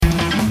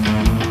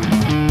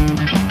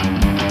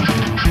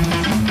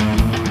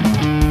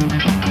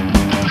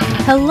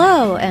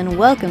Hello and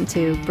welcome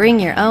to Bring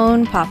Your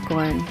Own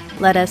Popcorn.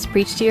 Let us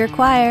preach to your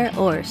choir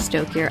or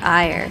stoke your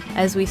ire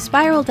as we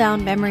spiral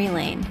down memory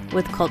lane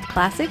with cult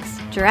classics,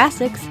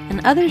 Jurassics,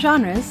 and other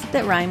genres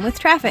that rhyme with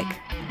traffic.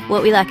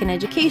 What we lack in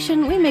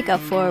education, we make up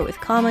for with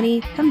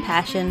comedy,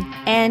 compassion,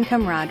 and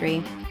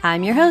camaraderie.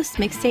 I'm your host,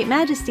 Mixtape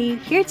Majesty,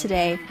 here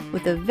today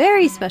with a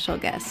very special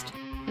guest,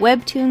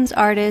 webtoons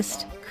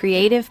artist,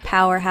 creative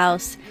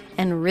powerhouse,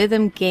 and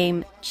rhythm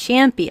game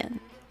champion.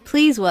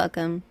 Please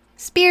welcome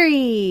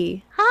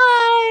Spiry!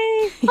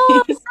 Hi!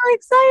 Oh, I'm so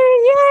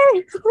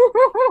excited!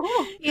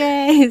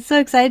 Yay! Yay! So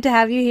excited to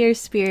have you here,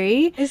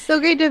 Spiry. It's so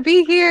great to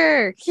be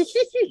here!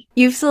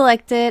 You've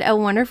selected a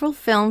wonderful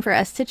film for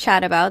us to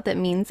chat about that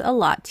means a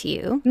lot to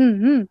you.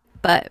 Mm-hmm.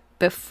 But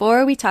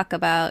before we talk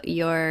about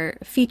your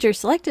feature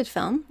selected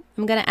film,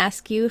 I'm going to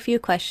ask you a few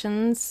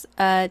questions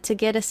to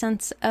get a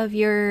sense of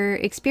your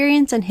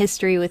experience and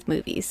history with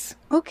movies.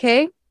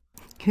 Okay.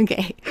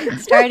 Okay.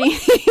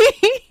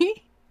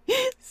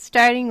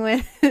 Starting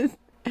with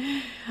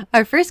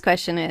our first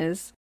question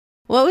is,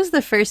 what was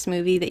the first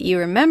movie that you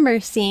remember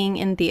seeing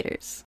in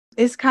theaters?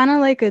 It's kind of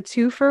like a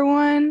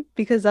 2-for-1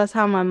 because that's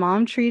how my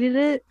mom treated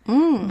it.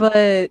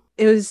 But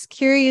it was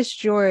Curious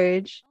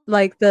George,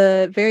 like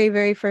the very,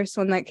 very first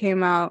one that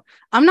came out.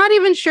 I'm not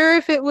even sure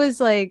if it was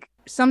like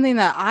something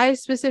that I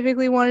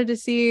specifically wanted to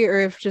see or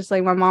if just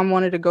like my mom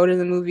wanted to go to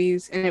the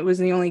movies and it was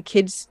the only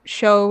kids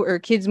show or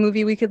kids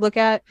movie we could look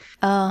at.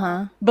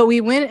 But we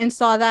went and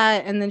saw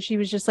that and then she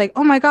was just like,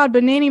 oh my god,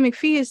 but Nanny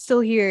McPhee is still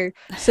here.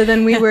 So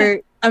then we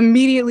were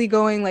immediately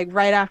going like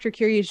right after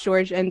Curious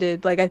George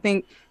ended. Like I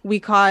think we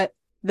caught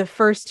the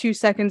first 2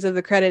 seconds of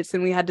the credits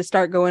and we had to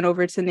start going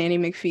over to Nanny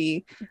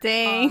McPhee.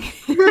 Dang.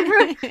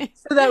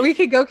 So that we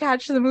could go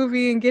catch the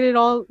movie and get it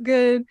all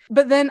good.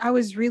 But then I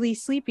was really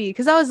sleepy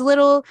because I was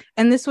little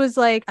and this was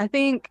like, I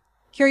think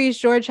Curious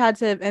George had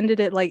to have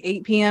ended at like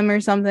 8 p.m. or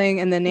something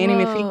and then Nanny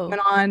McPhee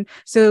went on.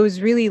 So it was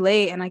really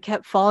late and I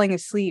kept falling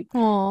asleep.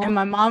 Aww. And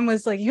my mom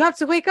was like, you have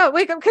to wake up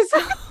because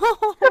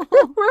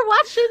we're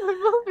watching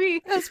the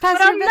movie. It was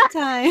past your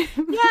bedtime.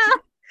 Yeah.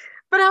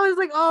 But I was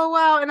like, oh,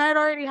 wow. And I'd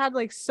already had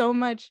like so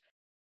much.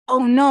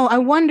 Oh, no. I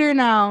wonder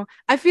now.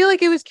 I feel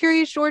like it was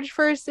Curious George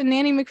first and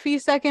Nanny McPhee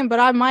second, but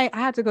I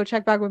had to go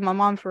check back with my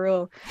mom for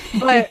real.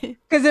 But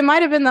because it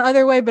might have been the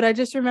other way. But I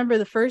just remember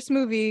the first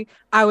movie,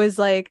 I was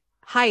like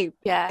hype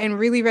and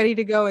really ready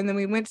to go. And then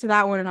we went to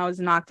that one and I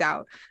was knocked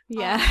out.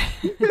 Yeah.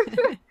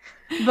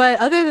 But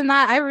other than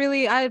that,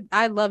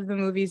 I loved the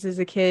movies as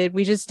a kid.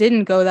 We just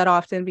didn't go that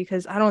often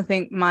because I don't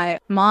think my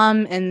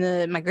mom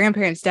and my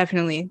grandparents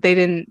definitely, they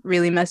didn't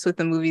really mess with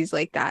the movies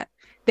like that.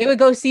 They would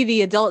go see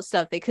the adult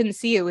stuff. They couldn't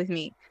see it with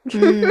me.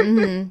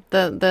 Mm-hmm.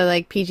 The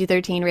like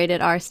PG-13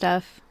 rated R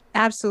stuff.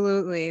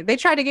 Absolutely. They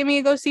tried to get me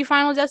to go see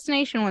Final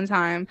Destination one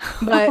time,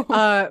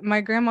 but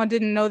my grandma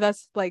didn't know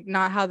that's like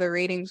not how the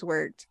ratings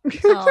worked.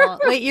 Oh,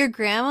 wait, your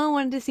grandma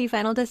wanted to see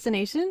Final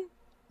Destination?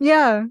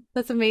 Yeah.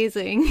 That's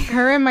amazing.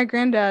 Her and my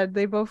granddad,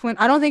 they both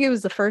went. I don't think it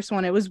was the first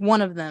one. It was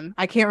one of them.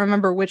 I can't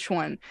remember which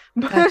one.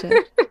 But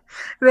Gotcha.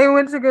 they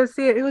went to go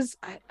see it.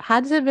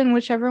 Had to have been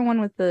whichever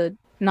one with the...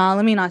 Nah,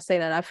 let me not say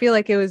that. I feel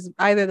like it was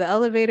either the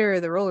elevator or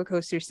the roller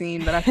coaster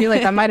scene, but I feel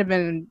like that might have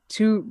been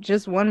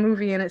just one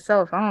movie in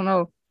itself. I don't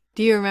know.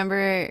 Do you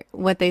remember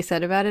what they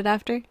said about it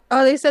after?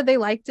 Oh, they said they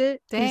liked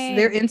it. Dang.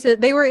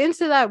 They were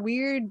into that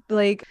weird,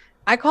 like,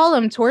 I call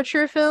them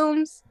torture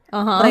films.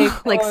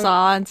 Like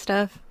Saw and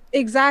stuff.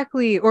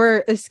 Exactly.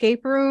 Or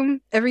Escape Room,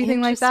 everything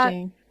like that.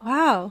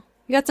 Wow.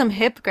 You got some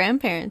hip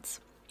grandparents.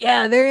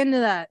 Yeah, they're into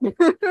that.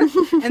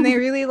 And they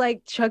really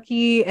like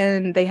Chucky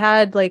and they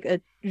had like a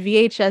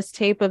VHS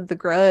tape of The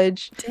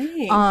Grudge.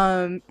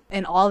 Dang.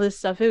 And all this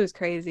stuff. It was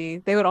crazy.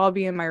 They would all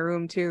be in my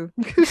room too.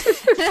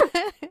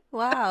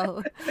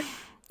 Wow.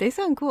 They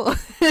sound cool.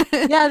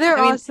 Yeah, they're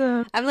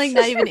awesome. I'm like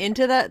not even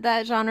into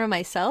that genre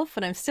myself,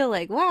 but I'm still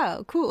like,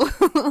 wow, cool.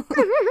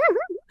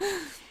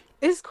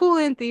 It's cool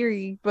in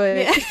theory, but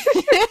yeah.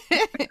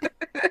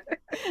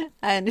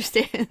 I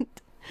understand.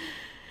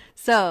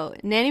 So,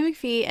 Nanny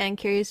McPhee and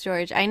Curious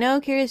George. I know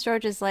Curious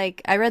George is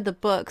like, I read the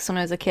books when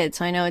I was a kid,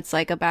 so I know it's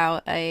like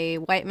about a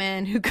white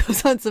man who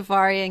goes on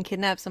safari and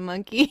kidnaps a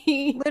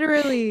monkey.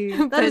 Literally.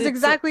 That is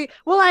exactly...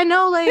 Well, I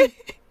know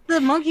like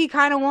the monkey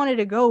kind of wanted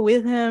to go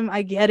with him.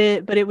 I get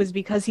it, but it was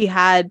because he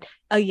had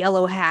a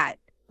yellow hat.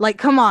 Like,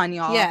 come on,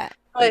 y'all. Yeah.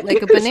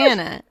 Like a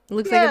banana. It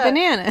looks like a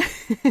banana.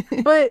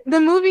 But the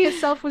movie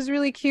itself was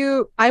really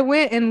cute. I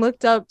went and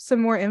looked up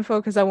some more info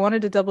because I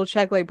wanted to double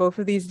check like both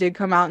of these did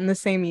come out in the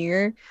same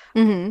year.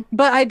 Mm-hmm.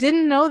 But I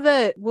didn't know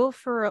that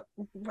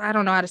I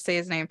don't know how to say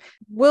his name.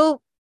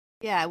 Will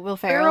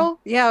Ferrell.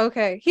 Yeah,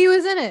 okay. He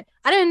was in it.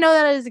 I didn't know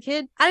that as a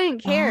kid. I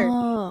didn't care.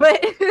 Oh.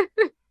 But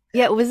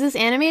yeah, was this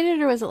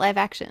animated or was it live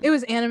action? It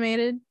was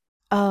animated.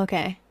 Oh,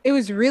 okay. It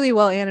was really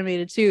well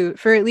animated too,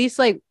 for at least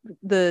like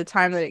the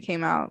time that it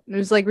came out. It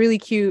was like really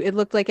cute. It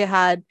looked like it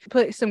had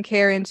put some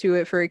care into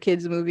it for a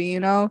kids movie, you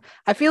know?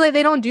 I feel like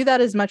they don't do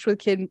that as much with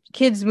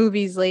kids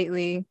movies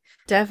lately.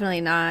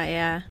 Definitely not,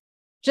 yeah.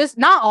 Just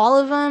not all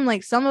of them.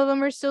 Like some of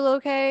them are still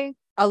okay,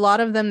 a lot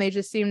of them, they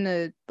just seem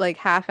to like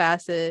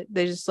half-ass it.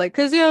 They just like,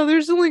 because yeah,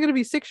 there's only gonna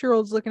be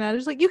 6-year-olds looking at it.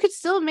 It's like, you could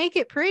still make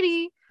it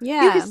pretty.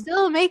 You could Yeah.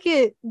 still make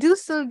it do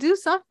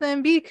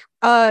something, be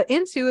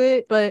into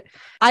it. But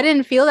I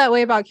didn't feel that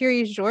way about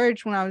Curious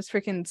George when I was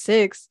freaking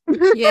 6.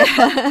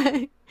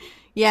 Yeah.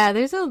 Yeah,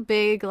 there's a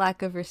big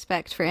lack of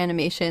respect for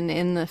animation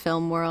in the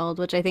film world,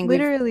 which I think we've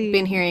been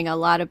Literally. hearing a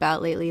lot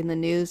about lately in the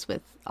news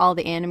with all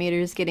the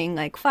animators getting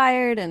like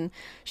fired and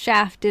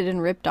shafted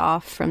and ripped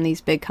off from these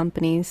big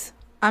companies.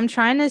 I'm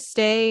trying to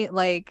stay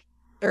like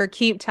or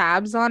keep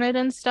tabs on it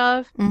and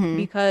stuff Hmm.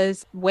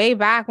 because way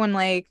back when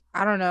like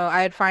I don't know,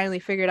 I had finally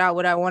figured out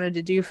what I wanted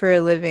to do for a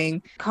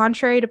living.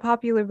 Contrary to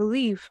popular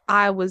belief,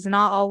 I was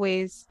not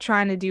always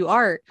trying to do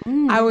art. I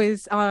Mm.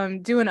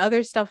 was doing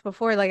other stuff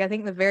before. Like I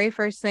think the very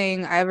first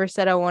thing I ever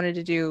said I wanted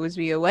to do was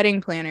be a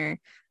wedding planner.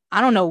 I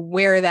don't know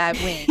where that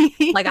went.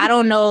 Like I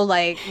don't know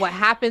like what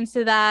happened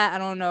to that. I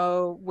don't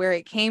know where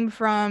it came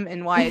from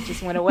and why it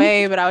just went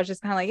away, but I was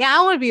just kind of like, yeah,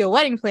 I want to be a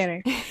wedding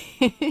planner.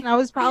 And I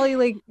was probably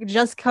like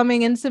just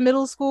coming into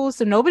middle school,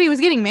 so nobody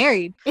was getting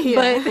married. But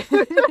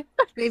Yeah.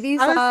 Maybe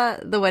you I was saw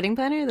The Wedding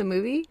Planner, the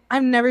movie?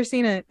 I've never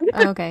seen it.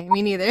 Oh, okay,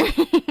 me neither.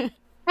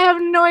 I have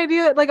no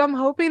idea. Like I'm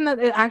hoping that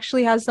it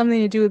actually has something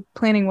to do with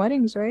planning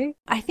weddings, right?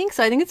 I think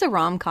so. I think it's a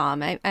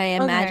rom-com. I Okay,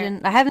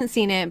 imagine. I haven't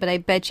seen it, but I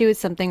bet you it's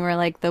something where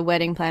like the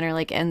wedding planner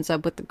like ends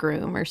up with the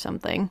groom or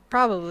something.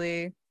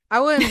 probably.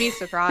 I wouldn't be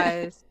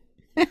surprised.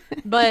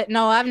 But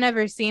no, I've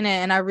never seen it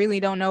and I really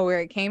don't know where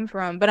it came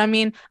from. But I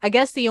mean, I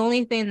guess the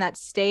only thing that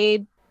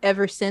stayed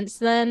ever since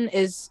then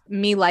is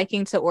me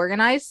liking to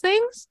organize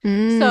things.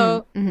 Mm.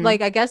 So, Hmm.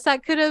 like I guess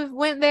that could have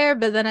went there,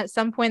 but then at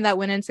some point that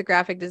went into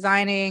graphic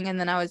designing and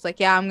then I was like,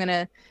 yeah, I'm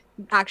gonna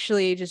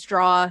actually just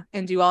draw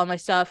and do all my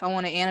stuff. I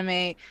want to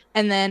animate.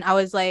 And then I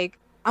was like,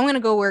 I'm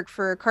gonna go work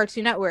for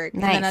Cartoon Network.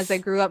 And then as I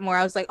Nice. grew up more,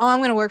 I was like, oh, I'm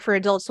gonna work for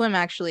Adult Swim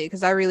actually,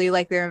 because I really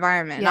like their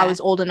environment. And I Yeah.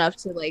 was old enough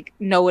to like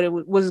know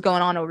what was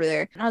going on over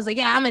there. And I was like,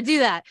 yeah, I'm gonna do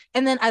that.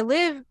 And then I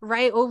live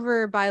right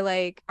over by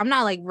like, I'm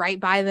not like right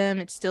by them.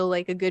 It's still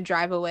like a good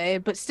drive away,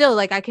 but still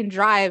like I can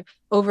drive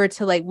over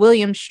to like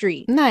William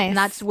Street. And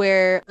that's Nice.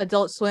 where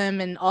Adult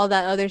Swim and all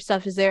that other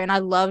stuff is there. And I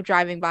love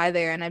driving by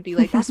there. And I'd be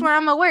like, that's where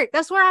I'm gonna work.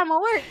 That's where I'm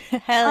gonna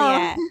work. Hell Um,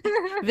 yeah.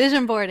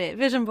 Vision board it.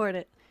 Vision board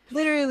it.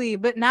 literally,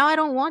 but now I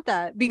don't want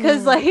that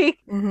because Mm. like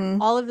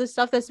Hmm. all of the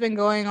stuff that's been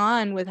going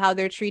on with how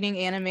they're treating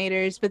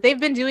animators, but they've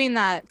been doing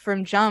that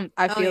from jump.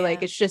 I Oh feel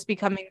like yeah. it's just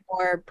becoming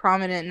more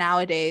prominent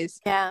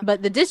nowadays. Yeah.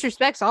 But the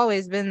disrespect's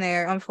always been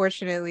there,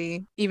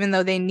 unfortunately, even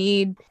though they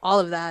need all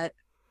of that.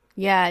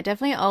 Yeah,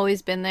 definitely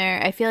always been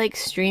there. I feel like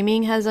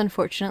streaming has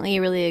unfortunately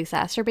really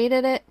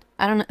exacerbated it.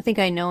 I don't think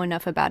I know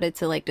enough about it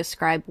to like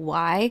describe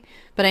why,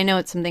 but I know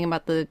it's something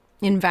about the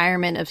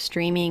environment of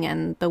streaming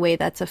and the way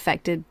that's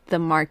affected the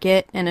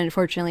market. And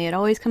unfortunately, it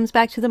always comes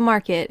back to the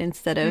market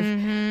instead of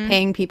Hmm.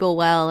 paying people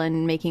well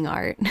and making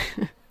art.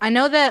 I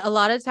know that a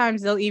lot of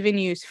times they'll even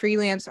use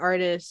freelance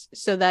artists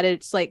so that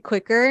it's like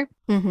quicker.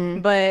 Hmm.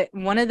 But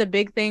one of the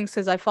big things,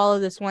 because I follow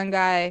this one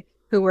guy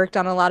who worked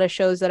on a lot of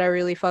shows that I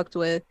really fucked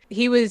with.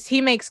 He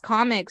makes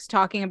comics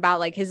talking about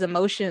like his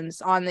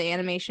emotions on the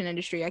animation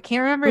industry. I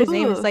can't remember his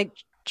name. It's Ooh. like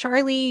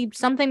Charlie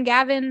something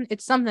Gavin.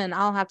 It's something.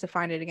 I'll have to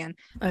find it again.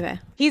 Okay.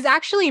 He's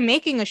actually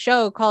making a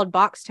show called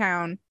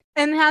Boxtown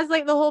and has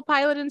like the whole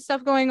pilot and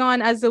stuff going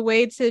on as a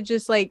way to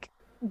just like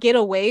get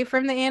away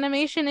from the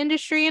animation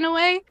industry in a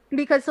way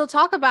because he'll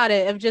talk about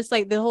it of just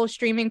like the whole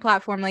streaming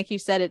platform like you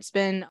said it's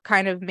been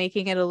kind of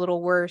making it a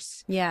little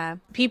worse. Yeah.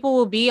 People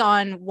will be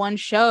on one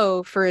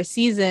show for a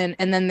season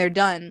and then they're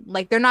done.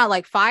 Like they're not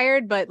like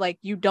fired, but like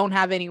you don't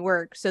have any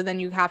work. So then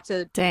you have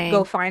to go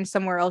Dang. find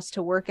somewhere else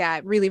to work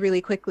at really,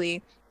 really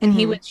quickly. And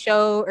he Hmm. would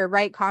show or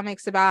write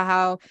comics about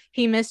how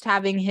he missed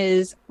having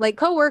his like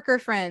coworker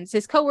friends,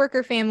 his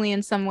coworker family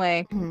in some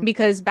way. Hmm.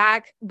 Because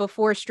back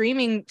before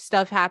streaming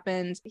stuff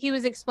happened, he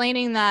was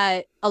explaining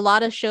that a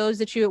lot of shows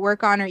that you would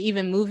work on or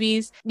even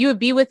movies, you would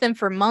be with them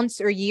for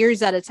months or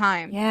years at a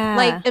time.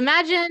 Like Yeah.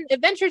 imagine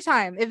Adventure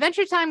Time.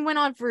 Adventure Time went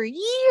on for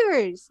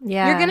years. You're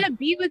Yeah. gonna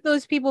be with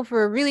those people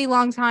for a really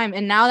long time.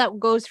 And now that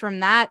goes from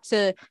that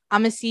to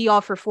I'm gonna see y'all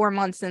for 4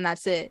 months and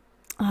that's it.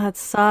 Oh, that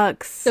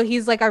sucks. So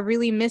he's like, I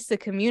really miss the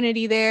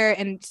community there.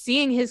 And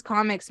seeing his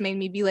comics made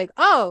me be like,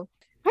 oh,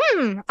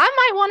 I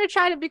might want to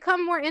try to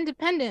become more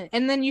independent.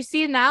 And then you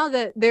see now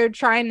that they're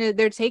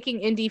taking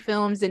indie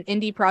films and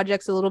indie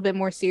projects a little bit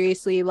more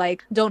seriously.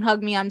 Like, Don't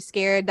Hug Me, I'm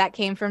Scared. That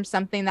came from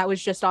something that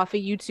was just off of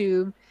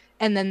YouTube.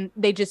 And then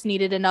they just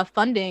needed enough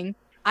funding.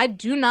 I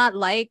do not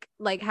like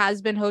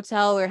Has Been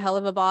Hotel or Hell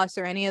of a Boss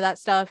or any of that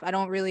stuff. I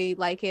don't really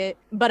like it,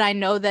 but I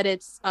know that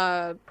it's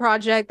a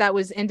project that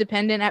was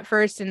independent at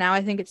first and now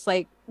I think it's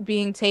like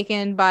being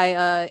taken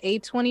by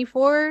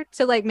A24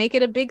 to like make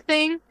it a big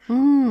thing.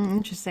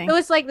 Interesting. So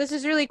it's like, this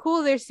is really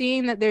cool. They're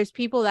seeing that there's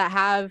people that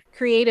have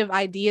creative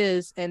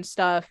ideas and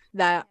stuff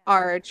that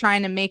are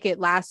trying to make it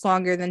last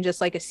longer than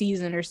just like a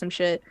season or some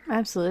shit.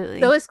 Absolutely.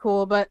 So it's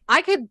cool, but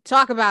I could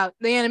talk about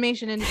the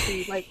animation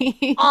industry like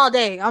all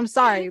day. I'm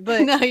sorry,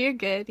 but no, you're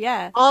good.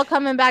 Yeah. all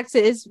coming back to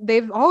is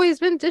they've always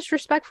been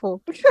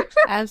disrespectful.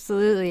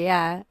 Absolutely,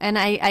 yeah. And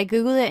I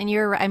Googled it,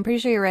 and I'm pretty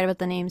sure you're right about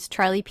the names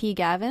Charlie P.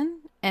 Gavin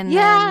and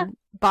Yeah. then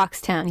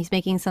Boxtown. He's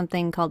making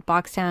something called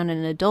Boxtown,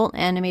 an adult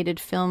animated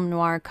film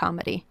noir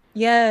comedy.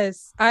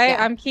 Yes. Yeah.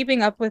 I'm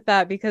keeping up with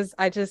that because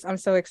I'm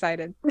so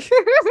excited.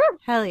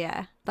 Hell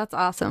yeah. That's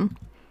awesome.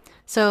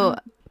 So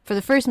for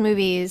the first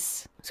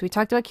movies, so we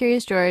talked about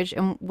Curious George,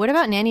 and what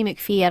about Nanny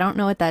McPhee? I don't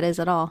know what that is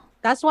at all.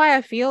 That's why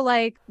I feel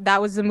like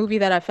that was the movie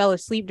that I fell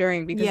asleep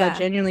during because I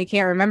genuinely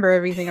can't remember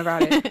everything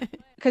about it.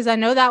 Because I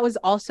know that was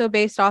also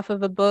based off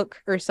of a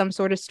book or some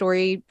sort of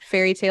story,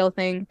 fairy tale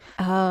thing.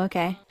 Oh,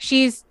 okay.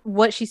 She's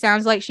what she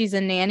sounds like. She's a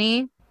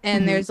nanny.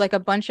 And there's like a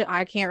bunch of,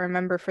 I can't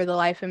remember for the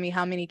life of me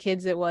how many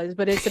kids it was,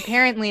 but it's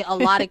apparently a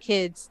lot of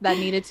kids that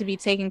needed to be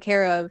taken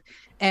care of.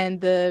 And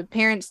the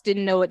parents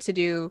didn't know what to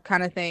do,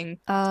 kind of thing.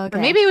 Oh, okay.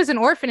 Or maybe it was an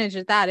orphanage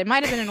at that. It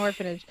might have been an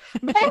orphanage.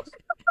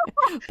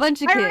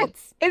 Bunch of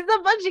kids. It's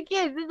a bunch of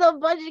kids. It's a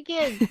bunch of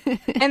kids.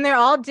 And they're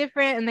all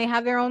different and they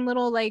have their own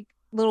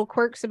little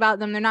quirks about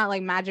them. They're not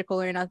like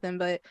magical or nothing,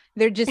 but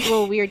they're just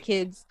little weird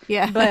kids.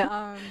 Yeah.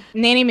 But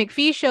Nanny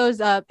McPhee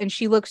shows up and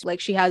she looks like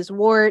she has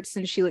warts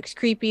and she looks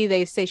creepy.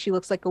 They say she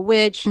looks like a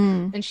witch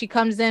and she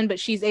comes in, but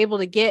she's able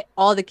to get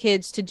all the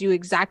kids to do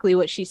exactly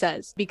what she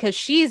says because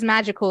she's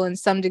magical in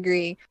some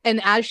degree. And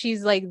as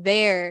she's like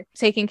there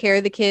taking care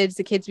of the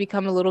kids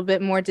become a little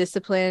bit more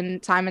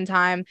disciplined time and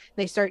time.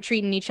 They start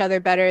treating each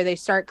other better. They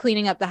start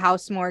cleaning up the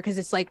house more because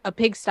it's like a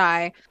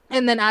pigsty.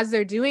 And then as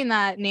they're doing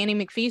that, Nanny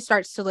McPhee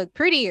starts to look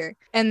prettier.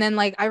 And then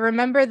like I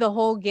remember the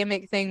whole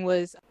gimmick thing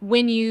was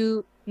when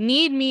you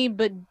need me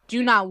but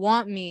do not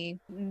want me,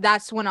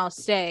 that's when I'll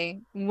stay.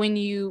 When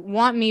you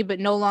want me but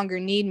no longer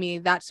need me,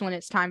 that's when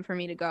it's time for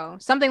me to go.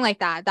 Something like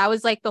that. That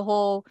was like the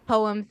whole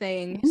poem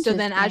thing. So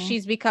then as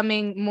she's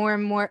becoming more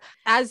and more,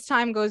 as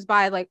time goes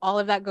by, like all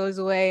of that goes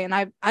away. And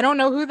I don't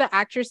know who the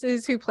actress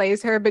is who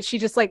plays her, but she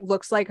just like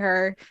looks like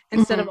her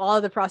instead of all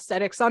of the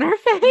prosthetics on her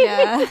face.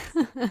 Yeah.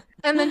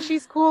 And then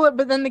she's cool,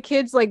 but then the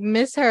kids like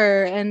miss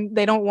her and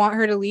they don't want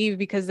her to leave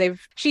because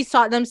she's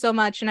taught them so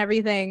much and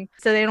everything.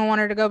 So they don't want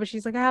her to go, but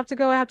she's like, I have to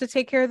go. I have to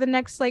take care of the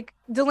next like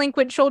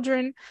delinquent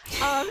children.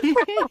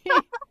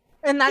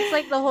 And that's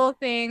like the whole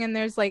thing. And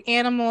there's like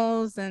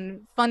animals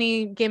and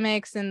funny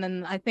gimmicks. And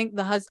then I think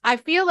I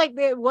feel like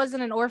it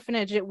wasn't an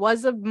orphanage. It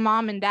was a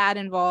mom and dad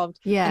involved.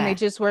 Yeah. And they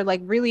just were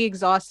like really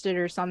exhausted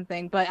or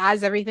something. But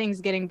as everything's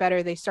getting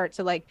better, they start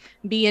to like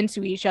be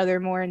into each other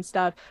more and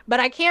stuff. But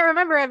I can't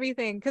remember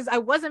everything because I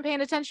wasn't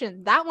paying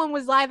attention. That one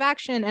was live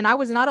action and I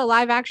was not a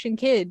live action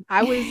kid.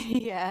 I was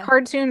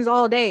cartoons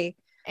all day.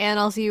 And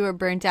also you were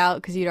burnt out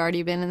because you'd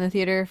already been in the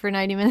theater for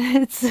 90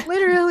 minutes.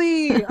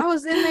 Literally. I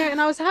was in there and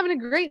I was having a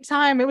great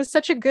time. It was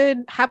such a good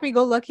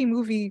happy-go-lucky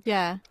movie.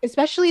 Yeah.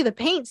 Especially the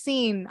paint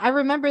scene. I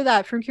remember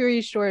that from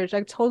Curious George.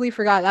 I totally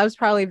forgot. That was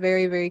probably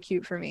very, very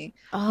cute for me.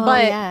 Oh,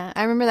 but yeah.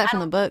 I remember that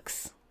from the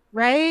books.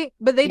 Right?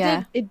 But they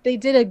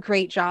did a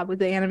great job with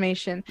the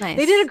animation. Nice.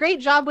 They did a great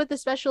job with the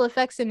special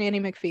effects in Nanny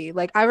McPhee.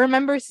 Like, I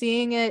remember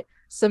seeing it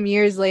some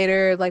years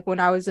later, like when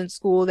I was in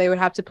school, they would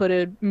have to put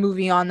a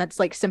movie on that's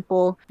like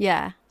simple.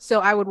 Yeah.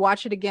 So I would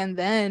watch it again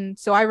then.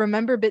 So I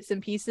remember bits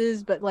and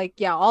pieces, but like,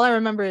 yeah, all I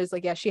remember is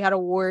like, yeah, she had a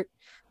wart.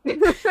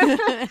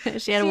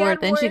 She had a wart,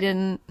 then she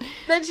didn't.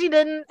 Then she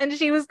didn't, and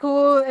she was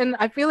cool. And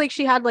I feel like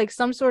she had like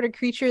some sort of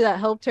creature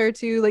that helped her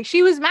too. Like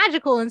she was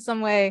magical in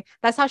some way.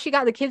 That's how she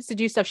got the kids to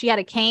do stuff. She had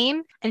a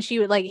cane and she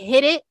would like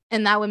hit it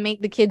and that would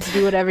make the kids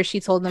do whatever she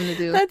told them to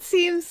do. That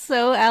seems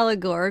so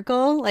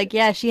allegorical. Like,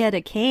 yeah, she had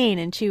a cane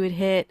and she would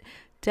hit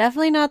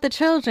definitely not the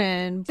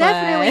children.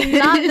 Definitely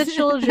not the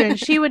children.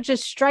 She would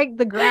just strike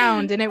the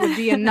ground and it would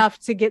be enough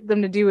to get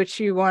them to do what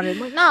she wanted.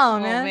 Like, no,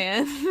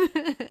 man.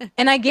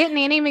 And I get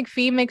Nanny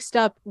McPhee mixed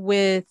up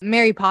with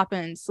Mary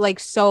Poppins, like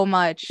so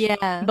much.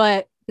 Yeah.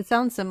 But it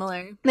sounds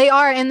similar. They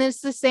are, and it's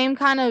the same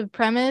kind of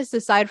premise,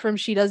 aside from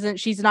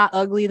she's not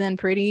ugly then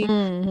pretty,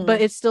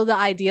 but it's still the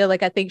idea,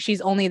 like I think she's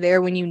only there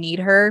when you need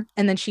her,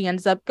 and then she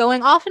ends up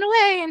going off and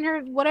away in her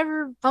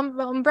whatever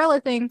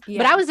umbrella thing. Yeah.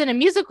 But I was in a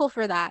musical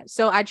for that,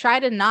 so I try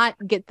to not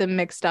get them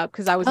mixed up,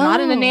 because I was not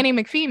in a Nanny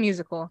McPhee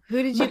musical.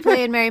 Who did you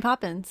play in Mary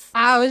Poppins?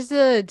 I was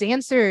the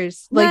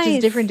dancers, like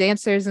just different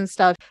dancers and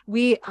stuff.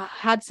 We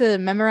had to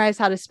memorize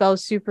how to spell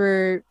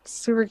super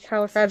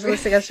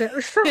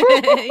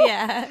califragilistic.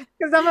 Yeah.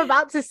 Because I'm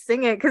about to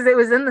sing it because it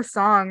was in the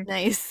song.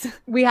 Nice.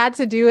 We had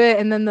to do it,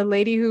 and then the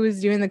lady who was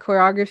doing the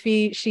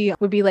choreography, she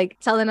would be like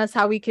telling us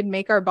how we could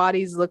make our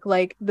bodies look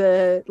like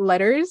the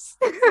letters.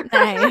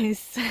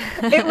 Nice.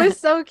 It was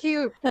so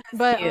cute.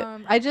 But cute.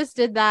 I just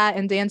did that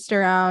and danced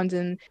around,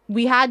 and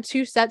we had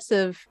two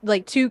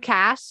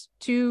casts.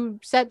 two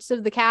sets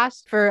of the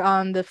cast for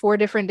the 4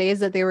 different days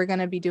that they were going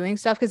to be doing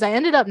stuff, because I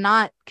ended up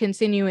not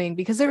continuing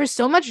because there was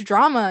so much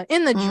drama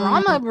in the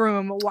drama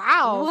room.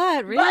 Wow.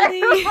 What?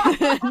 Really?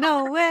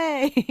 No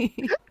way.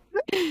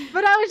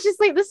 But I was just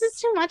like, this is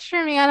too much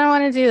for me. I don't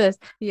want to do this.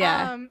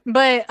 Yeah.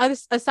 But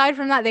aside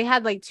from that, they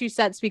had like 2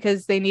 sets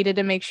because they needed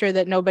to make sure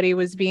that nobody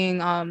was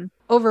being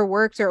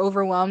overworked or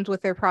overwhelmed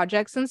with their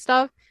projects and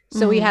stuff.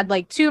 So we had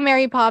like 2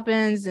 Mary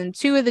Poppins and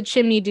 2 of the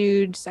chimney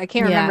dudes. I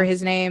can't remember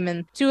his name,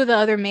 and 2 of the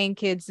other main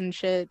kids and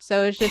shit.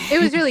 So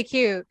it was really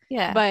cute.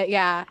 Yeah. But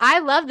yeah, I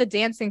love the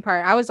dancing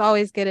part. I was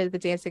always good at the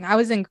dancing. I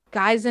was in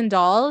Guys and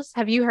Dolls.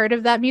 Have you heard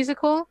of that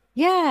musical?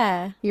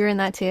 Yeah. You were in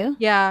that too?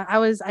 Yeah,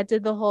 I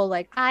did the whole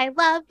like, I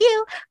love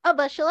you, a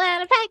bushel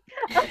and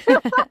a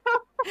peck.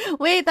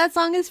 Wait, that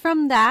song is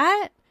from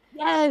that?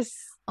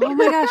 Yes. Oh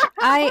my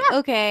gosh.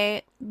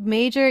 Okay,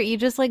 Major, you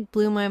just like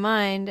blew my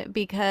mind,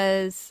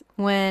 because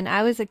when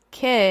I was a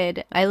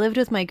kid, I lived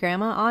with my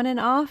grandma on and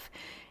off.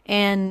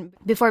 And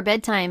before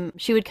bedtime,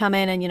 she would come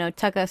in and,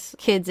 tuck us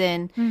kids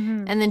in.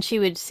 And then she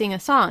would sing a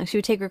song. She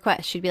would take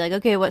requests. She'd be like,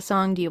 okay, what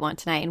song do you want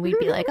tonight? And we'd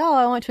be like, oh,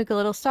 I want Twinkle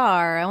Little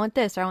Star. Or I want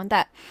this, or I want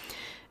that.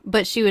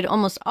 But she would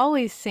almost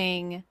always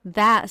sing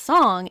that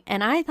song.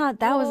 And I thought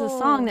that was a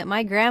song that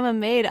my grandma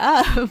made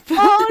up.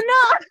 Oh,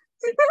 no.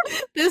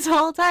 This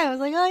whole time. I was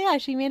like, oh, yeah,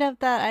 she made up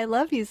that I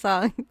Love You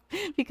song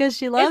because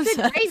she loves us.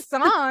 It's a great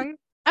song.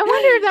 I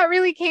wonder if that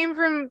really came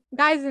from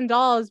Guys and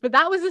Dolls, but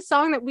that was a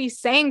song that we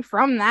sang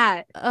from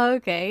that.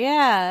 Okay,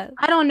 yeah.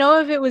 I don't know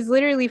if it was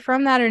literally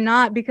from that or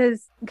not,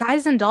 because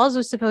Guys and Dolls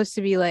was supposed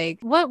to be like,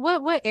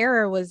 what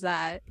era was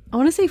that? I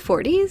want to say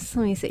 40s.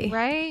 Let me see.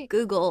 Right?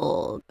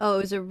 Google. Oh,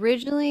 it was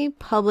originally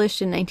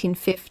published in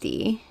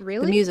 1950.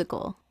 Really? The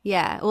musical.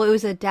 Yeah. Well, it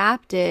was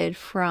adapted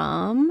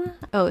from,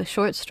 a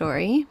short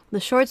story. The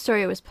short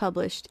story was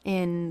published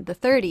in the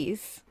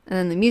 30s, and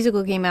then the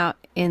musical came out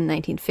in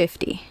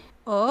 1950.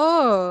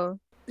 Oh,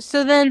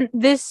 so then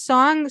this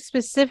song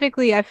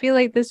specifically, I feel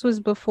like this was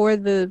before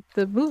the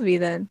movie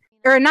then.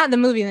 Or not the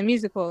movie, the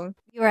musical.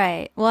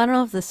 Right. Well, I don't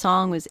know if the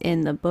song was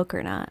in the book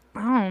or not.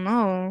 I don't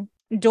know.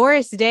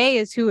 Doris Day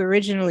is who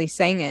originally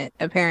sang it,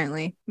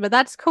 apparently. But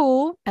that's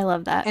cool. I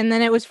love that. And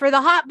then it was for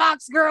the Hot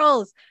Box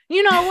Girls.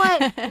 You know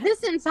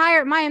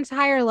what? My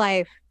entire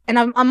life, and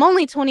I'm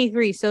only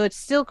 23, so it's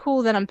still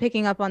cool that I'm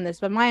picking up on this.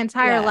 But my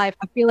entire life,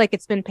 I feel like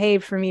it's been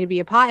paved for me to be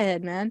a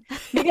pothead, man.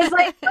 Because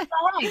like, what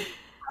the heck?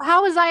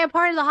 How was I a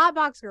part of the Hot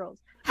Box Girls?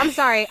 I'm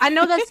sorry. I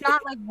know that's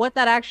not like what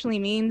that actually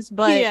means,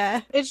 but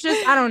it's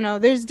just, I don't know.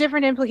 There's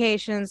different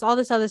implications, all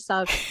this other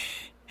stuff.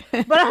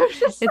 But I'm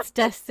just, it's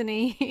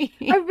destiny.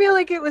 I feel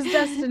like it was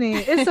destiny.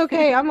 It's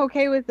okay. I'm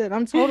okay with it.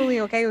 I'm totally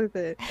okay with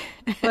it.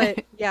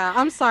 But yeah,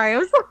 I'm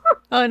sorry.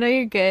 Oh, no,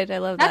 you're good. I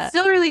love that. That's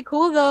still really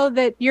cool, though,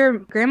 that your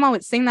grandma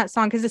would sing that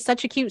song, because it's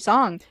such a cute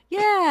song.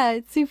 Yeah,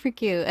 it's super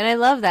cute. And I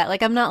love that.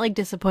 Like, I'm not, like,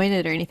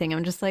 disappointed or anything.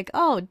 I'm just like,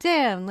 oh,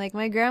 damn. Like,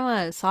 my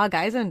grandma saw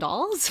Guys and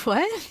Dolls?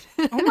 What?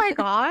 Oh, my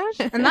gosh.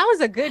 And that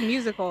was a good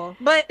musical.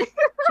 But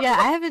yeah,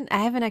 I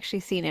haven't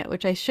actually seen it,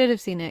 which I should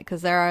have seen it,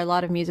 because there are a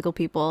lot of musical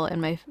people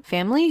in my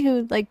family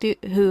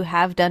who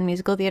have done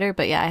musical theater.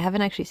 But yeah, I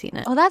haven't actually seen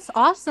it. Oh, that's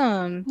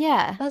awesome.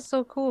 Yeah. That's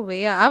so cool. But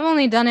yeah, I've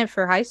only done it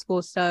for high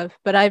school stuff,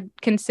 but I've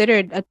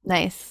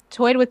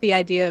toyed with the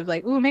idea of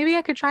like, ooh, maybe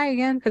I could try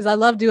again, because I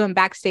love doing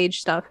backstage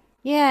stuff.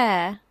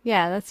 Yeah,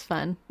 that's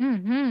fun.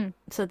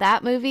 So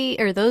that movie,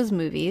 or those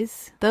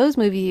movies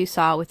you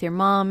saw with your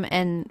mom,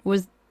 and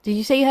did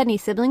you say you had any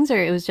siblings,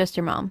 or it was just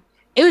your mom?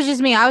 It was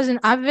just me.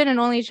 I've been an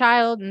only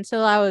child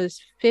until I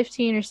was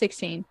 15 or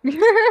 16.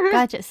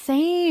 Gotcha.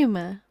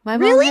 Same. My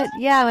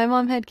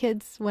mom had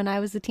kids when I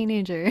was a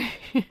teenager.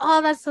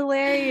 Oh, that's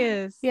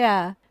hilarious.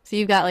 Yeah. So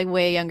you've got like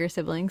way younger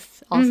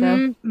siblings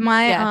also?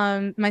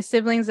 My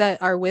siblings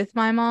that are with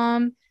my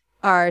mom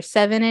are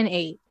 7 and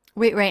 8.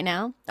 Wait, right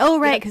now? Oh,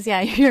 right, because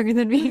you're younger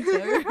than me.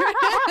 So.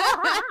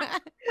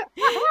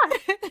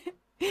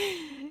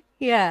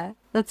 Yeah,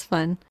 that's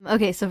fun.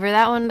 Okay, so for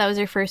that one, that was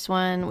your first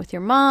one with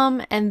your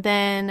mom. And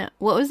then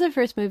what was the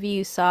first movie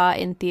you saw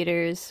in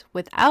theaters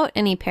without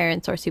any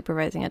parents or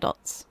supervising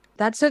adults?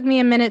 That took me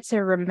a minute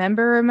to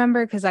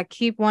remember, because I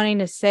keep wanting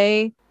to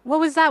say, what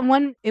was that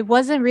one? It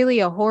wasn't really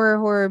a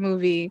horror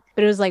movie,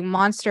 but it was like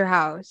Monster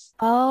House.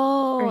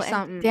 Oh, or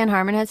something. Dan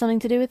Harmon had something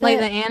to do with it? Like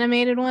the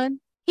animated one?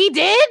 He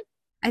did?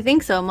 I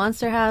think so.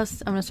 Monster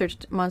House. I'm going to search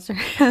Monster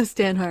House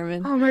Dan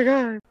Harmon. Oh my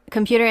God.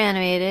 Computer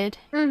animated.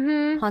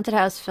 Haunted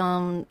house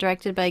film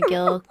directed by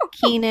Gil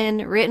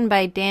Keenan, written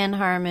by Dan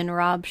Harmon,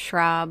 Rob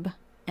Schraub,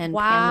 and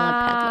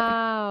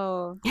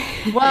Pamela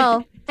Pedler.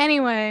 Well,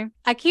 anyway,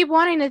 I keep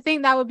wanting to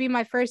think that would be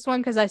my first one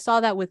because I saw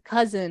that with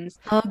cousins,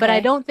 but I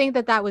don't think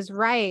that was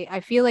right. I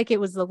feel like it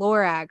was the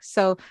Lorax.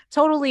 So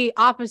totally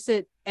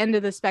opposite end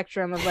of the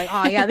spectrum of like,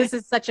 oh yeah, this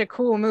is such a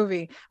cool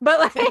movie. But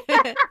like,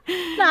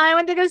 no, I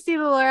went to go see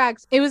the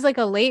Lorax. It was like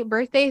a late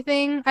birthday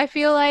thing, I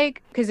feel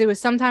like, because it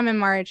was sometime in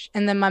March.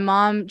 And then my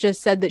mom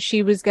just said that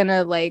she was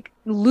gonna like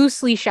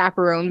loosely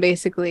chaperone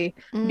basically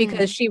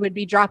because she would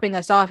be dropping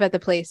us off at the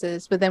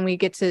places, but then we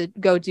get to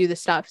go do the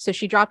stuff. So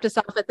she dropped us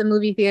off at the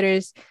movie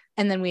theaters.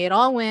 And then we had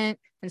all went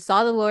and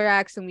saw the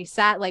Lorax, and we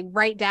sat like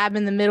right dab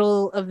in the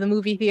middle of the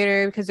movie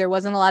theater because there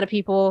wasn't a lot of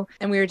people,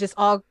 and we were just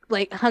all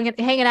like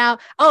hanging out.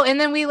 Oh, and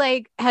then we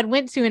like had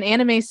went to an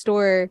anime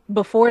store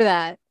before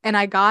that, and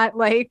I got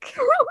like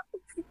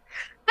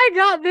I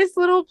got this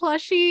little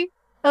plushie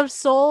of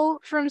Soul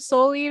from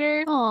Soul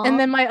Eater. Aw. And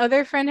then my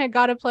other friend had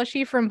got a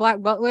plushie from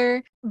Black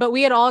Butler, but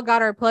we had all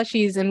got our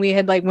plushies and we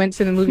had like went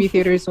to the movie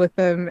theaters with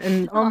them.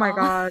 And oh my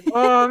God.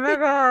 Oh my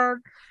God.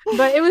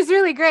 But it was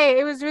really great.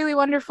 It was really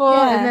wonderful.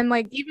 Yeah. And then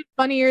like even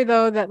funnier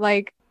though that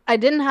like I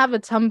didn't have a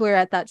Tumblr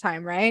at that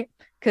time, right?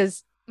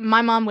 Because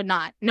my mom would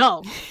not.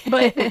 No.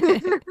 But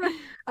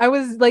I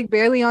was like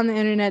barely on the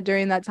internet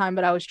during that time,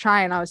 but I was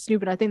trying. I was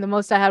stupid. I think the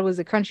most I had was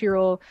a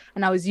Crunchyroll,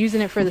 and I was using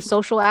it for the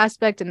social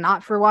aspect and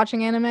not for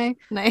watching anime.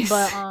 Nice.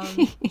 But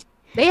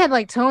they had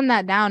like toned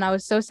that down. I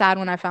was so sad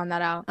when I found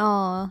that out.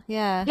 Oh,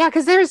 yeah. Yeah,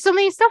 because there was so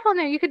many stuff on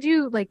there. You could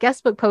do like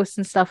guest book posts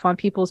and stuff on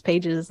people's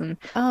pages and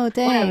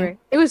whatever.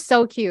 It was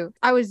so cute.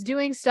 I was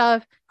doing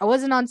stuff. I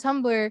wasn't on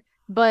Tumblr,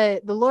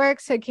 but the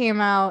Lorax had came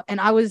out,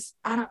 and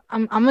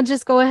I'm gonna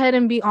just go ahead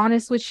and be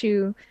honest with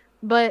you,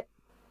 but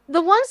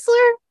the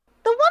Onceler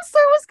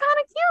was kind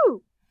of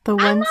cute. The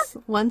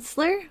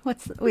Onceler? What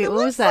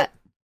was that?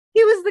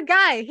 He was the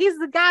guy. He's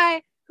the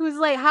guy who's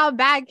like, how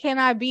bad can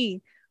I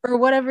be? Or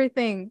whatever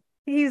thing.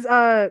 He's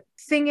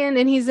singing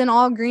and he's in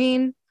all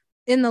green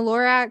in the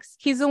Lorax.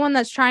 He's the one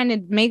that's trying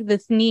to make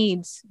the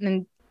needs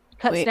and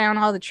cuts down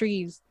all the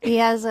trees.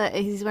 He's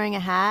wearing a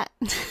hat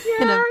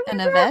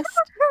and a vest.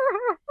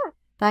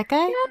 That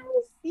guy?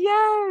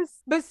 Yes.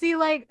 But see,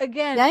 like,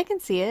 again. Yeah, I can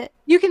see it.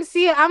 You can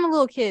see it. I'm a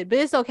little kid, but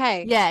it's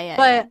okay. Yeah.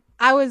 But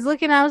I was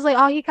looking, I was like,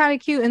 oh, he kind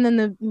of cute. And then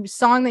the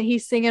song that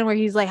he's singing where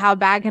he's like, how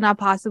bad can I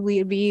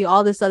possibly be?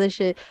 All this other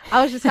shit.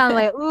 I was just kind of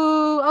like,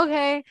 ooh,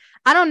 okay.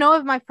 I don't know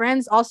if my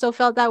friends also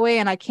felt that way.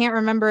 And I can't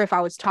remember if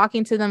I was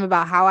talking to them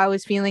about how I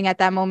was feeling at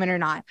that moment or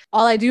not.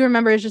 All I do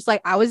remember is just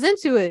like, I was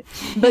into it.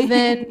 But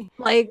then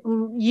like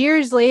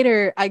years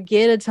later, I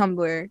get a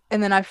Tumblr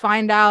and then I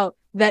find out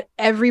that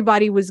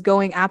everybody was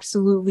going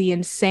absolutely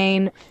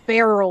insane,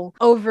 feral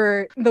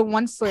over the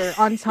Onceler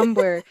on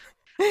Tumblr.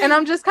 And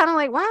I'm just kind of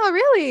like, wow,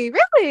 really?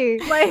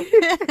 Like,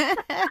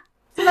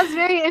 so that's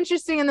very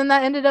interesting. And then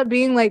that ended up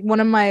being like one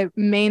of my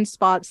main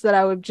spots that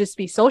I would just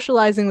be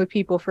socializing with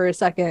people for a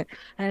second.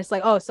 And it's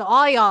like, oh, so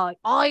all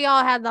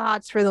y'all had the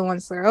hots for the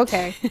Onceler.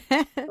 Okay.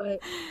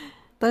 But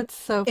that's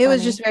so funny. It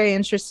was just very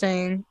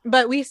interesting.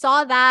 But we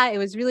saw that. It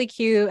was really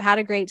cute. Had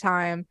a great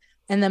time.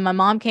 And then my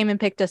mom came and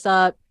picked us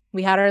up.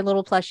 We had our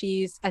little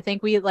plushies. I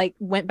think we like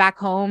went back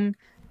home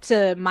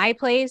to my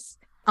place.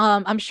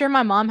 I'm sure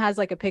my mom has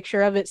like a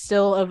picture of it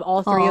still of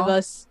all three of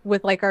us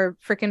with like our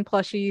freaking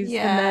plushies.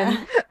 Yeah.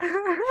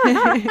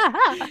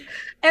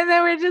 And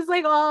then we're just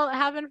like all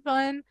having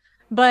fun.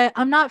 But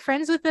I'm not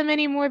friends with them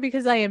anymore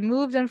because I have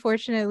moved,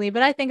 unfortunately.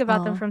 But I think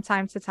about them from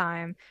time to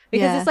time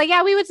because it's like,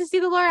 yeah, we went to see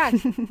the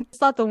Lorax. I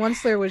thought the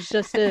Onceler was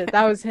just it.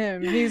 That was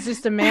him. He's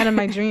just a man of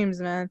my dreams,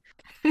 man.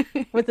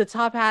 With the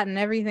top hat and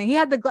everything. He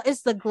had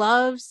it's the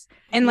gloves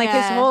and like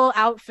his whole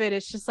outfit.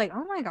 It's just like,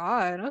 oh my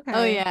God. Okay.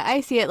 Oh yeah,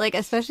 I see it. Like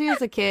especially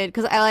as a kid,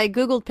 because I like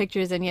Googled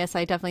pictures and yes,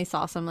 I definitely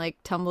saw some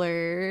like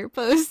Tumblr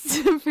posts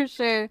for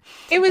sure.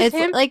 It was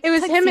him. Like it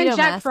was him and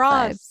Jack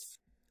Frost. Vibes.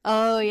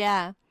 Oh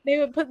yeah. They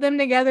would put them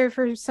together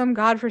for some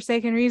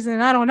godforsaken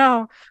reason. I don't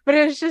know. But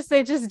it was just,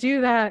 they just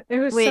do that. It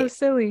was so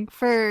silly.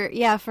 For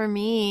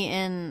me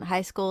in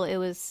high school, it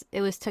was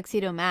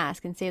Tuxedo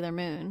Mask and Sailor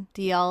Moon.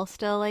 Do y'all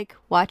still like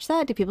watch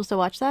that? Do people still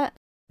watch that?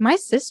 My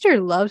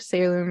sister loves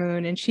Sailor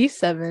Moon and she's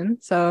 7.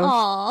 So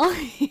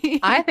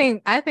I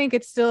think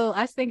it's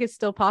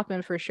still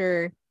popping for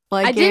sure.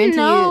 Well, I didn't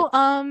know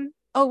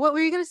oh, what were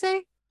you gonna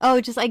say?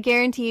 Oh, just I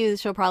guarantee you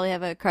she'll probably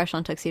have a crush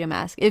on Tuxedo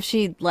Mask if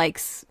she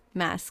likes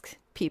mask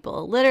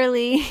people,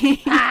 literally.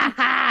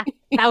 That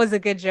was a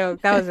good joke.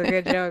 I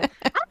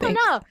don't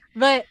know,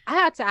 but I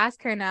have to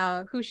ask her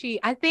now who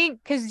I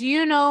think, because do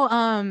you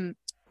know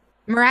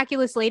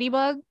Miraculous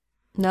Ladybug?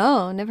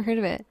 No, never heard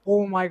of it.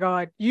 Oh my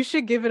God, you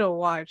should give it a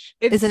watch.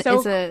 It's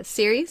a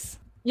series?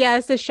 Yeah,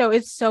 it's a show.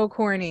 It's so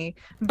corny,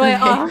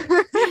 but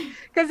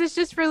because it's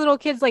just for little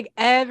kids. Like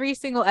every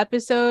single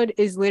episode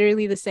is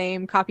literally the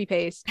same, copy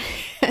paste.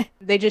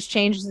 They just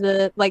change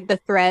the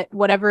threat,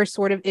 whatever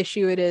sort of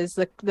issue it is.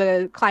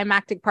 The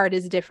climactic part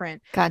is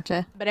different.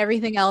 Gotcha. But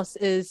everything else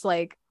is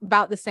like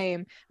about the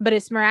same. But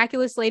it's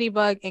Miraculous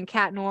Ladybug and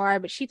Cat Noir.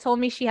 But she told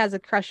me she has a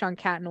crush on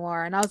Cat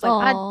Noir, and I was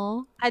like,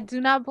 I do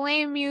not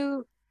blame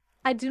you.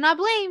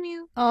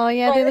 Oh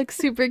yeah, but they look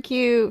super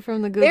cute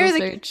from the Google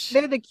search.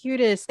 They're the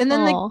cutest. And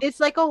then like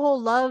it's like a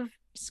whole love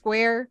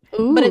square.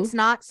 Ooh. But it's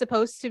not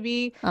supposed to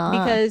be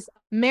because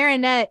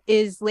Marinette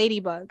is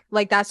Ladybug.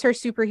 Like that's her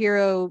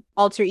superhero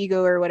alter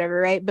ego or whatever,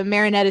 right? But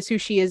Marinette is who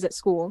she is at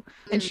school.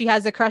 And she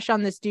has a crush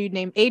on this dude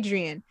named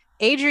Adrian.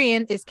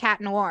 Adrian is Cat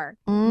Noir,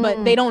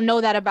 but they don't know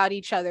that about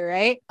each other,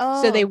 right?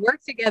 So they work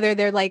together.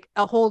 They're like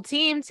a whole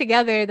team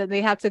together that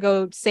they have to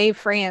go save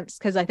France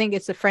because I think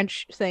it's a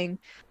French thing.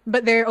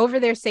 But they're over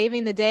there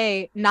saving the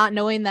day, not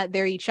knowing that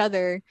they're each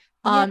other.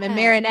 And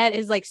Marinette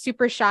is like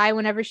super shy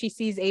whenever she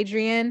sees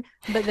Adrian,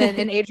 but then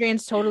and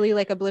Adrian's totally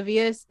like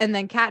oblivious. And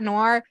then Cat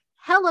Noir,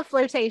 hella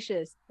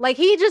flirtatious. Like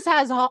he just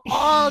has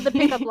all the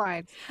pickup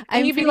lines.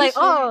 And you'd be like,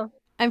 oh.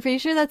 I'm pretty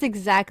sure that's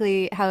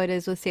exactly how it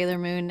is with Sailor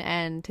Moon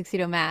and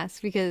Tuxedo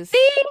Mask, because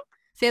See?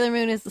 Sailor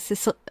Moon is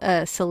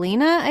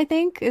Selena, I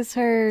think, is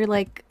her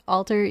like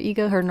alter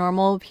ego, her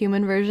normal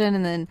human version,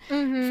 and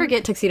then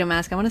forget Tuxedo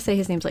Mask. I want to say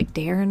his name's like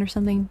Darren or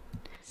something.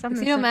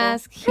 Tuxedo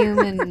Mask,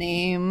 human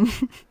name.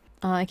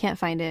 I can't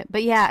find it.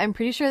 But yeah, I'm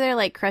pretty sure they're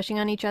like crushing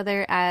on each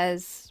other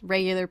as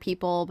regular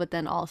people, but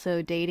then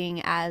also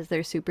dating as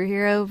their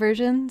superhero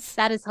versions.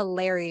 That is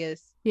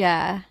hilarious.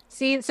 Yeah.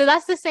 See, so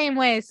that's the same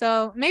way.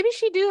 So maybe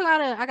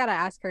I gotta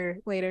ask her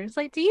later. It's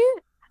like,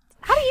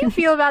 how do you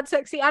feel about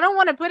Tuxedo? I don't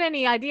want to put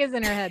any ideas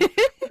in her head.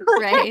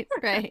 Right.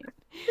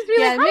 Just be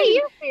like, how do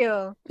you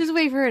feel? Just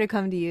wait for her to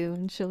come to you,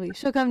 and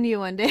she'll come to you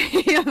one day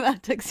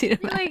about Tuxedo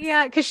Mask. Like,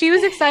 yeah, because she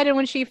was excited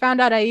when she found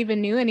out I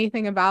even knew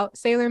anything about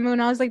Sailor Moon.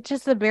 I was like,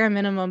 just the bare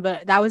minimum.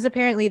 But that was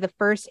apparently the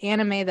first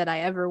anime that I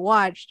ever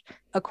watched,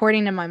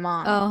 according to my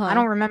mom. I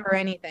don't remember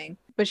anything.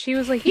 But she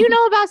was like, you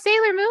know about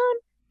Sailor Moon?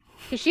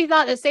 Because she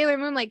thought that Sailor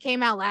Moon like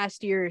came out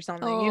last year or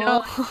something, you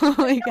know? Oh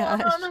my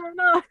gosh.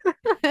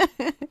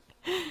 No.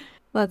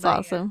 That's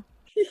awesome.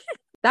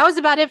 That was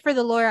about it for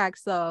the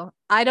Lorax, though.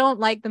 I don't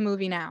like the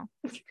movie now.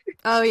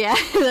 Oh, yeah,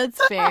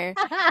 that's fair.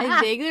 I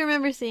vaguely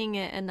remember seeing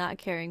it and not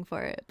caring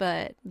for it,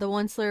 but the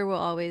Onceler will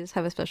always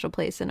have a special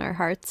place in our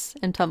hearts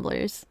and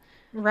tumblers.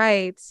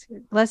 Right.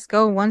 Let's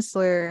go,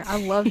 Onceler. I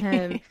love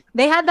him.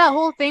 They had that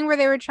whole thing where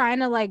they were trying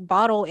to like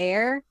bottle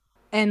air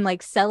and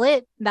like sell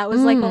it. That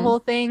was like the whole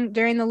thing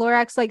during the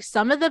Lorax. Like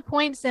some of the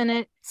points in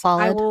it,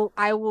 solid.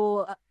 I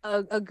will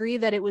agree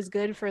that it was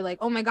good for like,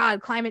 oh my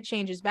God, climate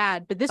change is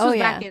bad. But this was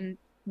back in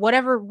what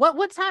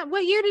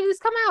year did this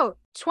come out?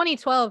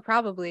 2012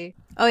 probably.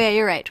 Oh yeah,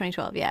 you're right,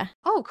 2012. Yeah.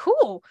 Oh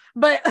cool.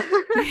 But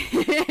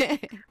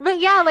but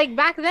yeah, like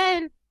back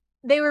then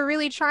they were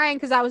really trying,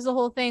 because that was the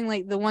whole thing.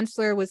 Like the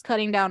Onceler was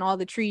cutting down all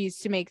the trees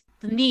to make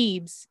the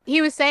Neebs.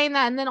 He was saying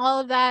that, and then all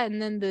of that,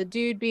 and then the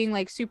dude being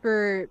like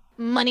super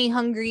money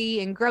hungry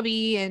and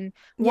grubby and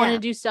want to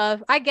do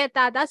stuff. I get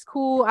that. That's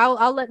cool.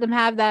 I'll let them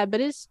have that.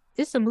 But it's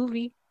a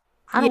movie.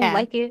 I don't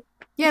like it.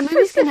 Yeah,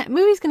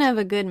 movies can have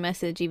a good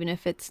message, even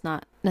if it's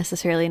not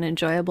necessarily an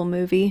enjoyable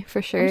movie,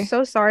 for sure. I'm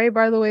so sorry,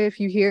 by the way, if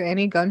you hear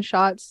any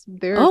gunshots.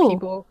 There are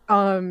people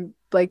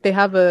like they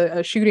have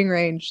a shooting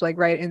range like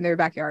right in their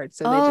backyard.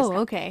 So they just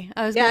okay.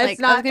 I was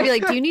gonna be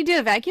like, do you need to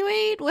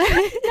evacuate? No.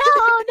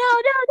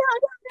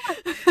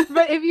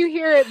 But if you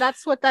hear it,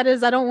 that's what that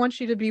is. I don't want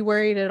you to be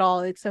worried at all.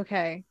 It's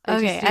okay.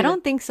 I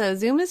don't think so.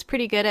 Zoom is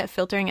pretty good at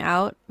filtering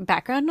out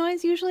background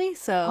noise usually,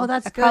 so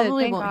that's good.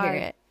 Probably won't hear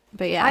it.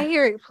 But yeah, I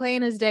hear it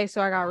plain as day,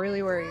 so I got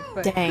really worried.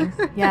 But... Dang.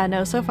 Yeah,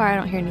 no, so far I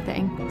don't hear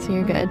anything, so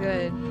you're good.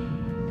 Good.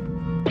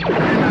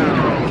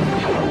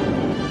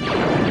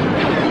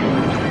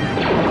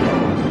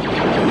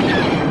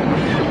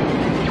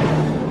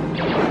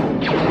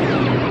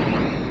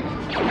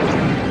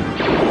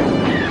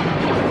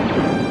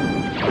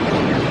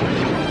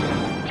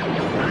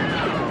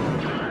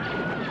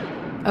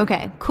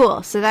 Okay,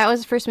 cool. So that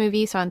was the first movie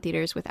you saw in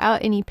theaters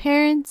without any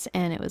parents,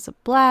 and it was a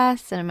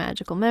blast and a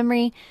magical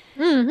memory.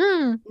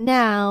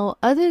 Now,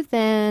 other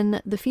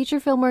than the feature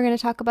film we're going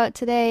to talk about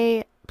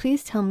today,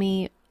 please tell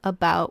me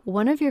about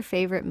one of your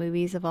favorite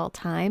movies of all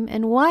time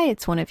and why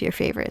it's one of your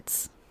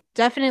favorites.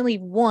 Definitely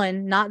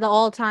one, not the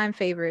all-time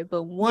favorite,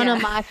 but one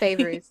of my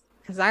favorites.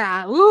 Because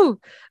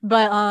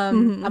but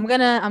I'm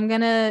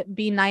gonna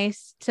be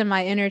nice to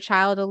my inner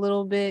child a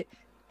little bit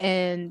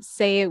and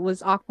say it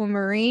was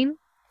Aquamarine.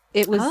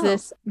 It was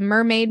this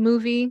mermaid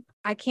movie.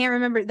 I can't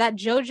remember. That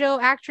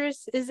JoJo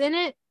actress is in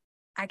it.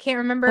 I can't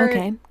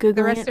remember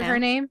the rest of her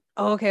name.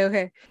 Oh,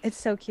 okay. It's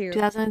so cute.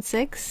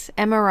 2006,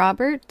 Emma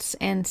Roberts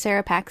and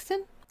Sarah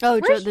Paxton. Oh,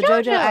 the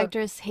JoJo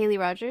actress Haley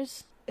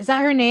Rogers. Is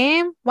that her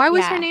name? Why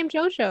was her name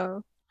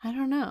JoJo? I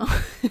don't know.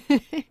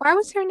 Why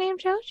was her name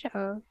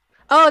JoJo?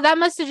 Oh, that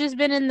must have just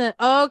been in the...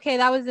 Oh, okay,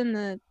 that was in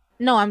the...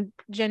 No, I'm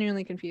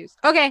genuinely confused.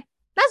 Okay,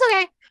 that's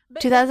okay.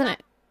 2000...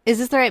 Is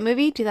this the right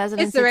movie?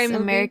 2006 it's the right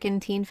movie. American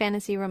teen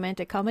fantasy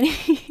romantic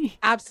comedy.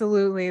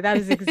 Absolutely. That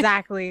is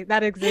exactly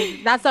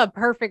that's a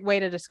perfect way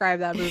to describe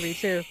that movie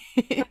too.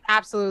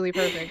 Absolutely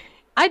perfect.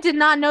 I did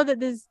not know that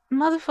this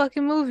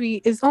motherfucking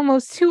movie is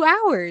almost 2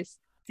 hours.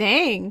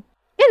 Dang.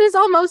 It is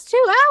almost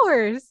 2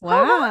 hours.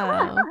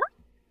 Wow.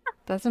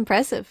 That's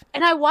impressive.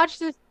 And I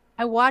watched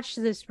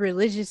this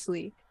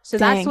religiously. So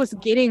that's what's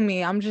getting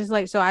me. I'm just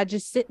like, so I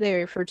just sit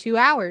there for 2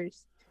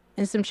 hours.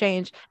 And some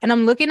change. And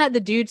I'm looking at the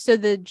dude. So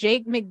the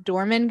Jake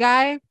McDorman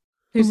guy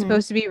who's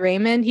supposed to be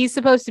Raymond, he's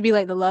supposed to be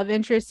like the love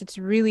interest. It's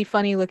really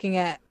funny looking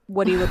at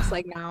what he looks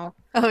like now.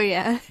 Oh,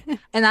 yeah.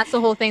 And that's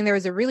the whole thing. There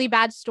was a really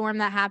bad storm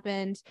that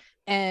happened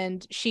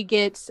and she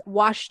gets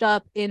washed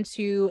up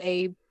into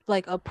a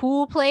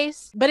pool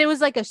place, but it was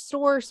like a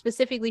store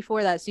specifically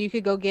for that. So you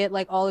could go get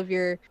like all of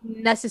your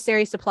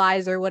necessary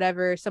supplies or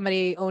whatever.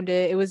 Somebody owned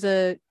it. It was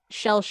a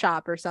shell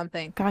shop or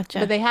something. But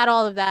Gotcha. they had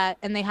all of that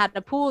and they had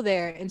a pool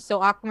there. And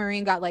so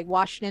Aquamarine got like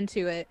washed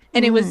into it.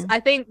 And it was, Mm. I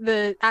think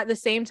at the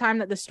same time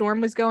that the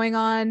storm was going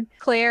on,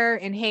 Claire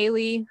and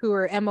Haley, who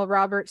are Emma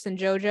Roberts and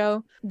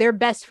JoJo, they're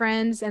best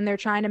friends and they're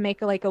trying to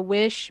make like a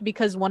wish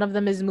because one of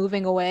them is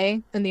moving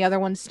away and the other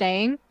one's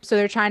staying. So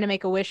they're trying to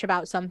make a wish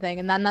about something.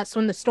 And then that's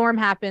when the storm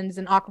happens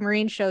and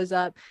Aquamarine shows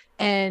up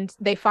and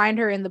they find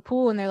her in the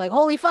pool and they're like,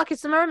 holy fuck,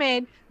 it's a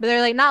mermaid. But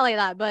they're like, not like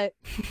that. But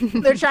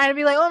they're trying to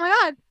be like, oh my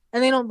God.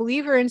 And they don't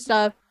believe her and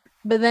stuff.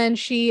 But then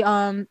she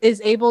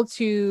is able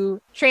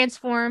to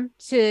transform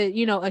to,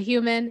 you know, a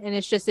human. And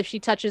it's just if she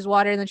touches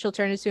water, then she'll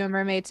turn into a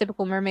mermaid,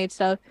 typical mermaid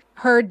stuff.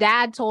 Her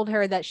dad told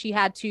her that she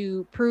had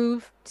to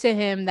prove to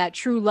him that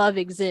true love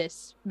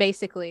exists,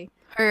 basically.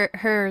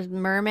 Her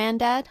merman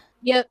dad?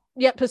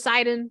 Yep,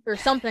 Poseidon or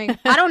something.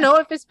 I don't know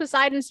if it's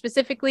Poseidon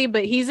specifically,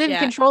 but he's in Yeah.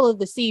 control of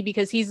the sea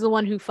because he's the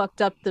one who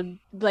fucked up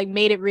like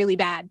made it really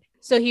bad.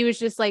 So he was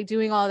just like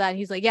doing all that.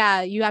 He's like,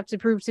 yeah, you have to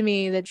prove to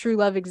me that true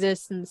love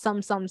exists and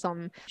some.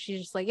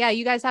 She's just like, yeah,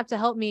 you guys have to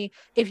help me.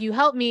 If you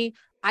help me,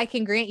 I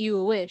can grant you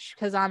a wish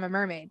because I'm a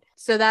mermaid.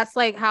 So that's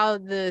like how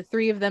the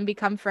three of them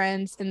become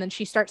friends. And then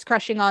she starts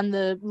crushing on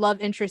the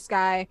love interest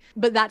guy.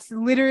 But that's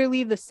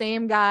literally the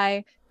same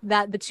guy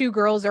that the two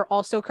girls are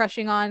also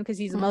crushing on because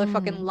he's a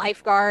motherfucking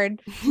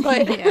lifeguard.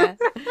 But Yeah.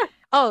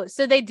 oh,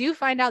 so they do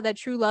find out that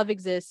true love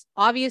exists.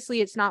 Obviously,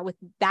 it's not with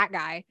that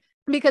guy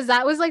because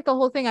that was like the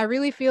whole thing. I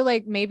really feel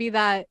like maybe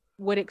that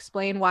would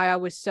explain why I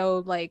was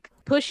so like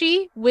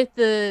pushy with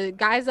the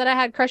guys that I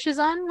had crushes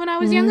on when I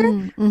was younger.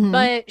 Mm-hmm.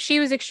 But she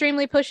was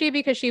extremely pushy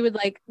because she would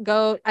like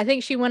go, I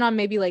think she went on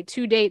maybe like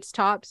 2 dates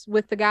tops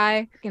with the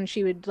guy and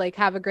she would like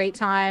have a great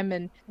time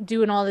and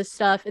doing all this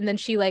stuff. And then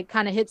she like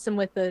kind of hits him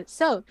with the,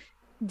 so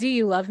do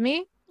you love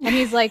me? And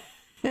he's like,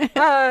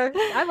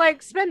 I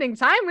like spending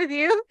time with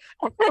you.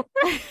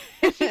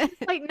 She's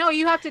like, no,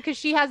 you have to, because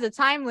she has a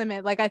time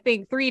limit, like I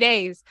think 3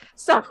 days.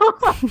 So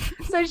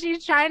so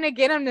she's trying to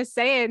get him to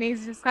say it, and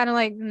he's just kind of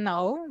like,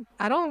 no,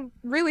 I don't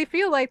really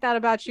feel like that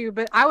about you,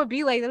 but I would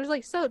be like, I was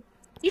like, so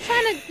you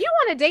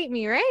want to date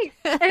me, right?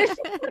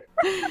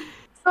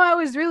 So I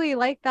was really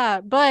like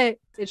that, but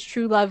it's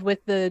true love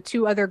with the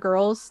two other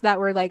girls that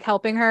were like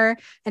helping her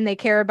and they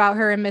care about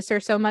her and miss her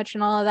so much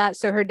and all of that.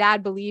 So her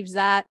dad believes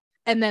that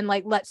and then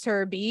like lets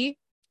her be.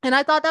 And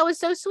I thought that was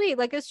so sweet.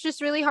 Like it's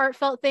just really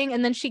heartfelt thing.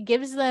 And then she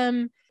gives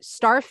them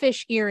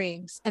starfish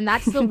earrings. And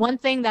that's the one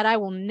thing that I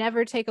will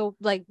never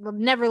will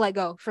never let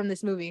go from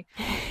this movie.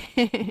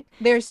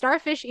 They're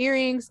starfish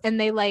earrings and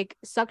they like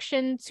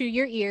suction to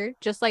your ear,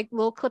 just like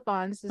little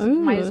clip-ons,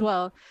 might as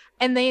well.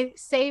 And they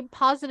say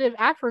positive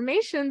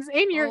affirmations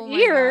in your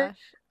ear. Gosh.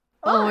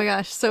 Oh my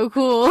gosh, so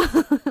cool.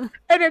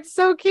 And it's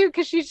so cute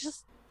because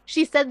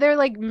she said they're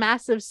like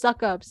massive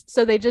suck ups.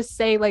 So they just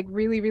say like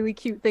really, really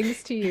cute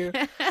things to you.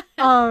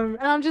 And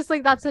I'm just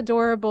like, that's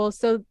adorable.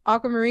 So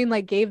Aquamarine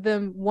like gave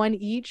them one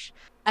each.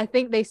 I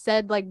think they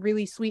said like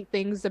really sweet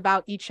things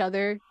about each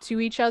other to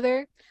each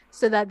other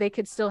so that they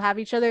could still have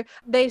each other.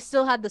 They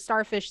still had the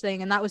starfish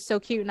thing, and that was so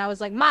cute. And I was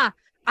like, Ma,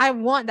 I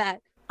want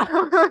that.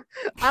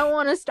 I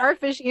want a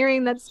starfish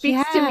earring that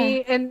speaks to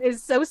me and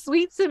is so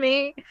sweet to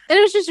me. And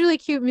it was just really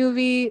cute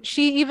movie.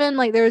 She even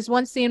like there was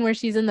one scene where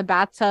she's in the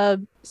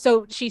bathtub,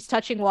 so she's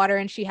touching water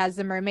and she has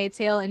the mermaid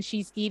tail and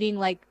she's eating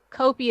like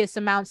copious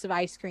amounts of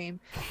ice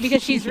cream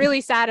because she's really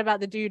sad about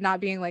the dude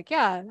not being like,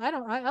 yeah,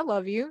 I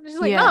love you. She's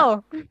like,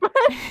 no.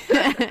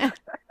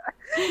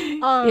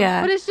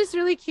 But it's just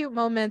really cute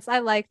moments. I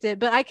liked it,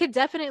 but I could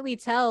definitely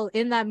tell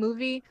in that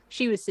movie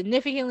she was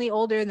significantly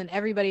older than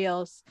everybody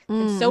else,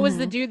 and so was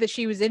the dude that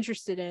she was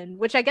interested in,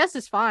 which I guess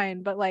is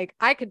fine, but like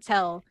I could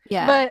tell.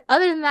 But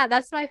other than that,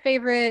 that's my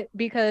favorite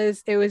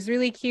because it was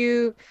really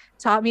cute,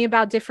 taught me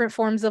about different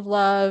forms of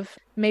love,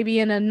 maybe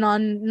in a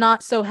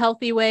not so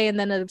healthy way and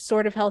then a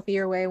sort of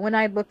healthier way when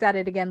I looked at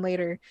it again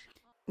later.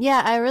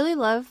 Yeah, I really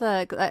love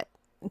the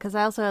because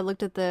I also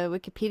looked at the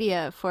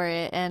Wikipedia for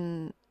it,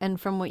 and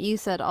from what you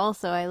said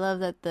also, I love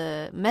that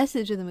the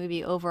message of the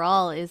movie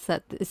overall is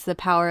that it's the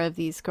power of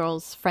these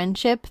girls'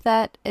 friendship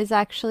that is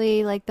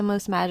actually like the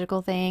most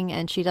magical thing,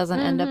 and she doesn't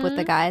end up with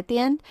the guy at the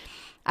end.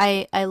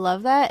 I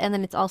love that, and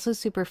then it's also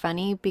super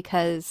funny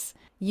because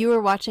you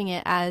were watching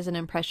it as an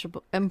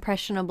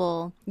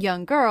impressionable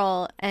young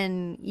girl,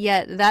 and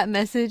yet that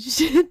message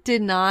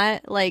did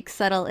not like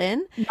settle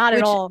in. Not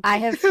at all. I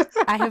have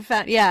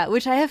found,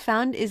 which I have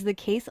found is the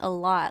case a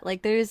lot.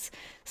 Like there's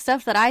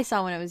stuff that I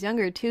saw when I was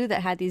younger too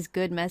that had these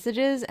good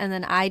messages, and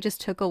then I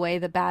just took away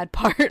the bad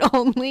part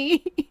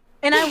only.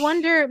 And I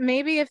wonder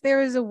maybe if there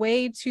was a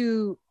way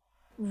to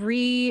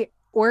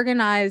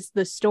reorganize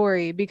the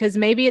story, because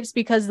maybe it's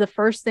because the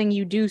first thing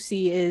you do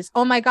see is,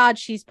 oh my God,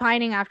 she's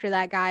pining after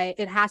that guy.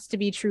 It has to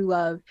be true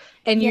love.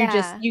 And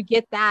you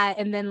get that.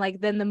 And then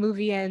then the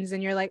movie ends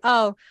and you're like,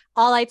 oh,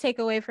 all I take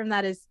away from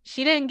that is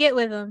she didn't get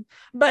with him.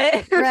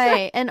 But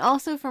right. And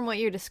also from what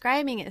you're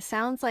describing, it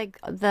sounds like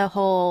the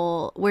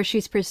whole where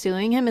she's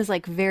pursuing him is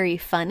like very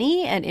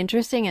funny and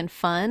interesting and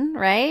fun,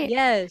 right?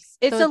 Yes.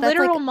 It's So a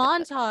literal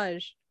like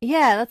montage.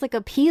 Yeah, that's like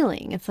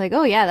appealing. It's like,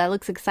 oh yeah, that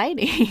looks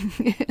exciting.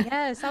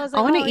 Yes, I was I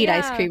like, want to oh eat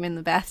ice yeah. cream in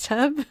the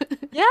bathtub.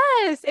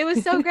 Yes, it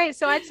was so great.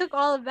 So I took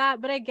all of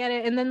that, but I get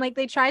it. And then like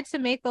they tried to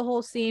make the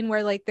whole scene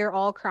where like they're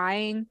all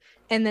crying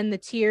and then the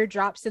tear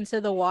drops into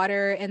the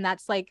water and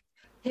that's like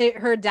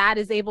her dad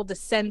is able to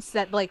sense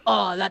that like,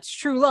 oh, that's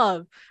true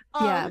love.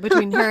 Yeah,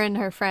 between her and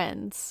her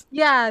friends.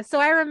 Yeah, so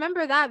I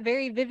remember that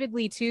very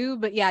vividly too.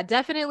 But yeah,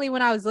 definitely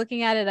when I was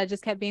looking at it, I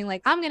just kept being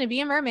like, I'm gonna be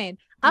a mermaid.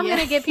 I'm Yeah.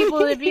 gonna get people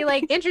to be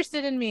like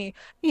interested in me.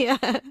 Yeah.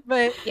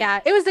 But yeah,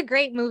 it was a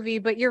great movie,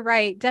 but you're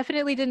right.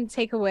 Definitely didn't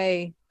take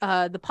away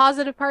the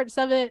positive parts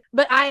of it.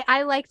 But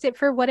I liked it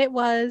for what it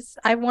was.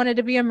 I wanted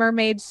to be a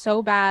mermaid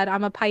so bad.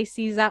 I'm a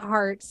Pisces at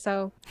heart,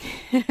 so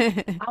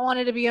I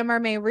wanted to be a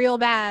mermaid real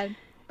bad.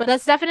 But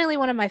that's definitely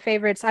one of my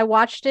favorites. I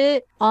watched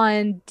it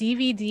on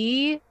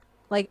DVD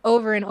like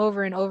over and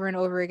over and over and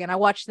over again. I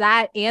watched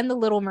that and The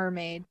Little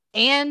Mermaid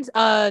and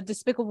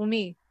Despicable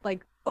Me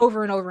like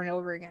over and over and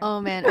over again. Oh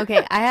man.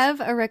 Okay, I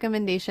have a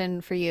recommendation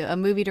for you, a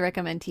movie to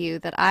recommend to you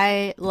that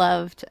I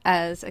loved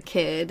as a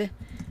kid.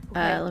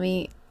 Okay. Let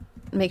me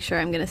make sure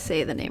I'm gonna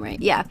say the name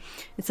right. Yeah,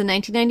 it's a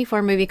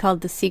 1994 movie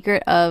called The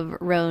Secret of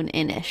Roan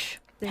Inish.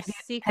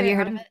 Have you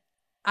heard of it?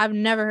 I've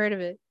never heard of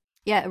it.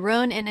 Yeah,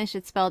 Roan Inish.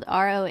 It's spelled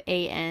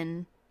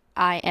Roaniinish.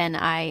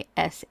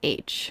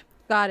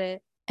 Got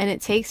it. And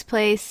it takes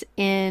place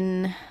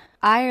in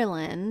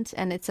Ireland,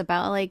 and it's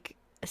about like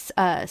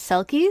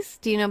selkies.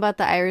 Do you know about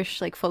the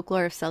Irish like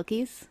folklore of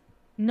selkies?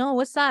 No,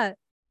 what's that?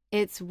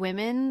 It's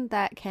women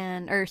that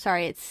can, or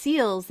sorry, it's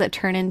seals that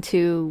turn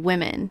into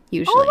women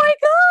usually. Oh my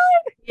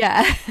God.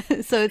 Yeah.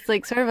 So it's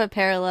like sort of a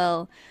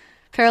parallel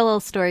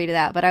story to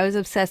that. But I was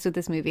obsessed with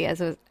this movie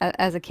as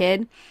a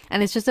kid,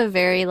 and it's just a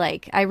very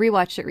like I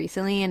rewatched it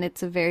recently, and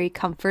it's a very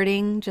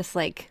comforting, just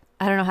like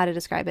I don't know how to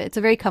describe it. It's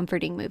a very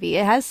comforting movie.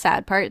 It has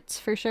sad parts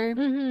for sure,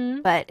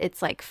 but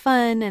it's like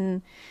fun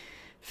and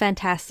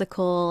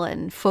fantastical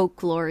and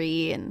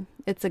folklory, and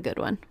it's a good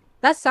one.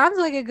 That sounds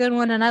like a good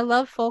one, and I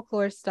love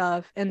folklore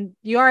stuff. And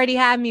you already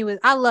had me with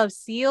I love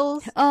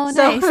seals. Oh,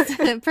 so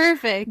nice.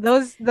 Perfect.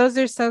 those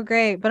are so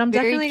great. But I'm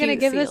Very definitely gonna cute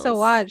give this a seals.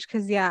 watch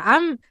because yeah,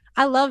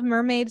 I love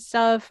mermaid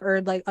stuff or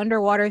like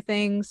underwater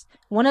things.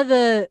 One of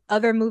the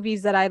other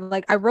movies that I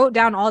like, I wrote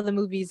down all the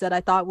movies that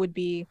I thought would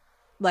be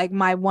like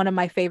one of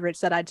my favorites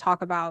that I'd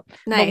talk about.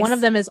 But one of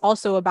Nice. them is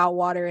also about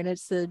water, and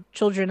it's the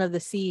Children of the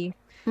Sea.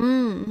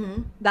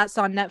 Mm-hmm. That's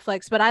on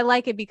Netflix, but I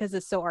like it because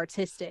it's so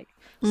artistic.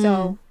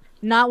 So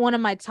not one of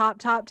my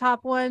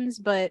top ones,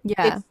 but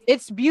Yeah.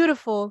 it's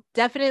beautiful.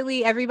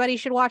 Definitely everybody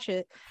should watch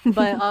it.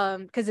 But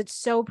because it's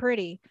so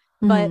pretty.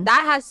 But Mhm.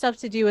 that has stuff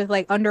to do with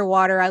like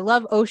underwater. I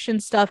love ocean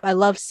stuff. I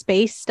love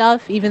space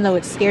stuff, even though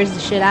it scares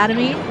the shit out of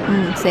me.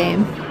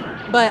 Same.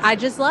 But I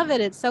just love it.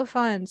 It's so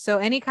fun. So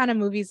any kind of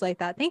movies like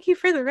that. Thank you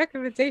for the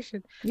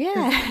recommendation. Yeah.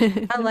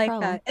 I No like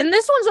problem. that. And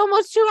this one's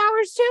almost 2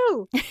 hours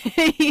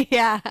too.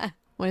 Yeah.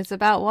 When it's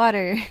about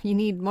water, you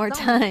need more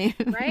time.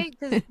 Right?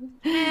 Because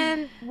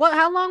man,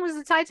 how long was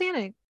the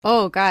Titanic?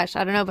 Oh gosh,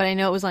 I don't know, but I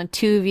know it was on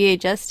 2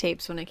 VHS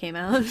tapes when it came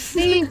out.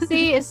 See,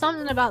 it's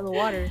something about the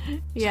water.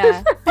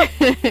 Yeah.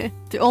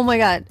 Oh my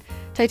God.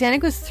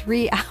 Titanic was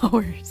 3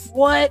 hours.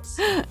 What?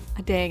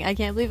 Dang, I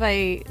can't believe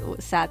I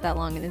sat that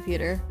long in the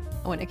theater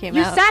when it came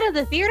You out. sat at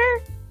the theater?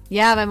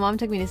 Yeah, my mom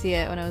took me to see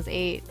it when I was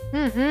 8.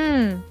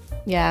 Mm-hmm.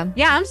 Yeah.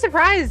 Yeah, I'm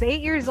surprised.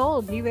 8 years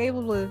old, you were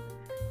able to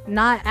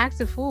not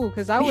act a fool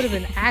because I would have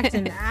been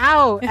acting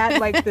out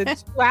at like the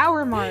 2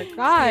 hour mark.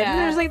 God,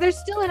 Yeah. there's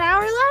still an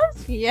hour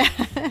left. Yeah.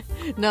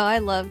 No, I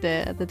loved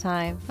it at the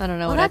time. I don't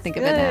know what I that's think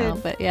of it now,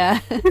 good. but yeah.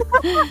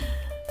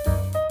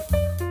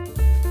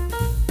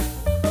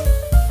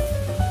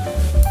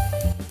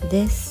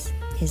 This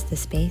is the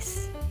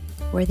space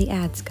where the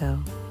ads go.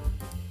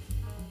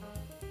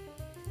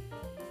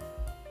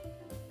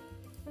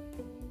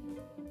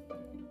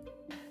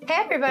 Hey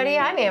everybody,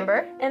 I'm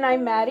Amber. And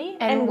I'm Maddie.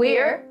 And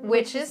we're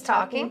Witches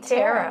Talking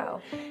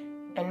Tarot.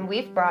 And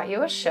we've brought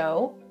you a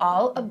show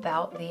all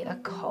about the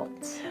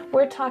occult.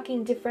 We're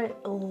talking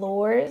different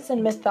lores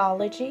and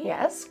mythology.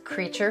 Yes,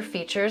 creature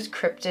features,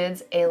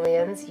 cryptids,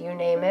 aliens, you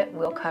name it,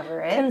 we'll cover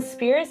it.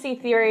 Conspiracy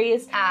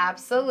theories.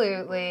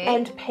 Absolutely.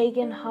 And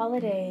pagan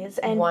holidays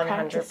and 100%.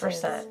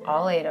 practices.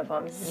 All 8 of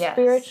them. Yes.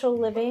 Spiritual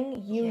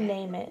living, you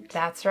name it.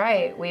 That's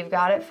right. We've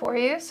got it for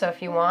you. So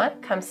if you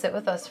want, come sit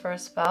with us for a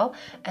spell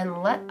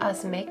and let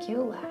us make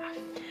you laugh.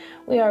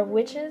 We are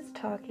Witches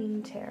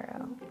Talking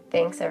Tarot.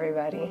 Thanks,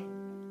 everybody.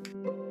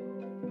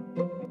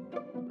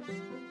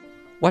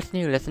 What's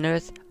new,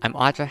 listeners? I'm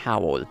Audra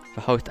Howell,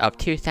 the host of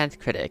 2 Cents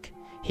Critic.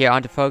 Here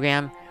on the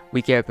program,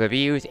 we give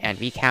reviews and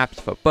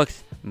recaps for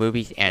books,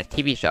 movies, and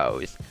TV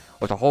shows,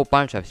 with a whole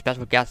bunch of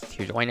special guests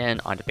who join in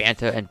on the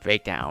banter and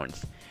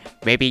breakdowns.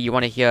 Maybe you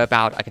want to hear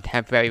about a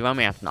contemporary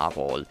romance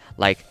novel,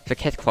 like The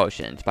Kiss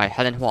Quotient by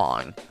Helen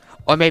Huang.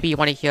 Or maybe you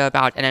want to hear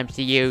about an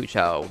MCU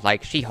show,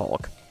 like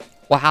She-Hulk.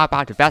 Or how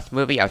about the best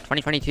movie of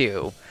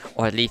 2022?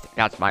 Or at least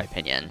that's my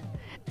opinion.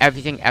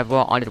 Everything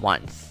everywhere all at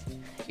once.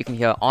 You can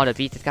hear all of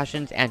these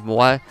discussions and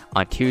more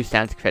on 2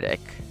 Cents Critic.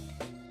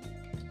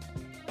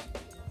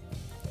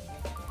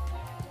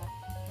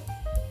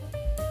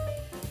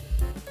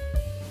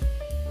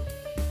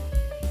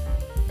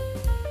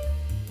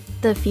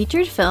 The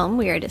featured film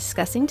we are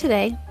discussing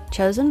today,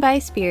 chosen by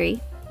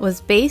Spiry,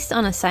 was based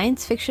on a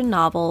science fiction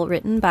novel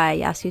written by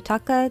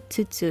Yasutaka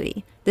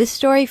Tsutsui. This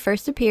story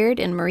first appeared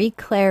in Marie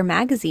Claire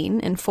magazine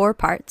in 4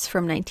 parts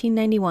from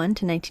 1991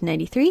 to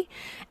 1993,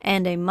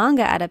 and a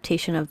manga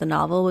adaptation of the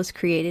novel was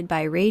created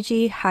by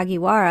Reiji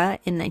Hagiwara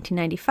in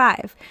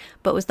 1995,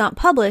 but was not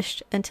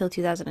published until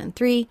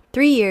 2003,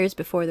 3 years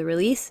before the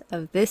release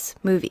of this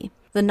movie.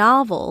 The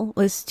novel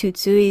was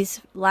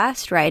Tutsui's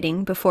last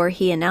writing before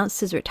he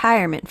announced his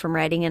retirement from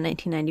writing in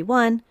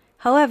 1991.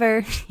 However,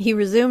 he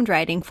resumed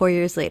writing 4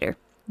 years later.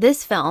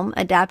 This film,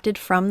 adapted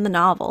from the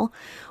novel,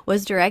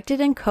 was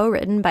directed and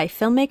co-written by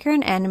filmmaker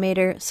and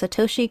animator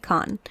Satoshi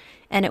Kon,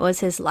 and it was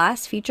his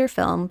last feature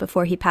film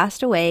before he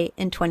passed away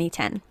in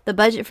 2010. The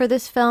budget for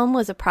this film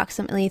was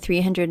approximately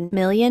 300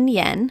 million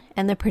yen,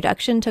 and the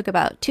production took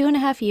about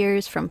 2.5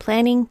 years from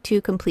planning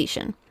to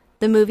completion.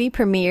 The movie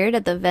premiered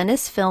at the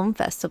Venice Film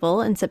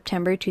Festival in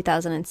September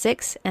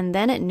 2006 and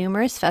then at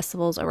numerous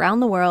festivals around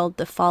the world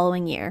the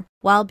following year,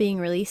 while being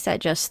released at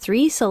just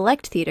 3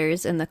 select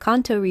theaters in the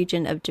Kanto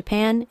region of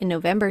Japan in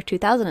November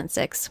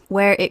 2006,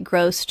 where it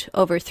grossed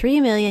over 3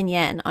 million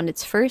yen on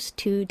its first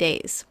 2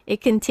 days.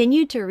 It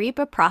continued to reap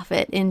a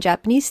profit in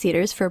Japanese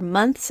theaters for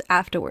months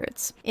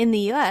afterwards. In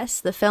the US,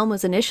 the film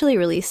was initially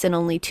released in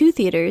only 2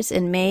 theaters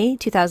in May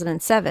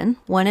 2007,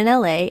 one in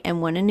LA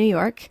and one in New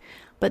York,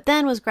 but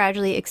then was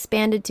gradually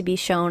expanded to be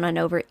shown on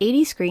over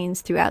 80 screens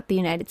throughout the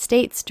United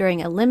States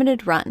during a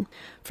limited run.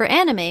 For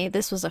anime,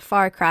 this was a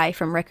far cry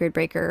from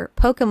record-breaker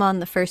Pokémon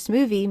the first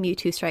movie,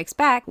 Mewtwo Strikes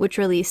Back, which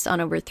released on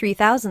over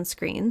 3,000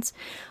 screens.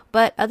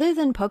 But other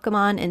than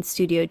Pokémon and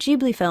Studio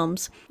Ghibli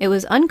films, it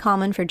was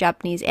uncommon for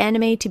Japanese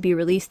anime to be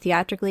released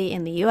theatrically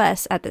in the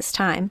US at this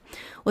time,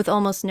 with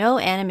almost no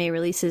anime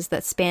releases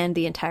that spanned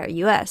the entire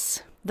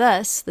US.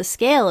 Thus, the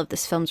scale of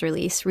this film's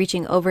release,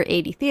 reaching over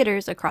 80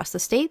 theaters across the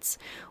states,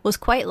 was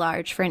quite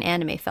large for an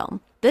anime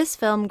film. This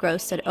film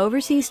grossed an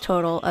overseas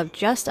total of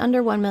just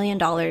under $1 million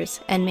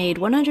and made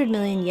 100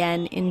 million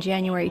yen in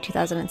January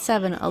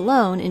 2007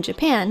 alone in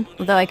Japan,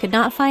 though I could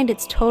not find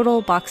its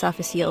total box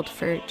office yield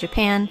for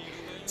Japan.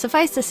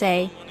 Suffice to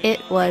say,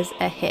 it was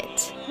a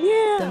hit.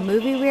 Yeah. The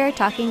movie we are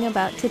talking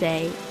about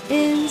today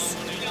is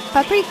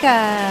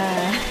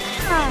Paprika!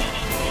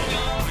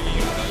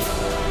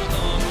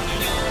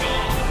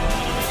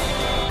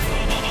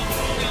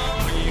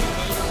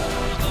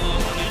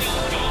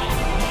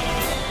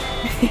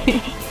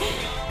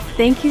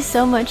 Thank you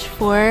so much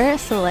for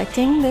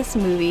selecting this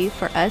movie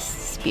for us,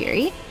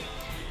 Spiry.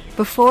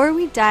 Before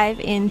we dive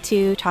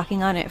into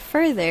talking on it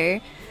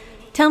further,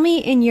 tell me,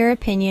 in your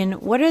opinion,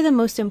 what are the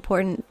most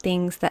important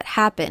things that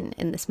happen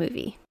in this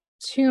movie?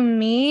 To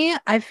me,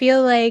 I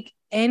feel like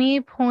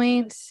any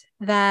points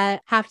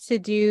that have to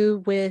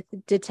do with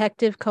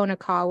Detective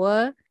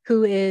Konakawa,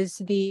 who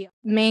is the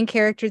main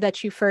character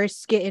that you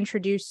first get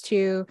introduced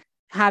to,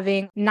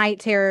 having night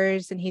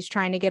terrors, and he's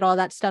trying to get all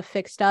that stuff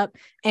fixed up.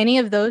 Any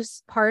of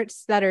those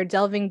parts that are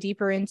delving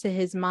deeper into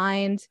his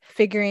mind,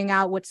 figuring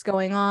out what's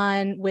going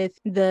on with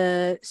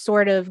the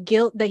sort of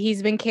guilt that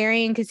he's been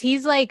carrying, because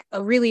he's like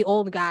a really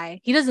old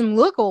guy. He doesn't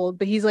look old,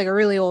 but he's like a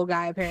really old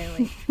guy,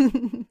 apparently.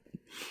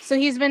 So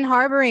he's been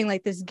harboring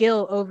like this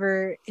guilt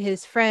over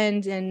his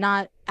friend and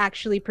not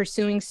actually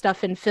pursuing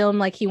stuff in film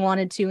like he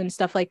wanted to and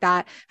stuff like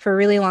that for a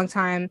really long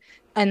time.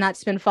 And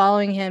that's been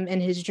following him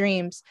in his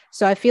dreams.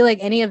 So I feel like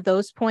any of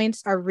those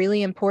points are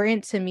really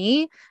important to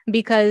me,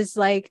 because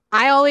like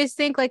I always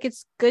think like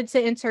it's good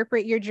to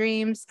interpret your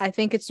dreams. I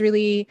think it's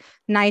really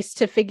nice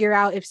to figure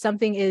out if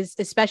something is,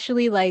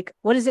 especially like,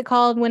 what is it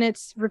called when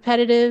it's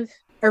repetitive?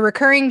 A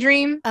recurring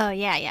dream. Oh,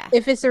 yeah.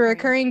 If it's a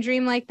recurring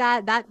dream like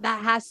that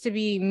has to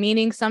be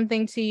meaning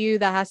something to you.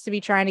 That has to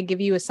be trying to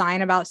give you a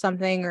sign about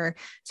something, or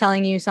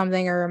telling you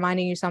something, or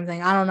reminding you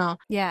something. I don't know.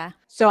 Yeah.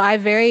 So I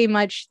very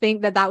much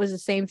think that was the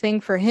same thing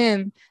for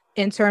him,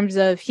 in terms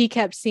of he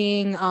kept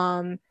seeing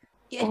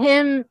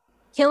him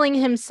killing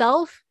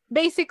himself,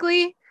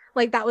 basically.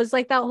 Like that was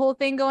like that whole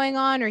thing going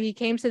on, or he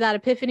came to that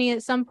epiphany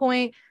at some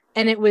point.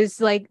 And it was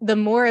like the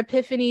more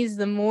epiphanies,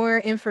 the more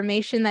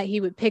information that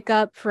he would pick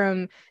up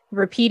from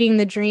repeating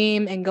the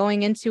dream and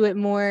going into it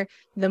more,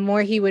 the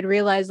more he would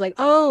realize like,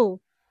 oh,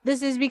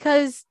 this is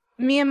because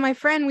me and my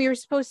friend, we were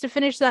supposed to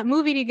finish that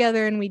movie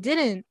together and we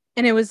didn't.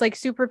 And it was like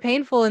super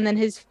painful. And then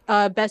his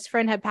best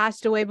friend had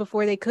passed away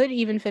before they could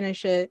even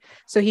finish it.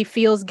 So he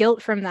feels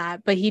guilt from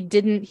that, but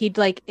he'd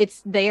like,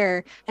 it's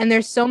there. And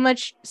there's so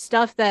much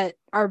stuff that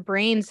our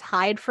brains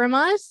hide from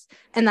us.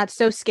 And that's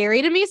so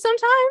scary to me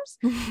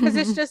sometimes, because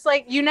it's just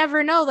like, you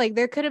never know, like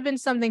there could have been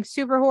something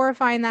super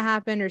horrifying that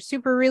happened, or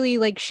super really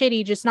like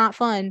shitty, just not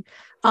fun.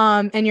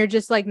 And you're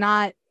just like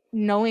not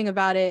knowing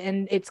about it,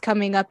 and it's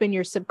coming up in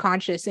your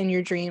subconscious, in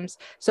your dreams.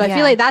 So I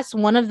feel like that's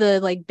one of the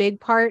like big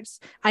parts.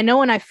 I know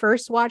when I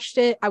first watched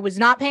it, I was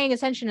not paying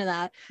attention to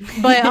that,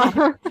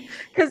 but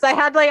because I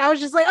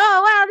was just like,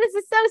 oh wow, this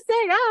is so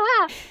sick, oh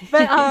wow.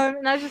 But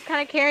and I was just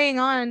kind of carrying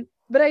on.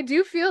 But I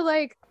do feel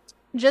like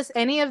just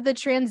any of the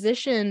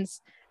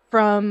transitions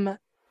from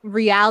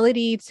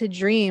reality to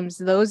dreams,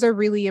 those are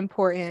really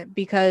important,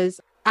 because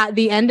at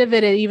the end of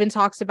it, it even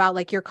talks about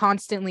like you're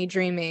constantly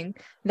dreaming.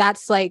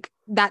 That's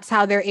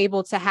how they're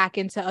able to hack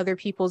into other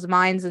people's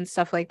minds and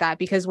stuff like that,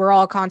 because we're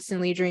all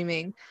constantly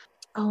dreaming.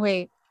 Oh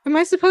wait, am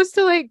I supposed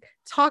to like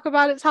talk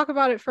about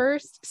it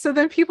first so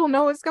then people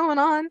know what's going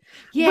on?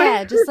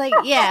 Yeah, just like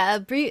a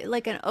brief,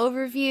 like an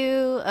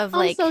overview of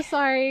like. I'm so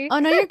sorry. Oh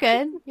no, you're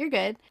good. You're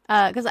good.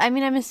 Because I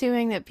mean, I'm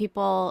assuming that if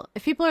people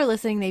are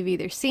listening, they've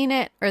either seen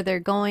it or they're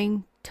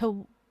going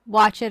to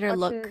watch it or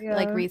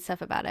like read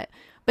stuff about it.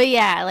 But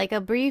yeah, like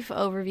a brief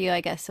overview, I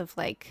guess, of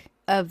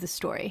the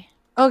story.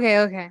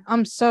 Okay.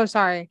 I'm so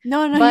sorry.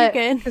 No, you're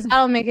good. Because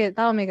that'll make it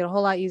a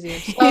whole lot easier.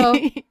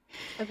 So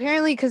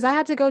apparently, because I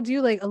had to go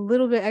do like a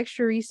little bit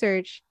extra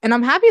research, and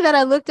I'm happy that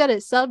I looked at it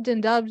subbed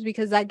and dubbed,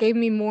 because that gave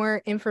me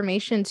more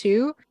information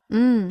too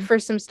for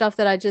some stuff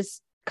that I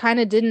just kind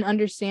of didn't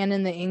understand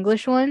in the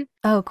English one.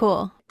 Oh,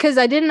 cool. Because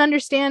I didn't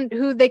understand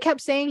who they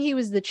kept saying he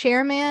was the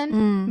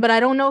chairman, but I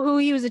don't know who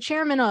he was the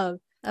chairman of.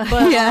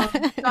 But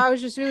so I was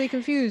just really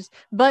confused.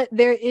 But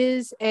there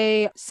is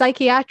a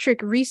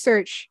psychiatric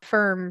research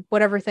firm,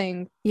 whatever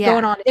thing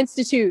going on,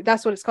 institute,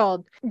 that's what it's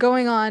called,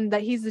 going on,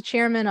 that he's the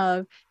chairman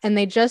of, and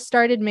they just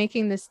started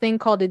making this thing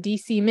called a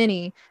DC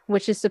Mini,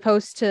 which is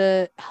supposed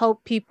to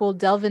help people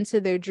delve into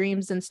their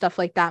dreams and stuff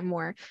like that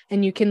more.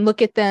 And you can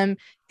look at them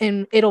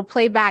and it'll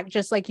play back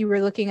just like you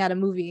were looking at a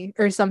movie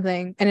or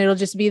something, and it'll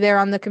just be there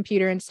on the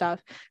computer and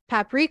stuff.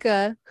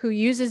 Paprika, who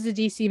uses the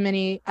DC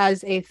Mini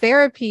as a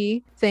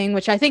therapy thing,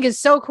 which I think is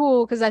so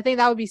cool, because I think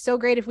that would be so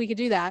great if we could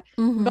do that.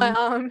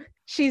 But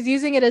she's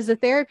using it as a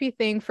therapy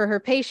thing for her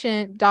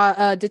patient,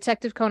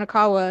 Detective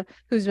Konakawa,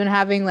 who's been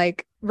having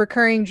like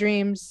recurring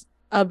dreams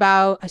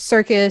about a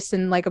circus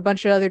and like a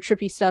bunch of other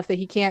trippy stuff that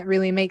he can't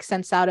really make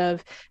sense out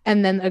of,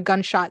 and then a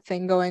gunshot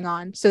thing going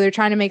on. So they're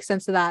trying to make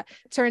sense of that.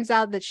 Turns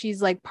out that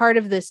she's like part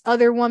of this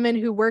other woman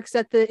who works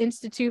at the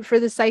Institute for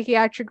the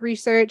Psychiatric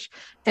Research,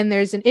 and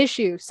there's an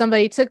issue.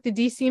 Somebody took the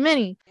DC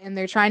Mini and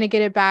they're trying to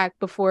get it back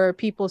before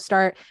people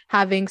start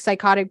having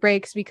psychotic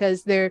breaks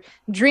because they're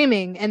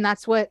dreaming, and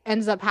that's what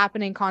ends up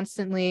happening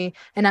constantly.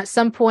 And at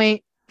some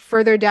point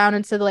further down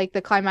into like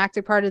the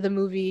climactic part of the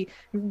movie,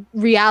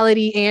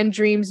 reality and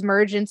dreams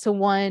merge into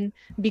one,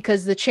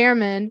 because the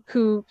chairman,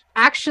 who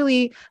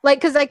actually,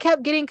 like, because I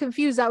kept getting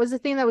confused, that was the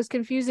thing that was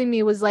confusing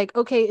me, was like,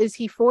 okay, is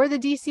he for the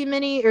DC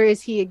Mini or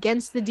is he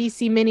against the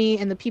DC Mini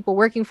and the people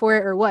working for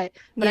it, or what?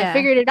 But I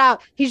figured it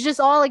out. He's just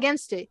all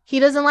against it. He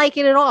doesn't like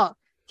it at all.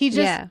 He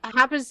just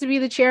happens to be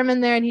the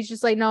chairman there, and he's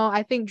just like, no,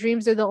 I think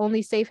dreams are the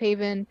only safe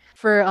haven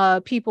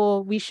for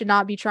people. We should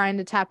not be trying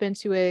to tap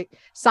into it.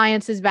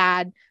 Science is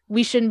bad.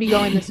 We shouldn't be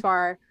going this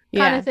far,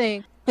 kind of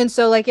thing. And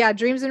so, like,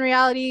 dreams and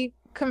reality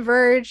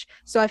converge.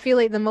 So I feel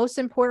like the most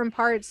important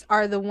parts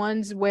are the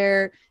ones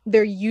where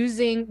they're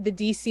using the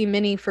DC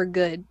Mini for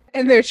good,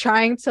 and they're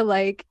trying to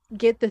like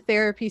get the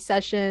therapy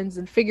sessions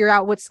and figure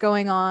out what's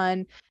going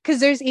on. Because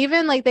there's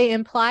even like, they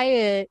imply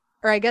it,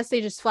 or I guess they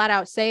just flat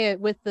out say it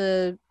with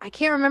I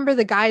can't remember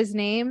the guy's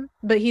name,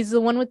 but he's the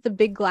one with the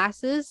big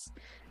glasses,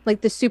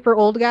 like the super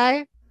old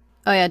guy.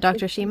 Oh yeah,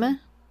 Dr.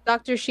 Shima?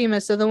 Dr.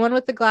 Shima. So the one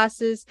with the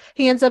glasses,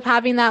 he ends up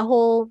having that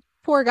whole,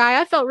 poor guy.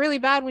 I felt really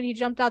bad when he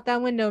jumped out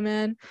that window,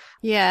 man.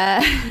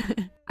 Yeah.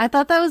 I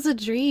thought that was a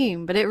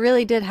dream, but it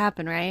really did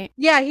happen, right?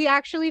 Yeah, he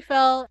actually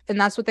fell, and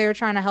that's what they were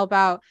trying to help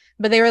out.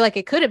 But they were like,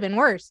 it could have been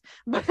worse.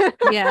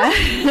 Yeah.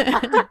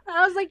 I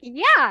was like,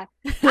 yeah,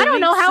 I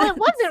don't know how it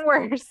wasn't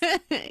worse.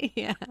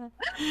 Yeah.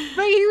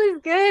 But he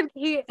was good.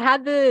 He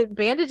had the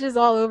bandages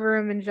all over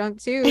him and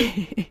junk too.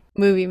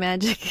 Movie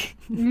magic.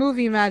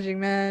 Movie magic,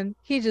 man.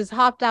 He just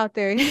hopped out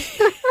there.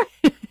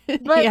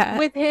 But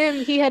with him,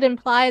 he had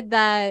implied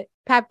that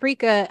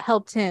Paprika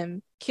helped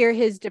him cure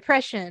his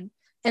depression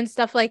and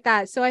stuff like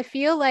that. So I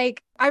feel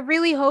like, I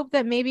really hope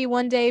that maybe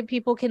one day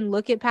people can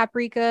look at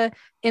Paprika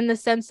in the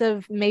sense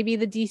of maybe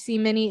the DC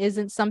Mini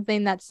isn't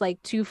something that's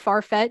like too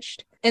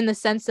far-fetched, in the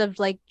sense of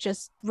like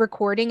just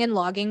recording and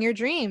logging your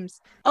dreams.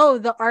 Oh,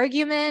 the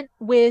argument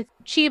with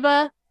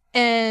Chiba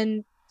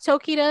and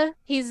Tokita.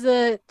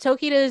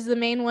 Tokita is the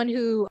main one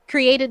who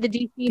created the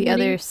DC Mini.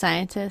 Other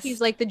scientist.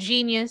 He's like the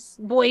genius,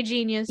 boy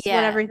genius,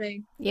 whatever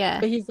thing. Yeah.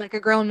 But he's like a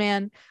grown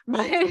man.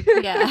 But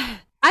yeah.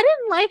 I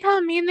didn't like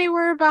how mean they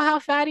were about how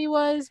fat he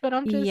was, but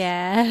I'm just...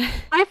 Yeah.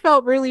 I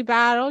felt really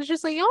bad. I was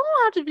just like, you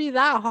don't have to be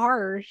that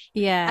harsh.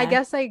 Yeah. I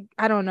guess I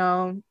don't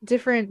know.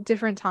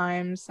 Different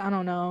times. I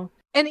don't know.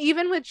 And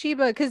even with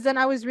Chiba, because then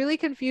I was really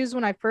confused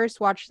when I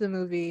first watched the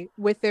movie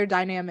with their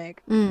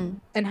dynamic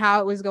and how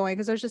it was going.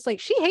 Because I was just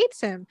like, she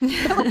hates him.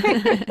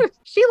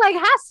 She like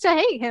has to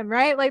hate him,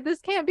 right? Like,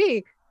 this can't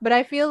be. But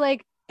I feel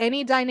like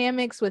any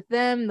dynamics with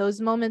them, those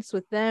moments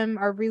with them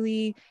are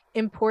really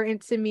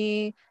important to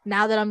me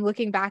now that I'm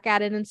looking back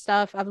at it and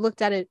stuff. I've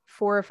looked at it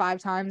 4 or 5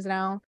 times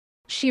now.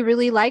 She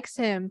really likes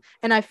him.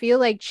 And I feel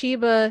like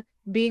Chiba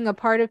being a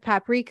part of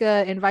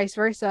Paprika and vice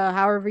versa,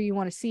 however you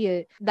want to see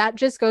it, that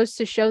just goes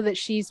to show that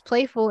she's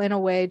playful in a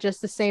way,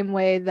 just the same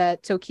way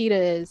that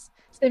Tokita is.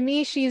 To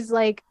me, she's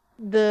like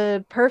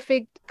the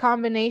perfect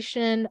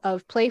combination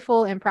of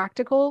playful and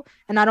practical.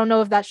 And I don't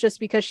know if that's just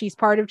because she's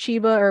part of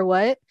Chiba or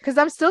what, because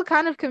I'm still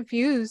kind of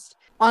confused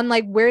on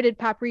like where did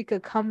paprika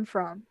come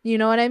from, you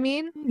know what I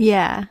mean?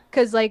 Yeah.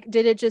 Because like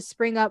did it just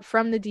spring up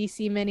from the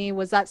DC mini?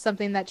 Was that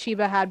something that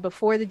Chiba had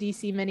before the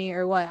DC mini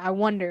or what? I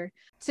wonder.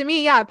 To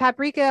me, yeah,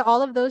 paprika,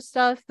 all of those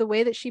stuff, the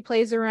way that she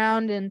plays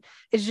around, and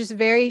it's just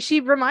she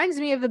reminds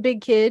me of a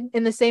big kid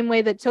in the same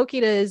way that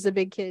Tokita is a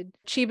big kid.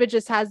 Chiba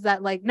just has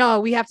that like, no,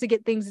 we have to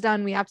get things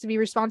done, we have to be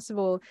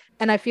responsible.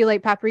 And I feel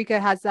like paprika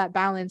has that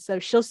balance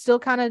of she'll still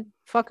kind of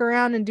fuck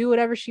around and do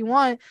whatever she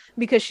want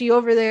because she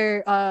over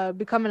there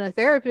becoming a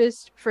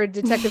therapist for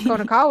Detective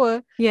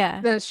Konakawa. Yeah.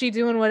 Then she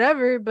doing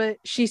whatever, but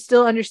she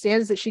still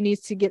understands that she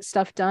needs to get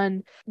stuff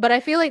done. But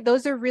I feel like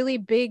those are really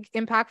big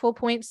impactful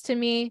points to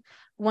me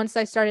once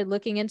I started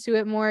looking into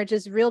it more.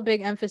 Just real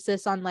big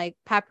emphasis on like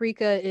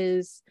paprika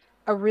is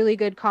a really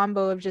good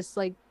combo of just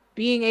like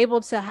being able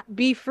to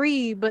be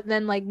free, but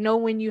then like know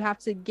when you have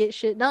to get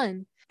shit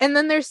done. And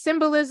then there's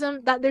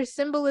symbolism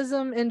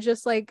in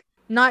just like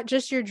not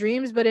just your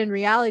dreams, but in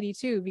reality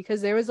too,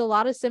 because there was a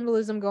lot of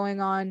symbolism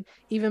going on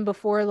even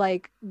before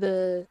like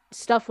the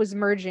stuff was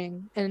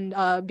merging and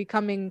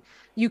becoming,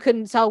 you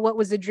couldn't tell what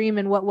was a dream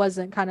and what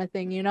wasn't, kind of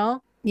thing, you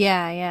know?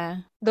 Yeah.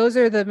 Those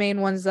are the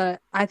main ones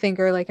that I think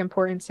are like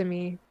important to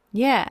me.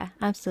 Yeah,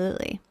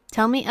 absolutely.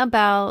 Tell me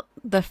about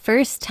the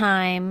first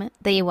time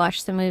that you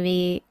watched the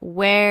movie.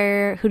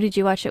 Who did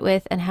you watch it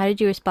with, and how did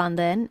you respond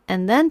then?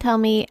 And then tell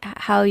me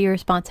how your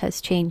response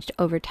has changed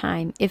over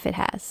time, if it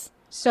has.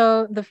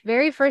 So the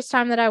very first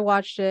time that I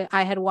watched it,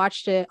 I had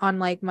watched it on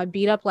like my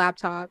beat up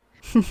laptop.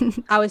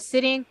 I was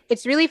sitting,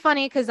 it's really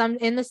funny because I'm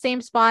in the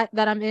same spot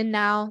that I'm in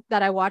now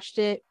that I watched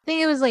it. I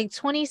think it was like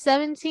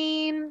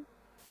 2017.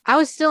 I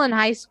was still in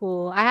high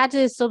school. I had to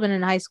have still been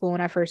in high school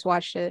when I first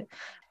watched it.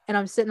 And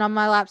I'm sitting on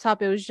my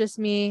laptop. It was just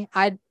me.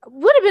 I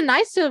would have been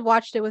nice to have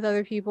watched it with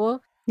other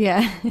people.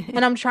 Yeah.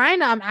 And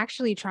I'm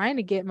actually trying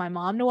to get my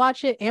mom to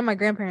watch it and my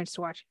grandparents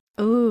to watch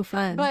it. Ooh,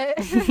 fun.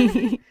 But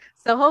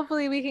so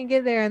hopefully we can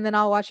get there and then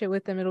I'll watch it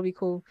with them. It'll be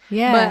cool.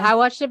 Yeah. But I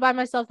watched it by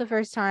myself the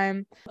first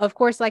time. Of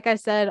course, like I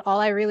said, all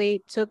I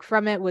really took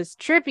from it was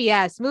trippy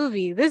ass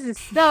movie. This is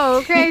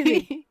so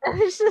crazy.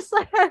 It's just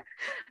like,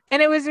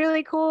 and it was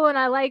really cool and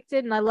I liked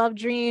it and I love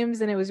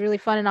dreams and it was really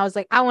fun. And I was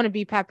like, I want to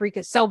be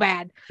paprika so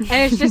bad.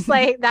 And it's just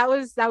like, that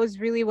was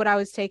really what I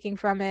was taking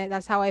from it.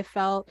 That's how I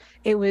felt.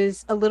 It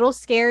was a little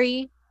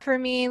scary for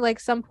me. Like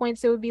some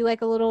points it would be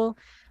like a little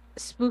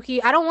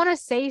spooky. I don't want to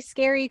say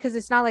scary because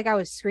it's not like I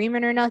was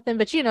screaming or nothing,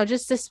 but you know,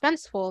 just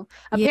suspenseful.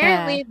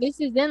 Apparently this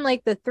is in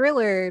like the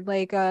thriller,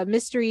 like a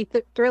mystery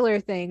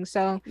thriller thing.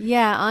 So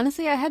yeah,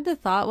 honestly, I had the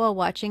thought while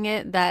watching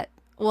it that,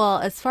 well,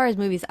 as far as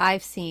movies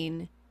I've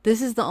seen,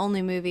 this is the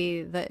only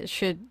movie that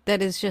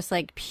is just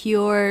like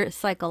pure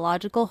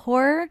psychological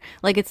horror.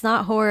 Like it's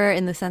not horror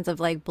in the sense of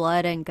like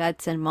blood and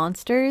guts and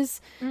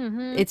monsters.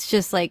 Mm-hmm. It's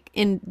just like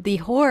in the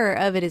horror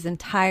of it is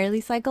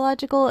entirely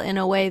psychological in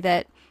a way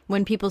that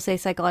when people say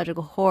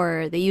psychological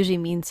horror, they usually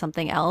mean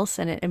something else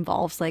and it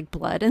involves like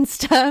blood and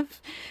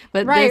stuff.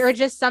 But right, or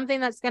just something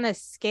that's gonna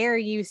scare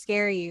you.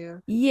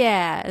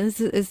 Yeah, it's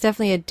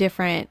definitely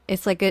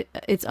it's like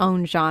its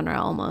own genre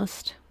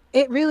almost.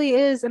 It really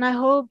is. And I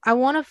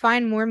want to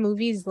find more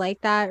movies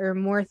like that or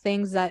more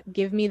things that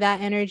give me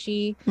that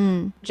energy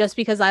just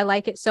because I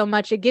like it so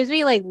much. It gives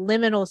me like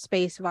liminal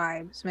space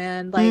vibes,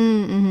 man.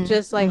 Like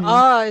just like,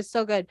 oh, it's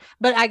so good.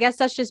 But I guess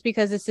that's just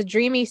because it's a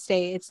dreamy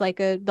state. It's like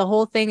the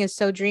whole thing is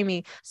so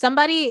dreamy.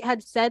 Somebody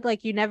had said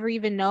like, you never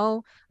even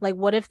know, like,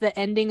 what if the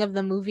ending of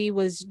the movie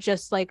was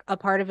just like a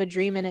part of a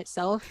dream in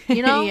itself,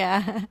 you know?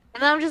 Yeah.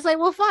 And I'm just like,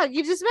 well, fuck,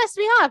 you just messed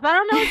me up. I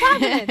don't know what's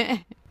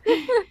happening.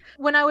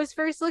 When I was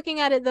first looking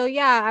at it though,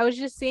 yeah, I was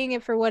just seeing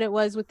it for what it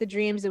was with the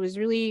dreams. It was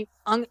really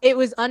it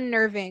was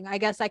unnerving, I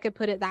guess I could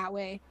put it that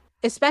way,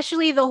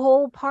 especially the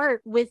whole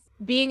part with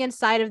being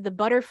inside of the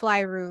butterfly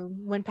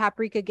room when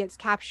paprika gets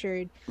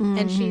captured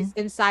and she's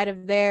inside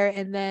of there,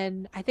 and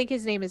then I think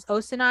his name is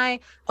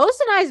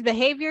Osanai's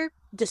behavior,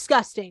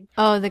 disgusting.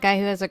 Oh, the guy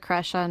who has a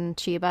crush on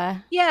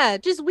Chiba. Yeah,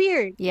 just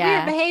weird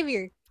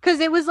behavior. Because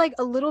it was like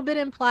a little bit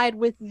implied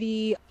with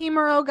the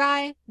Himuro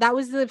guy. That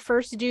was the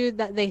first dude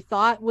that they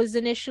thought was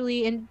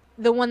initially in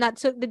the one that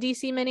took the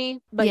DC mini.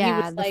 But yeah,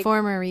 he was the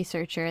former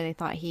researcher. They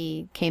thought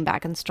he came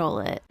back and stole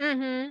it.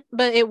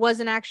 But it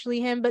wasn't actually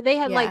him. But they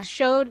had like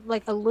showed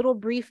like a little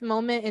brief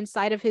moment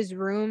inside of his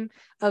room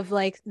of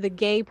like the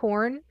gay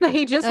porn that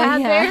he just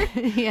had there.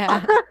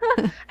 Yeah.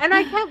 And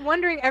I kept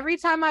wondering every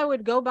time I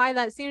would go by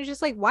that scene, it was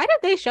just like, why did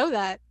they show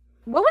that?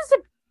 What was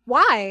the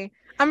why?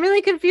 I'm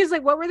really confused.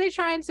 Like, what were they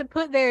trying to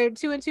put there,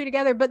 two and two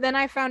together? But then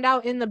I found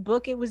out in the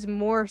book, it was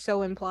more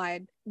so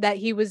implied that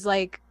he was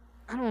like,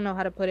 I don't know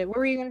how to put it. What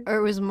were you gonna? Or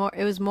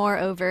it was more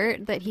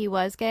overt that he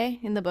was gay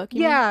in the book.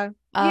 Yeah.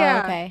 Oh,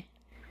 yeah. Okay.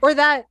 Or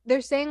that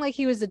they're saying like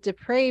he was a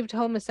depraved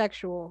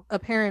homosexual,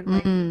 apparently,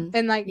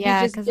 and like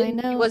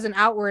he wasn't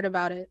outward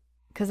about it.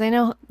 Because I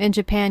know in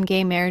Japan,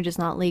 gay marriage is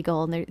not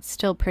legal, and they're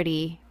still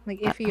pretty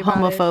like iffy about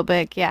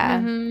homophobic. Yeah,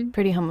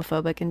 pretty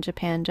homophobic in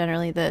Japan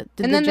generally. And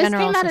then this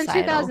came out in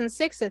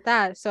 2006 at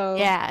that. So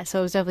yeah, so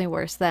it was definitely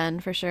worse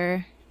then for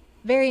sure.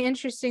 Very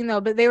interesting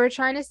though. But they were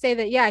trying to say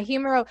that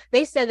Himuro.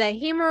 They said that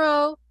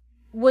Himuro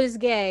was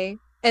gay,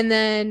 And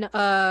then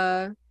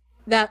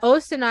that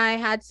Osanai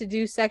had to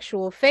do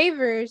sexual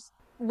favors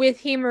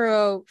with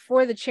Himuro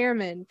for the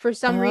chairman for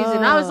some reason.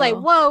 I was like,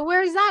 whoa,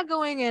 where's that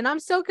going in? I'm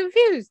so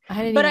confused.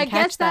 I didn't even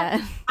catch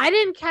that. I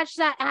didn't catch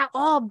that at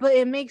all, but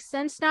it makes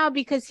sense now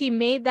because he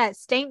made that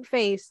stank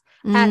face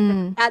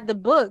at the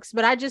books,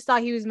 but I just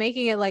thought he was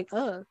making it like,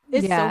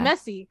 it's so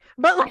messy.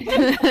 But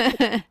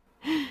like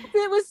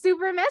it was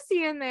super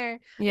messy in there.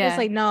 Yeah. It's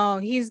like, no,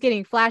 he's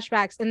getting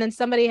flashbacks. And then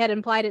somebody had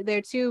implied it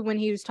there too when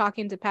he was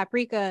talking to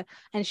Paprika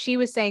and she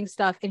was saying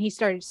stuff and he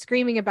started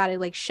screaming about it,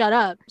 like, shut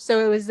up.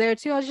 So it was there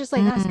too. I was just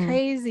like, that's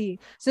crazy.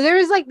 So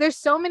there's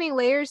so many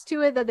layers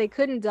to it that they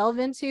couldn't delve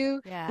into,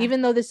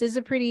 even though this is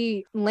a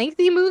pretty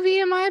lengthy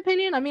movie, in my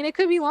opinion. I mean, it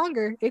could be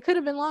longer. It could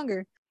have been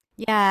longer.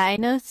 Yeah, I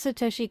know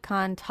Satoshi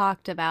Kon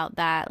talked about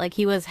that. Like,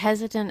 he was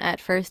hesitant at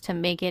first to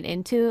make it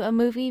into a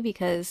movie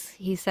because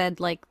he said,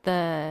 like,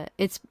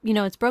 it's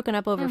broken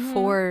up over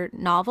 4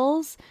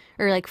 novels,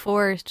 or like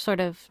 4 sort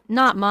of,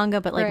 not manga,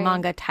 but like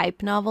manga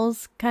type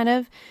novels, kind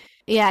of.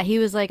 Yeah, he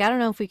was like, I don't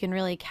know if we can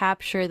really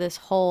capture the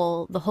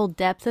whole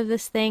depth of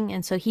this thing.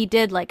 And so he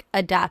did like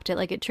adapt it.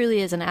 Like, it truly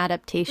is an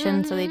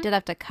adaptation. So they did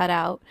have to cut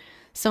out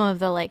some of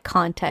the like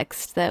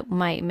context that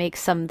might make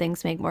some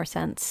things make more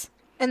sense.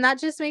 And that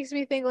just makes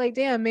me think, like,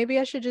 damn, maybe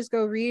I should just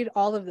go read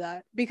all of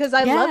that because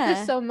I love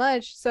this so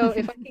much. So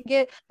if I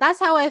can that's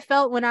how I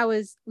felt when I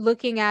was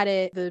looking at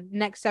it the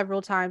next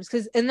several times.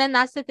 And then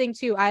that's the thing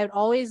too. I had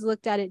always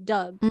looked at it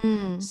dubbed.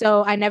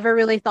 So I never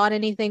really thought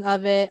anything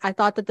of it. I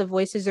thought that the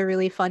voices are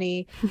really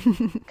funny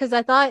because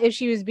I thought if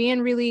she was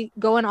being really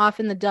going off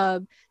in the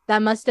dub,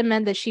 that must have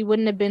meant that she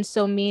wouldn't have been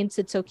so mean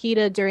to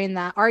Tokita during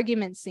that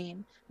argument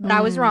scene. But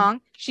I was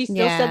wrong. She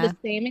still said the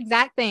same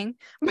exact thing.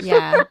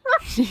 Yeah.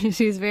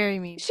 She's very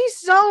mean. She's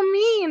so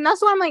mean.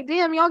 That's why I'm like,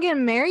 damn, y'all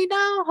getting married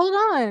now? Hold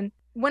on.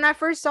 When I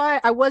first saw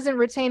it, I wasn't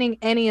retaining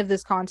any of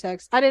this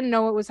context. I didn't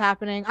know what was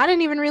happening. I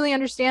didn't even really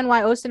understand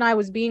why Osanai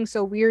was being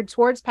so weird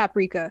towards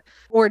Paprika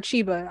or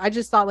Chiba. I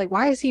just thought, like,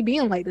 why is he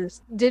being like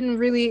this? Didn't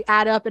really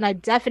add up, and I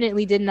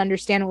definitely didn't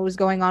understand what was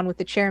going on with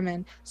the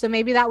chairman. So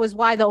maybe that was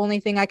why the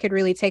only thing I could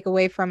really take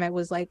away from it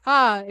was like,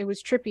 it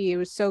was trippy. It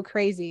was so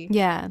crazy.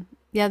 Yeah.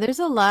 Yeah, there's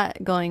a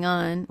lot going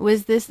on.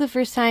 Was this the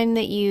first time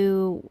that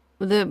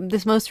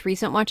this most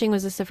recent watching,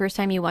 was this the first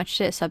time you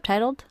watched it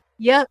subtitled?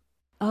 Yep.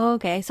 Oh,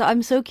 okay. So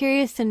I'm so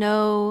curious to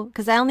know,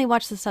 because I only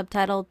watched the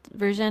subtitled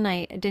version.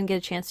 I didn't get a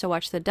chance to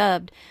watch the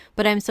dubbed,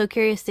 but I'm so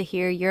curious to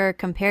hear your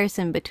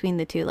comparison between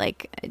the two.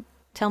 Like,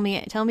 tell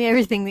me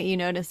everything that you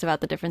noticed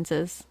about the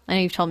differences. I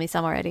know you've told me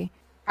some already.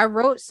 I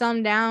wrote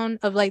some down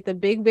of like the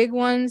big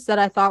ones that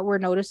I thought were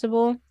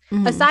noticeable.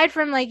 Aside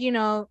from, like,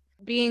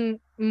 being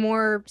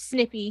more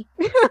snippy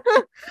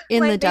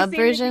in the dub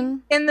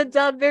version. In the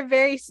dub, they're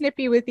very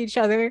snippy with each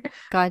other.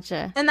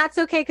 Gotcha. And that's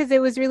okay because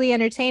it was really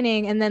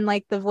entertaining. And then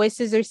like the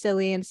voices are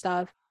silly and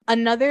stuff.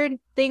 Another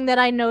thing that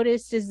I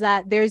noticed is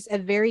that there's a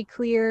very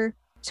clear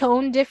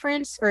tone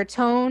difference or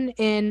tone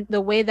in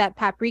the way that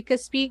Paprika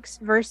speaks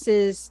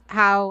versus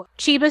how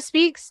Chiba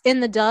speaks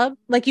in the dub.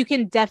 Like, you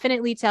can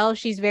definitely tell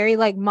she's very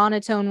like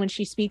monotone when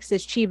she speaks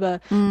as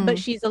Chiba, but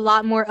she's a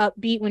lot more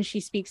upbeat when she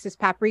speaks as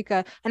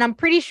Paprika. And I'm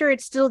pretty sure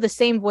it's still the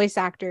same voice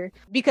actor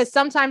because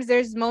sometimes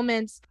there's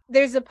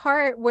a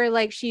part where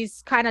like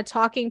she's kind of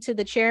talking to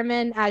the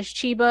chairman as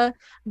Chiba,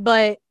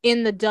 but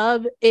in the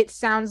dub it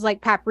sounds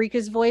like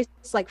Paprika's voice,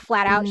 like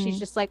flat out. She's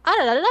just like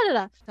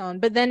tone.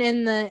 But then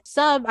in the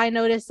sub, I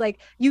noticed like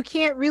you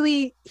can't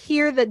really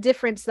hear the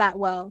difference that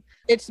well.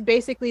 It's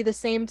basically the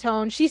same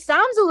tone. She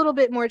sounds a little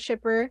bit more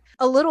chipper,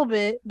 a little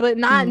bit, but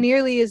not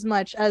nearly as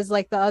much as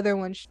like the other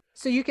one.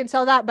 So you can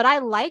tell that. But I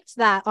liked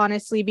that,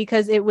 honestly,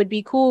 because it would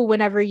be cool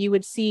whenever you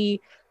would see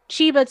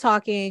Chiba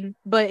talking,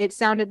 but it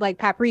sounded like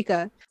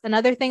Paprika.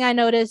 Another thing I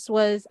noticed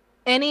was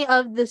any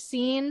of the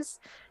scenes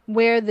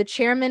where the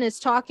chairman is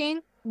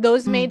talking,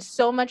 those made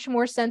so much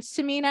more sense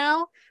to me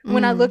now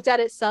when I looked at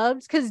it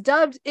subbed, because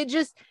dubbed,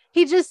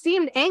 he just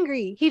seemed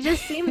angry. He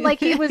just seemed like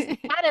he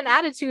had an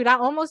attitude. I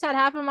almost had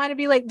half a mind to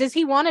be like, does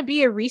he want to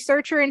be a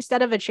researcher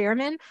instead of a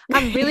chairman?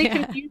 I'm really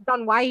confused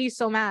on why he's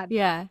so mad.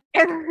 Yeah.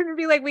 And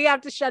be like, we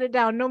have to shut it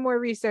down. No more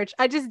research.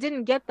 I just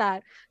didn't get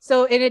that.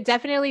 So, and it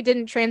definitely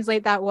didn't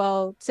translate that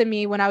well to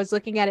me when I was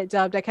looking at it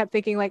dubbed. I kept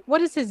thinking like,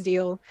 what is his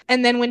deal?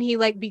 And then when he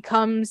like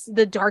becomes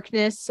the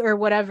darkness or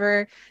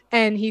whatever,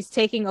 and he's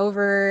taking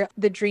over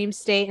the dream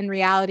state and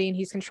reality and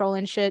he's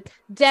controlling shit,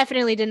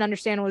 definitely didn't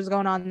understand what was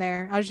going on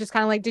there. I was just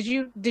kind of like, did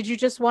you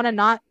just want to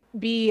not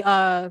be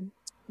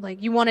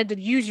like, you wanted to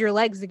use your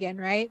legs again,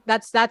 right?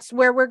 That's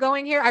where we're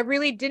going here. I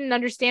really didn't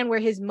understand where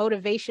his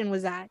motivation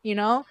was at,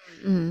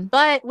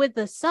 but with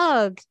the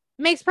subs,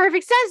 makes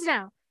perfect sense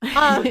now.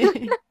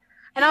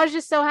 And I was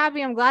just so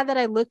happy. I'm glad that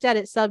I looked at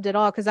it subbed at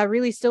all, because I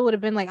really still would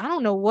have been like, I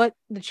don't know what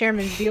the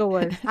chairman's deal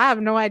was. I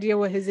have no idea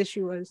what his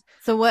issue was.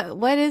 So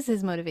what is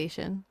his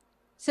motivation?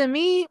 To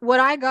me, what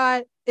I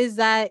got is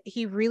that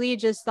he really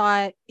just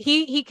thought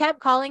he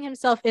kept calling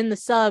himself in the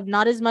sub,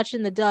 not as much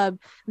in the dub,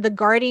 the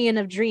guardian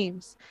of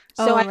dreams.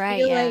 So I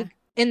feel like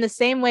in the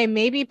same way,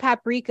 maybe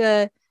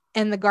Paprika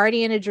and the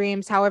Guardian of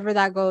Dreams, however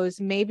that goes,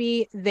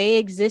 maybe they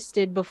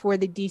existed before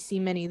the DC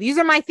mini. These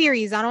are my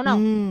theories. I don't know.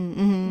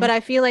 Mm-hmm. But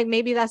I feel like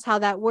maybe that's how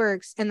that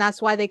works. And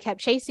that's why they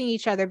kept chasing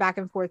each other back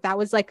and forth. That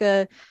was like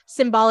a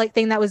symbolic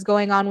thing that was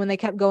going on when they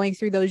kept going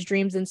through those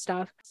dreams and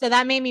stuff. So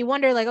that made me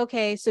wonder, like,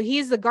 okay, so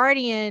he's the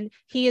Guardian.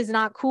 He is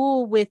not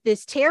cool with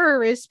this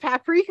terrorist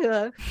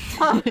Paprika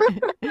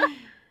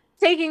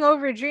taking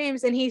over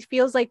dreams, and he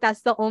feels like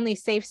that's the only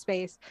safe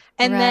space.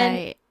 And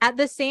then at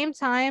the same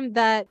time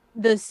that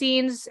the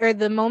scenes or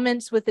the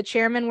moments with the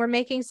chairman were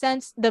making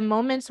sense, the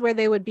moments where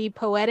they would be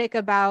poetic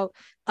about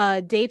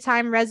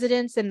daytime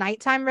residents and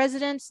nighttime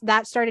residents,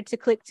 that started to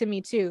click to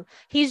me too.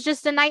 He's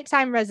just a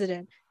nighttime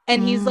resident,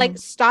 and he's like,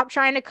 stop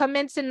trying to come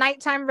into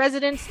nighttime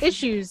residents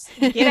issues,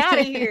 get out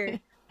of here.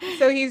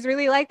 So he's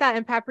really like that,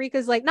 and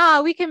Paprika's like,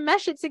 nah, we can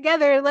mesh it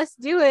together, let's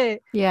do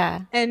it.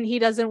 Yeah. And he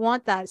doesn't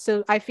want that.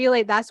 So I feel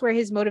like that's where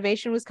his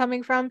motivation was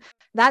coming from.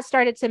 That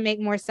started to make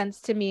more sense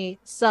to me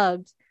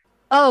subbed.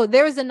 Oh,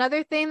 there was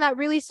another thing that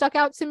really stuck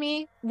out to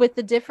me with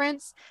the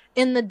difference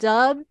in the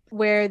dub,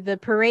 where the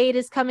parade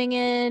is coming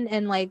in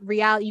and like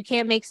reality, you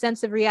can't make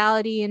sense of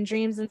reality and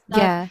dreams and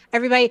stuff. Yeah.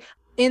 Everybody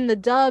in the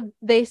dub,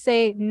 they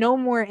say no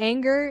more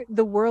anger,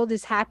 the world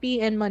is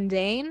happy and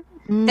mundane.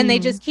 And they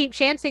just keep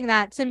chanting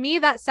that. To me,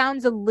 that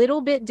sounds a little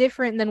bit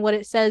different than what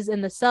it says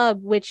in the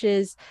sub, which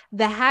is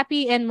the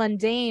happy and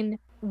mundane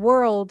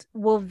world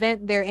will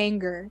vent their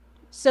anger.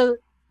 So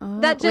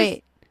that just...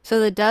 Wait,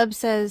 so the dub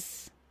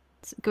says...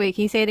 Wait,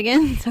 can you say it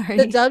again? Sorry.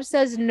 The dub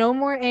says no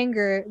more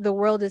anger, the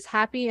world is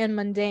happy and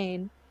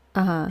mundane.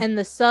 Uh-huh. And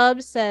the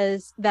sub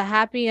says the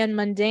happy and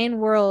mundane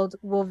world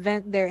will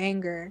vent their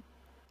anger.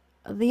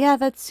 Yeah,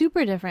 that's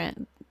super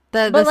different.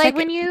 But like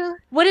when you,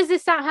 what does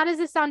this sound? How does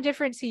this sound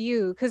different to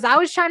you? Because I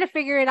was trying to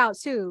figure it out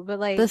too.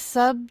 But like the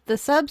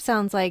sub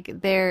sounds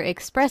like they're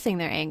expressing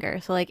their anger.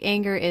 So like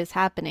anger is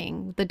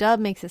happening. The dub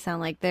makes it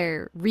sound like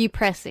they're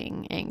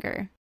repressing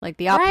anger, like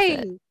the opposite.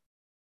 Right.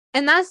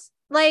 And that's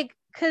like,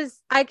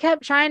 because I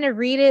kept trying to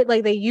read it,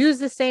 like they use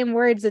the same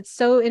words. It's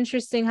so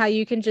interesting how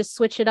you can just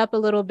switch it up a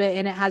little bit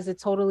and it has a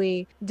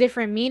totally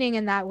different meaning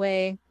in that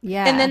way.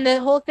 Yeah. And then the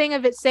whole thing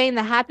of it saying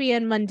the happy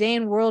and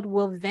mundane world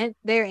will vent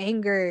their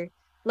anger.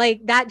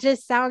 Like that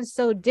just sounds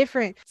so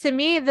different to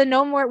me. The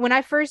no more, when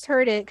I first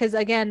heard it, because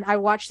again, I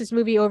watched this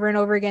movie over and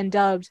over again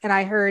dubbed, and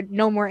I heard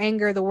no more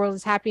anger, the world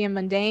is happy and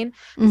mundane.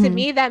 To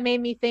me, that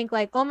made me think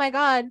like, oh my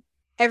God,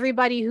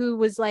 everybody who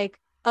was like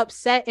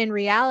upset in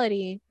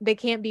reality, they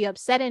can't be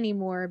upset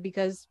anymore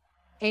because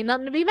ain't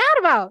nothing to be mad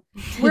about.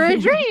 We're a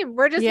dream.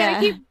 We're just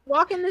gonna keep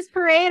walking this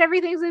parade.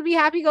 Everything's gonna be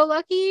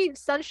happy-go-lucky,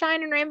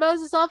 sunshine and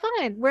rainbows. It's all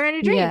fine. We're in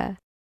a dream. Yeah.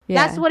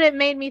 That's what it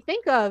made me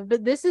think of.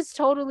 But this is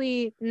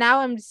totally, now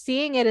I'm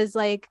seeing it as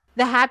like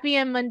the happy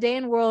and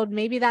mundane world.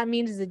 Maybe that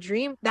means the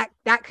dream, that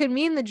could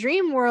mean the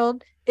dream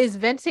world is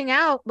venting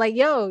out like,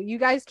 yo, you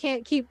guys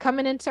can't keep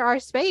coming into our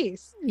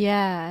space.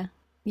 Yeah,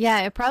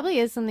 it probably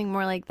is something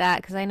more like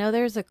that, because I know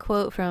there's a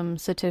quote from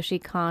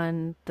Satoshi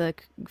Kon, the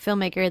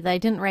filmmaker, that I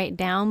didn't write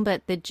down,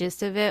 but the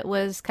gist of it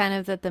was kind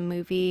of that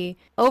the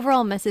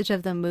overall message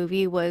of the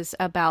movie was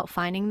about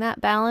finding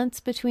that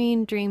balance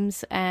between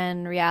dreams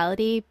and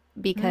reality,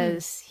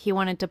 because he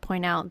wanted to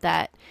point out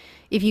that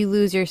if you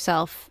lose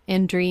yourself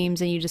in dreams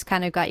and you just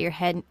kind of got your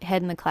head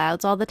in the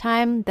clouds all the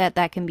time,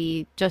 that can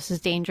be just as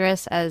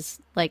dangerous as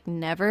like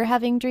never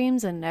having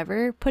dreams and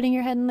never putting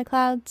your head in the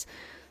clouds.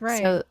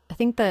 Right. So I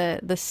think the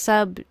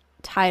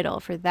subtitle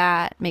for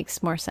that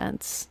makes more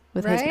sense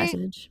with his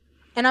message.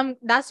 And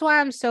that's why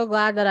I'm so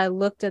glad that I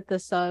looked at the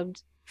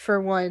subbed for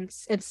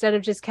once instead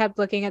of just kept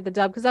looking at the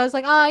dub, because I was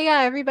like, oh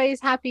yeah,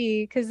 everybody's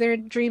happy because they're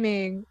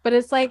dreaming, but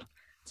it's like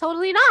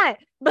totally not.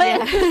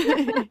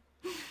 But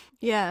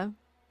yeah.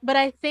 But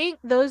I think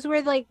those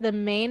were like the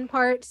main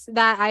parts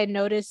that I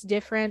noticed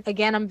different.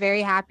 Again, I'm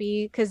very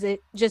happy because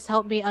it just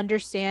helped me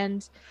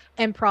understand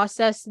and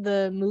process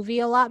the movie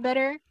a lot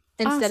better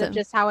instead of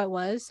just how it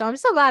was. So I'm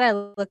so glad I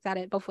looked at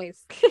it both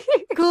ways.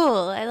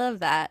 Cool. I love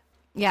that.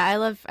 Yeah, I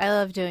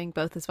love doing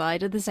both as well. I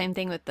did the same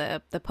thing with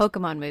the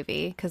Pokemon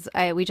movie, because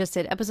we just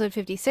did episode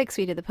 56.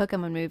 We did the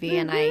Pokemon movie,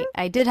 and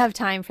I did have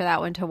time for that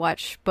one to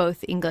watch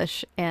both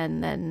English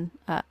and then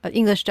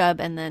English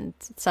dub and then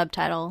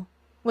subtitle.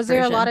 Was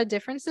there a lot of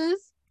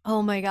differences?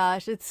 Oh my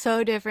gosh, it's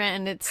so different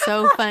and it's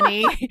so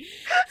funny.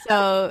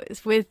 So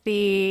with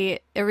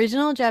the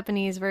original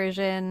Japanese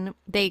version,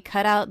 they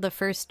cut out the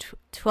first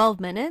 12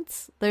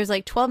 minutes. There's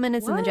like 12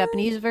 minutes in the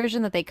Japanese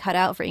version that they cut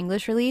out for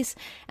English release,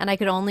 and I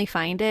could only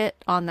find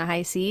it on the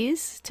high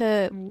seas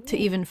to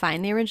even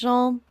find the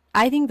original.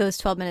 I think those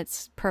 12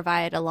 minutes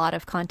provide a lot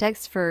of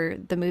context for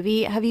the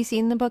movie. Have you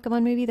seen the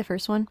Pokemon movie, the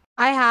first one?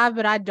 I have,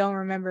 but I don't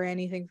remember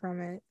anything from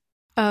it.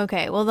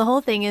 Okay, well, the whole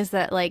thing is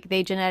that like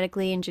they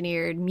genetically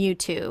engineered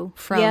Mewtwo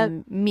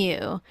from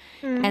Mew,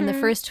 and the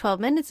first 12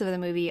 minutes of the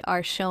movie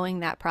are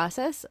showing that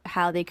process,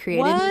 how they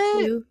created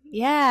Mewtwo.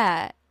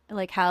 Yeah,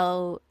 like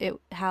how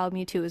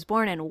Mewtwo was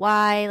born and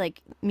why.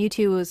 Like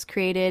Mewtwo was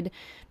created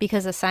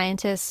because a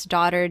scientist's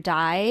daughter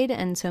died,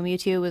 and so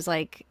Mewtwo was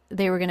like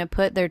they were going to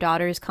put their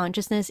daughter's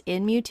consciousness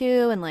in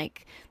Mewtwo and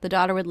like the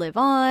daughter would live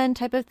on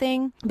type of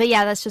thing. But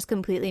yeah, that's just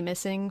completely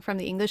missing from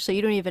the English. So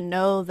you don't even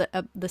know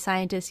the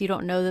scientists. You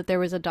don't know that there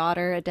was a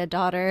dead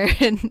daughter.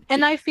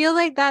 And I feel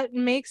like that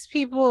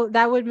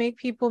would make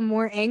people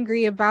more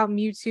angry about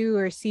Mewtwo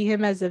or see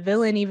him as a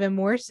villain even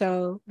more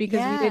so because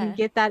we didn't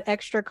get that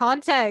extra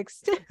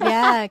context.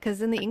 Yeah,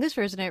 because in the English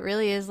version, it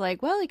really is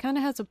like, well, he kind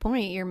of has a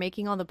point. You're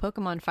making all the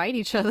Pokemon fight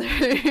each other.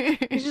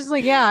 It's just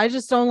like, yeah, I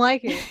just don't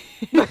like it.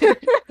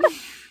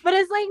 But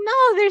it's like,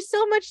 no, there's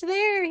so much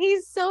there.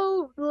 He's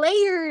so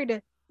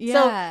layered.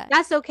 Yeah. So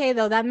that's okay,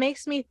 though. That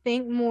makes me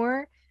think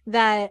more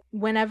that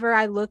whenever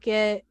I look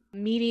at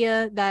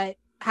media that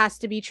has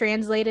to be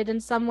translated in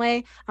some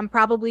way, I'm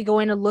probably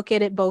going to look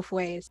at it both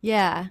ways.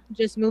 Yeah.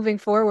 Just moving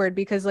forward,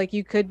 because like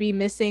you could be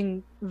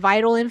missing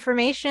vital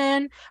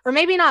information, or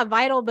maybe not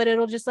vital, but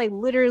it'll just like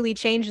literally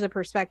change the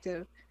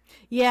perspective.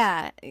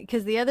 Yeah,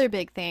 because the other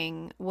big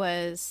thing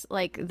was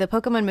like the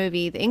Pokemon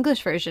movie, the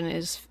English version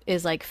is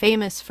like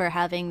famous for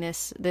having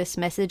this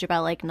message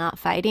about like not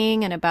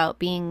fighting and about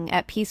being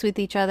at peace with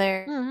each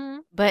other. Mm-hmm.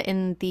 But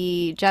in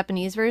the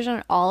Japanese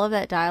version, all of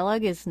that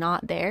dialogue is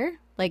not there.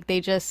 Like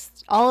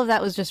all of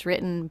that was just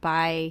written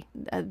by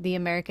the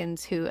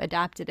Americans who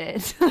adapted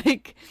it.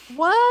 Like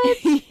what?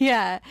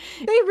 Yeah,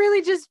 they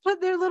really just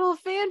put their little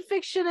fan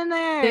fiction in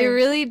there. They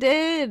really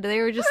did. They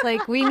were just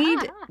like, we need,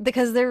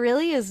 because there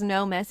really is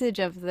no message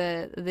of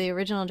the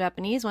original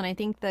Japanese one. I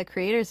think the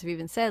creators have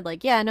even said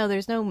like, yeah, no,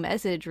 there's no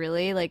message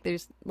really. Like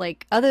there's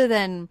like other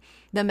than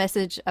the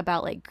message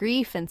about like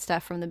grief and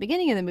stuff from the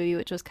beginning of the movie,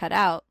 which was cut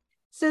out.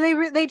 So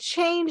they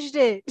changed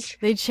it.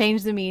 They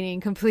changed the meaning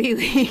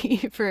completely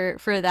for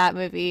that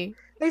movie.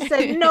 They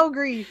said no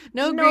grief,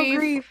 no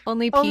grief,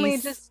 only peace, only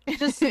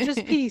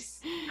just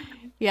peace.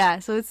 Yeah,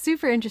 so it's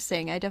super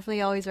interesting. I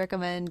definitely always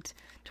recommend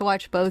to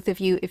watch both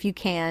if you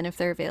can, if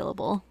they're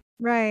available.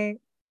 Right,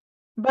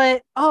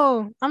 but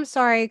I'm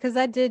sorry because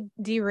that did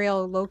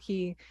derail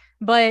low-key.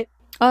 But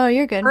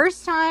you're good.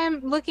 First time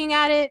looking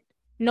at it,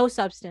 no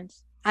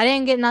substance. I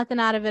didn't get nothing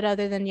out of it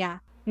other than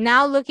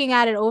Now looking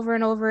at it over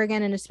and over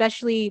again, and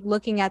especially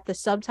looking at the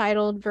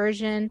subtitled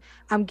version,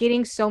 I'm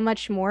getting so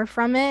much more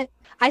from it.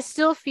 I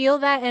still feel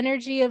that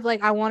energy of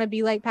like, I want to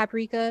be like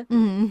Paprika.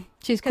 Mm-hmm.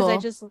 She's cool.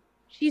 Because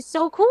she's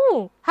so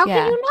cool. How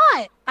can you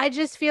not? I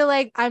just feel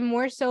like I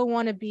more so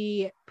want to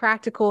be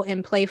practical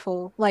and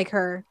playful like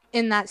her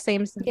in that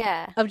same sense.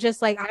 Yeah. Of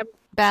just like, I'm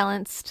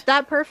balanced.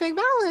 That perfect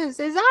balance.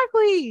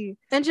 Exactly.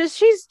 And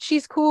just,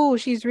 she's cool.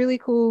 She's really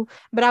cool.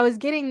 But I was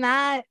getting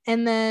that,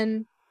 and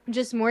then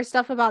just more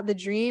stuff about the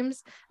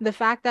dreams. The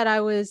fact that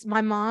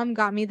my mom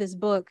got me this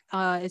book.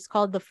 It's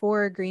called The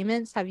Four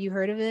Agreements. Have you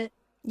heard of it?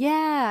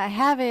 Yeah, I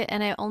have it,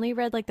 and I only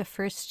read like the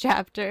first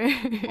chapter.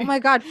 Oh my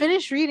God,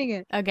 finish reading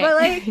it. Okay. But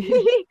like,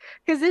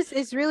 because this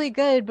is really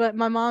good. But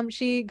my mom,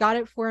 she got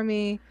it for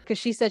me because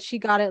she said she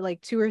got it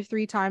like 2 or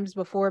 3 times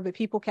before, but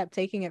people kept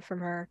taking it from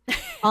her.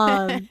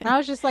 And I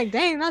was just like,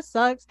 dang, that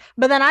sucks.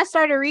 But then I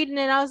started reading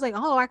it, and I was like,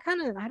 oh,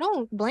 I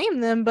don't blame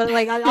them, but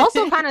like, I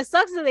also kind of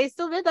sucks that they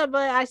still did that.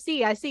 But I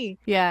see.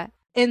 Yeah.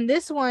 In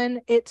this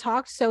one, it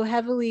talks so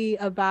heavily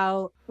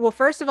about, well,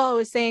 first of all, it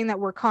was saying that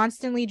we're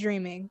constantly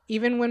dreaming.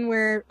 Even when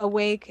we're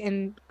awake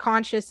and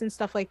conscious and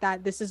stuff like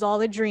that, this is all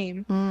a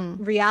dream.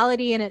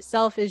 Reality in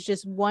itself is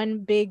just one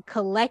big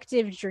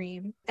collective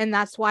dream. And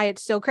that's why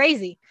it's so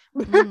crazy.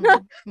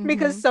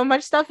 Because so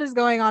much stuff is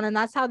going on. And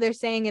that's how they're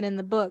saying it in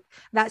the book.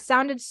 That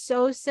sounded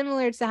so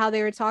similar to how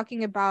they were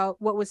talking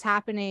about what was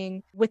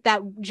happening with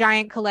that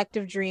giant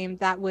collective dream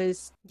that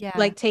was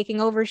like taking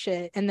over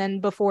shit. And then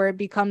before it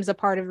becomes a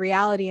part of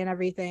reality and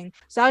everything.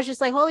 So I was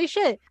just like, holy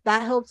shit,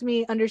 that helped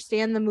me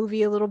understand the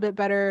movie a little bit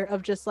better,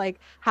 of just like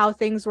how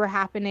things were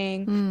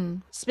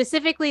happening.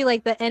 Specifically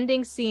like the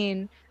ending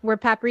scene where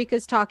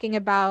Paprika's talking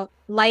about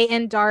light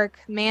and dark,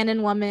 man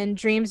and woman,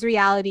 dreams,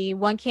 reality,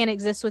 one can't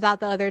exist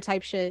without the other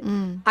type shit.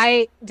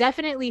 I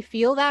definitely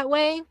feel that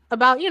way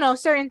about,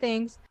 certain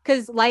things,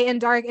 because light and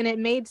dark, and it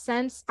made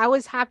sense. I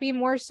was happy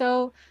more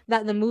so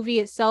that the movie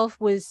itself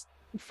was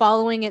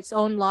following its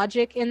own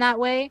logic in that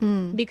way,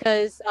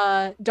 because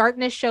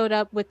darkness showed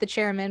up with the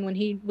chairman when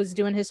he was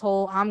doing his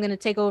whole I'm gonna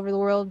take over the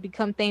world,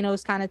 become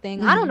Thanos kind of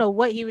thing. I don't know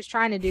what he was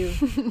trying to do,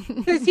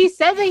 because he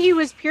said that he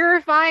was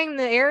purifying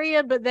the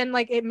area, but then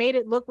like it made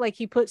it look like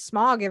he put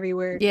smog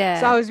everywhere.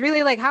 So I was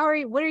really like,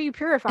 what are you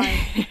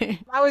purifying?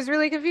 I was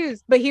really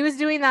confused, but he was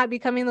doing that,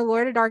 becoming the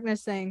Lord of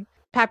Darkness thing.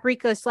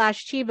 Paprika /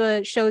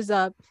 Chiba shows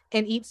up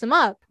and eats him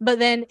up. But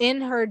then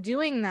in her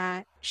doing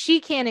that, she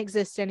can't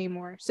exist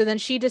anymore. So then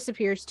she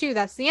disappears too.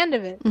 That's the end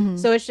of it.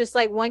 So it's just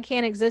like one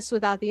can't exist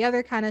without the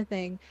other kind of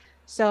thing.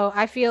 So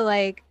I feel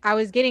like I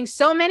was getting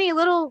so many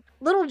little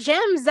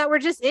gems that were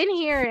just in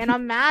here, and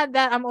I'm mad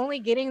that I'm only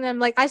getting them.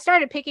 Like I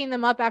started picking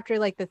them up after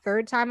like the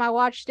 3rd time I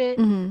watched it.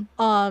 And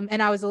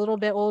I was a little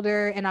bit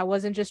older, and I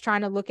wasn't just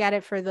trying to look at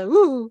it for the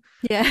ooh.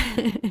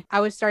 I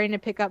was starting to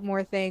pick up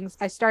more things.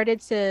 I started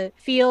to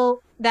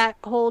feel that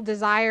whole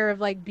desire of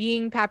like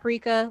being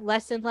Paprika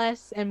less and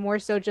less, and more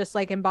so just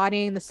like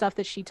embodying the stuff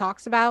that she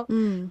talks about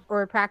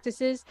or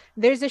practices.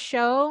 There's a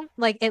show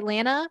like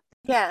Atlanta.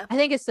 Yeah. I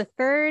think it's the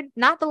third,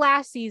 not the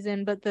last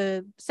season, but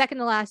the second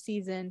to last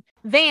season.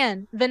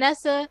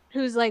 Vanessa,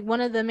 who's like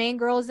one of the main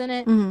girls in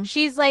it,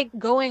 she's like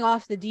going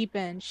off the deep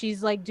end.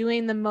 She's like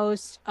doing the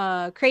most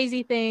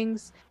crazy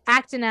things,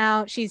 acting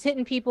out. She's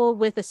hitting people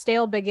with a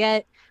stale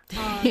baguette.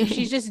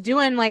 She's just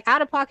doing like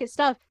out of pocket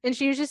stuff. And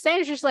she was just saying,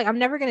 she's just like, I'm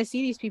never going to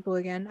see these people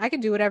again. I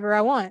can do whatever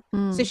I want.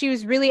 So she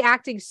was really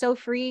acting so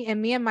free.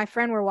 And me and my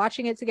friend were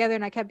watching it together.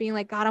 And I kept being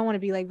like, God, I want to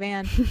be like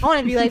Van. I want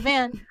to be like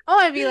Van. I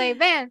want to be like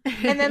Van.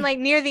 And then like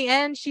near the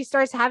end, she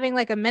starts having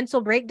like a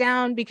mental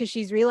breakdown because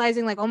she's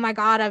realizing like, oh my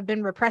God, I've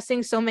been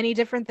repressing so many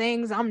different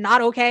things. I'm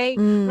not okay.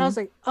 And I was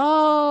like,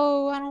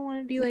 oh, I don't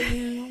want to be like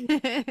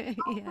Van.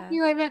 Yeah.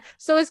 Be like Van.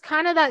 So it's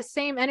kind of that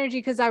same energy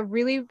because I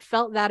really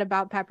felt that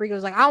about Paprika. It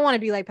was like, I want to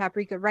be like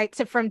Paprika, right?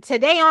 So from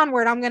today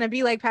onward, I'm going to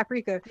be like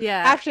Paprika. Yeah.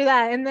 After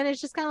that. And then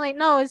it's just kind of like,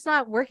 no, it's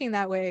not working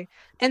that way.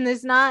 And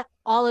there's not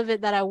all of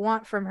it that I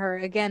want from her.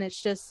 Again,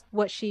 it's just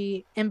what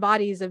she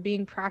embodies of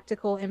being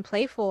practical and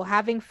playful,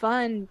 having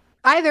fun.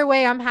 Either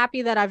way, I'm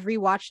happy that I've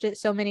rewatched it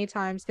so many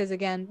times because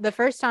again, the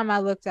first time I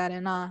looked at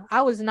it,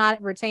 I was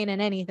not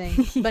retaining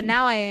anything, but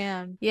now I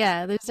am.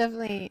 Yeah, there's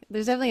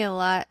definitely a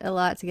lot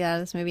to get out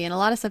of this movie and a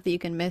lot of stuff that you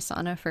can miss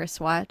on a first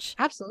watch.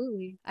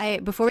 Absolutely.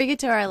 Before we get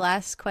to our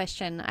last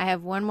question, I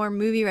have one more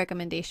movie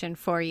recommendation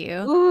for you.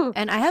 Ooh.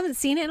 And I haven't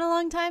seen it in a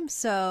long time,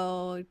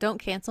 so don't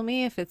cancel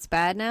me if it's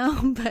bad now,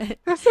 but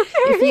That's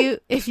okay.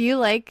 if you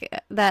like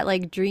that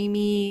like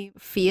dreamy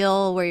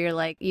feel where you're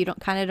like you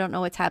don't know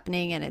what's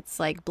happening and it's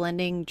like blending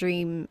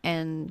dream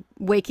and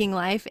waking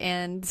life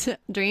and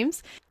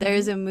dreams,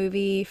 there's a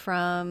movie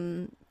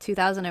from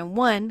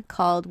 2001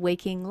 called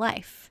Waking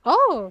Life.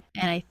 Oh.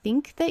 And I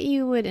think that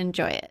you would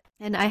enjoy it.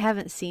 And I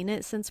haven't seen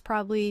it since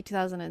probably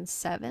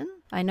 2007.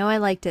 I know I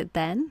liked it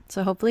then,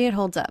 so hopefully it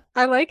holds up.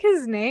 I like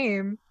his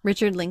name.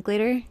 Richard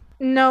Linklater?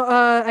 No,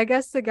 I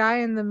guess the guy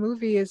in the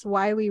movie is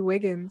Wiley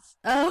Wiggins.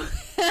 Oh,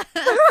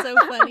 so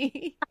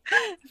funny.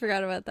 I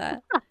forgot about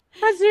that.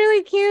 That's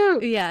really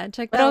cute. Yeah,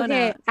 check that one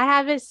out. I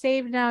have it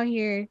saved now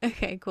here.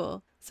 Okay,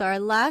 cool. So our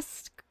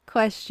last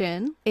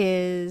question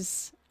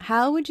is,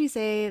 how would you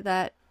say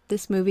that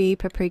this movie,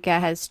 Paprika,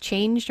 has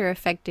changed or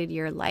affected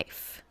your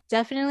life?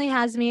 Definitely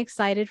has me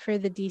excited for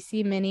the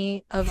DC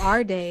mini of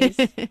our days.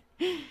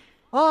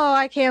 Oh,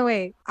 I can't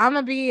wait. I'm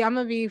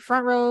gonna be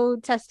front row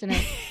testing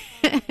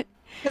it.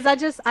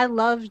 Because I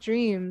love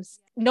dreams.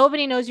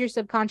 Nobody knows your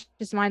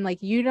subconscious mind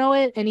like you know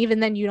it. And even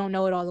then you don't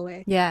know it all the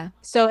way. Yeah.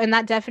 So, and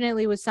that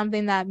definitely was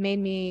something that made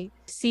me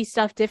see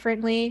stuff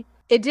differently.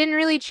 It didn't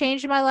really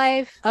change my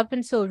life up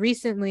until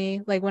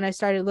recently, like when I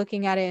started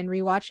looking at it and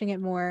rewatching it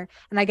more.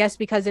 And I guess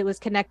because it was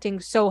connecting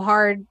so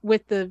hard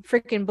with the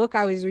freaking book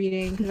I was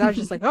reading, because I was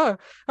just like, oh,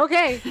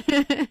 okay.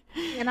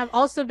 And I've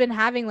also been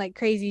having like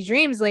crazy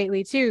dreams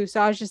lately too. So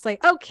I was just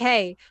like,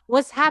 okay,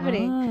 what's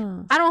happening?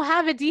 Oh. I don't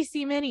have a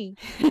DC mini.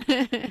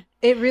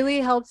 It really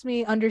helped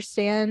me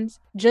understand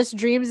just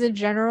dreams in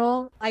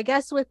general. I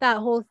guess with that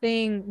whole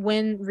thing,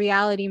 when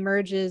reality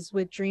merges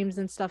with dreams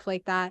and stuff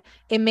like that,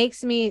 it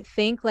makes me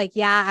think like,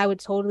 yeah, I would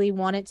totally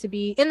want it to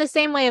be in the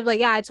same way of like,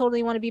 yeah, I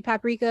totally want to be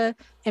Paprika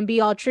and be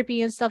all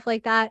trippy and stuff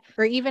like that.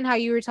 Or even how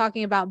you were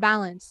talking about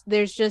balance.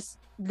 There's just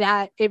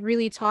that it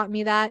really taught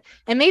me that.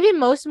 And maybe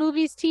most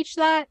movies teach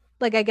that.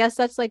 Like, I guess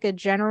that's like a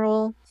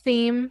general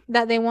theme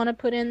that they want to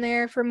put in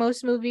there for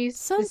most movies.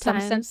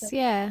 Sometimes,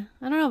 yeah.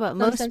 I don't know about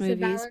most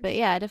movies, but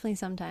yeah, definitely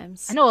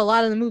sometimes. I know a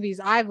lot of the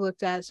movies I've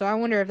looked at, so I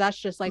wonder if that's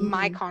just like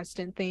my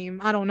constant theme.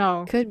 I don't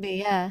know. Could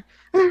be, yeah.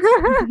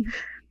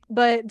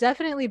 But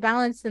definitely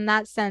balanced in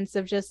that sense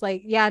of just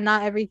like, yeah,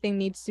 not everything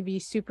needs to be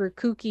super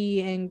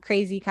kooky and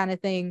crazy kind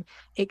of thing.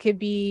 It could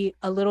be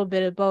a little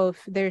bit of both.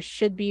 There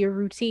should be a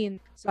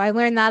routine. So I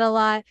learned that a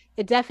lot.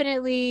 It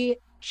definitely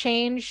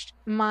changed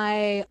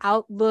my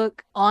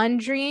outlook on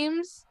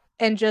dreams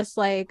and just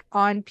like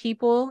on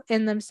people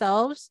in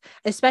themselves,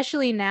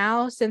 especially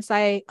now since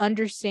I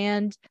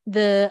understand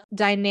the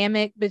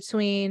dynamic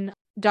between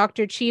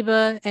Dr.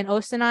 Chiba and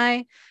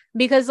Osanai,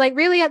 because like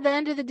really at the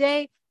end of the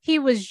day, he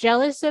was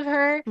jealous of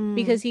her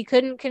because he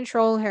couldn't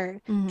control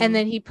her. And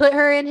then he put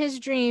her in his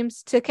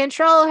dreams to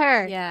control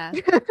her. Yeah,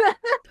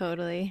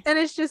 totally. And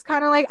it's just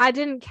kind of like, I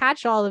didn't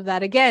catch all of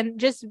that. Again,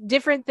 just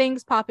different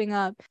things popping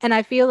up. And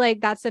I feel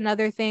like that's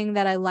another thing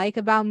that I like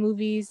about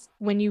movies.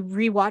 When you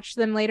rewatch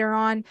them later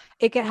on,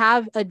 it could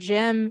have a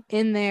gem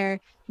in there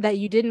that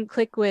you didn't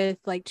click with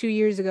like 2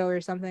 years ago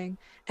or something.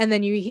 And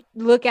then you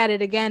look at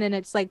it again and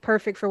it's like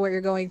perfect for what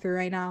you're going through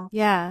right now.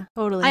 Yeah,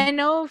 totally. I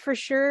know for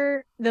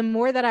sure the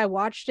more that I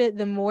watched it,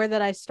 the more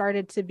that I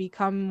started to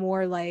become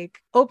more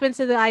like open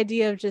to the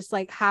idea of just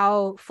like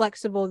how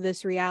flexible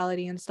this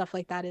reality and stuff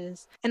like that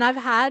is. And I've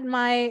had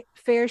my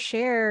fair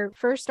share.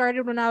 First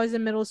started when I was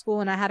in middle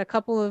school and I had a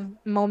couple of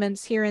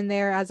moments here and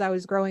there as I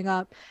was growing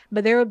up.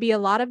 But there would be a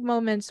lot of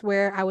moments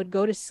where I would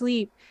go to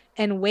sleep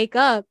and wake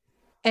up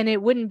and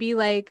it wouldn't be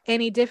like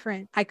any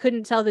different. I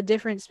couldn't tell the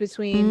difference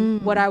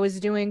between what I was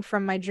doing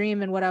from my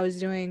dream and what I was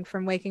doing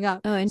from waking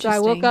up. Oh, So I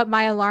woke interesting. up,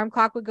 my alarm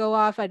clock would go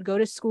off, I'd go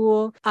to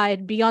school,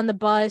 I'd be on the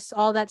bus,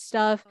 all that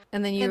stuff.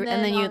 And then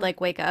you'd like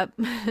wake up.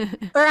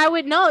 Or I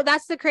would know.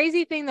 That's the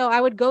crazy thing though.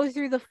 I would go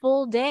through the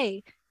full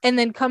day and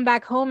then come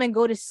back home and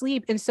go to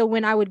sleep. And so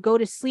when I would go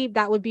to sleep,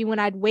 that would be when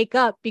I'd wake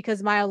up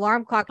because my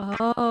alarm clock.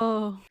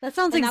 Oh, that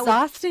sounds And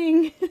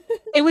exhausting.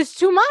 It was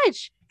too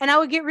much. And I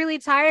would get really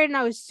tired and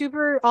I was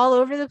super all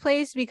over the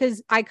place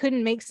because I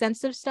couldn't make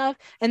sense of stuff.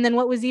 And then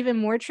what was even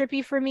more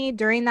trippy for me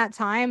during that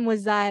time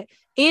was that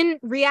in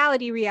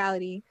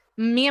reality,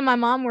 me and my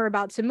mom were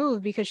about to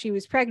move because she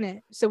was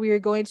pregnant. So we were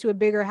going to a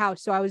bigger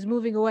house. So I was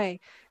moving away.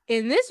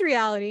 In this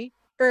reality,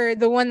 or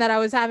the one that I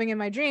was having in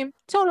my dream,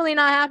 totally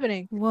not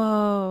happening.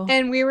 Whoa.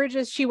 And we were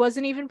just, she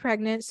wasn't even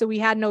pregnant. So we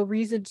had no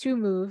reason to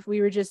move. We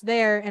were just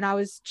there and I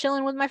was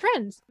chilling with my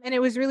friends. And it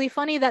was really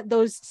funny that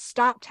those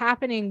stopped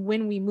happening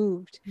when we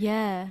moved.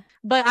 Yeah.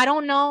 But I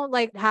don't know,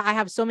 like, I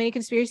have so many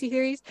conspiracy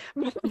theories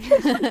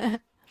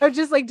or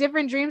just like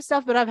different dream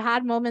stuff, but I've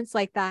had moments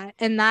like that.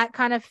 And that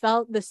kind of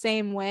felt the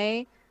same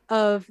way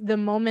of the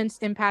moments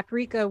in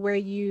Paprika where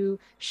you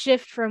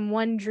shift from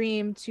one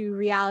dream to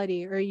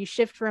reality, or you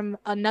shift from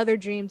another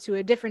dream to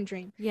a different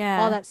dream.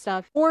 Yeah. All that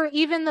stuff. Or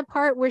even the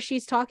part where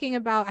she's talking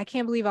about, I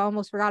can't believe I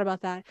almost forgot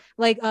about that.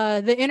 Like,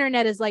 the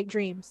internet is like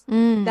dreams.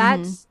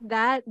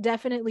 That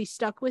definitely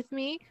stuck with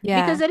me.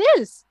 Yeah. Because it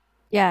is.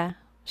 Yeah.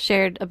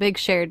 A big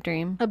shared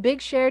dream. A big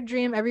shared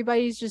dream.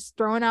 Everybody's just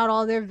throwing out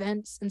all their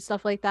vents and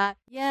stuff like that.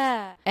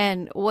 Yeah.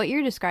 And what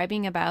you're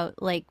describing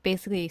about, like,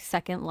 basically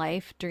second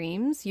life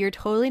dreams, you're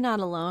totally not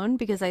alone,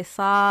 because I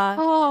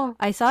saw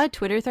a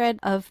Twitter thread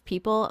of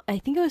people. I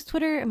think it was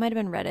Twitter. It might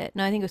have been Reddit.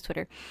 No, I think it was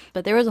Twitter.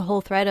 But there was a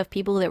whole thread of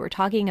people that were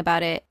talking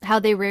about it, how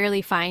they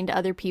rarely find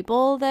other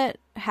people that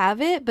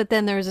have it. But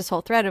then there was this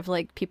whole thread of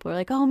like people are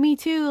like, oh, me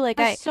too, like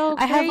I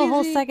have a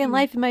whole second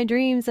life in my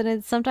dreams, and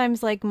it's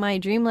sometimes like my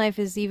dream life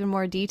is even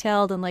more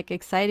detailed and like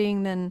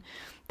exciting than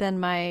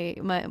my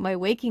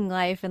waking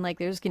life, and like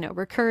there's, you know,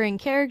 recurring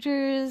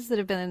characters that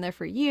have been in there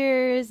for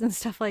years and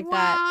stuff like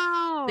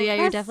that. So yeah,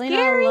 you're definitely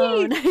scary. not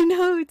alone. I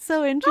know, it's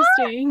so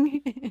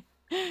interesting.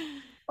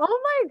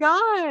 Oh my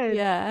god.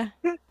 Yeah.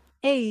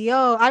 Hey,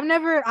 yo, I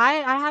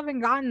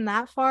haven't gotten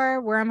that far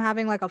where I'm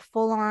having like a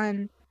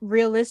full-on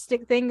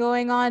realistic thing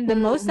going on. The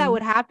most that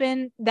would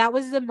happen, that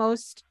was the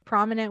most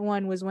prominent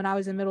one, was when I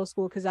was in middle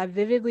school, because I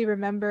vividly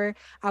remember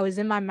I was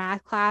in my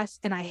math class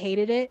and I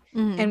hated it,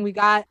 and we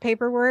got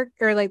paperwork,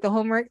 or like the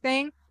homework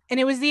thing, and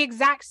it was the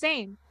exact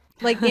same,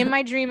 like in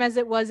my dream as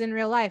it was in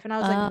real life, and I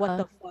was like, what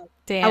the fuck?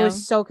 Damn. I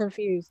was so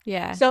confused.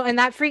 Yeah. So, and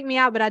that freaked me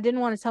out, but I didn't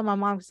want to tell my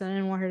mom because I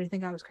didn't want her to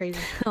think I was crazy.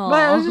 Aww. But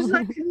I was just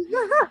like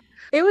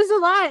it was a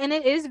lot, and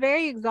it is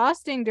very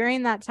exhausting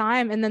during that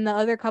time. And then the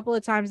other couple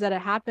of times that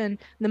it happened,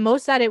 the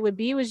most that it would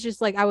be was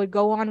just like I would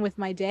go on with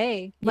my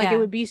day. Like it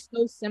would be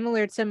so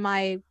similar to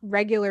my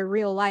regular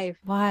real life.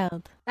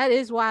 Wild. That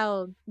is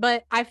wild.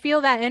 But I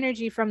feel that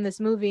energy from this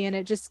movie, and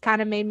it just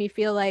kind of made me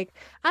feel like,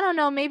 I don't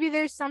know, maybe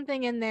there's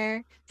something in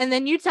there. And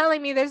then you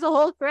telling me there's a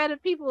whole thread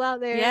of people out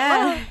there.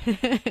 Yeah.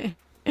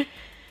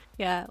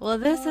 Yeah, well,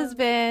 this has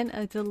been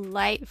a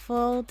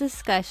delightful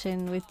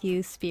discussion with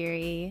you,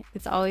 Spiry.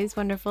 It's always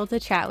wonderful to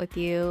chat with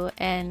you,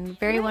 and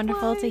very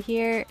wonderful to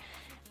hear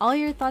all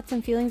your thoughts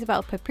and feelings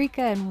about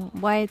Paprika and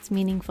why it's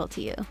meaningful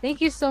to you. Thank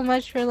you so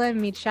much for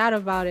letting me chat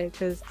about it,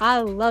 because I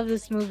love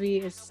this movie.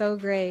 It's so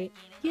great.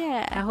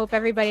 Yeah. I hope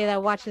everybody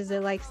that watches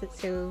it likes it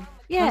too.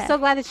 Yeah. I'm so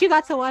glad that you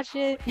got to watch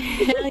it.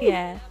 Hell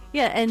yeah.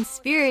 Yeah, and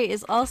Spiry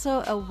is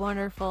also a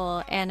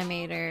wonderful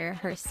animator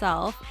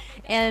herself.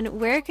 And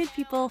where could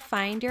people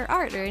find your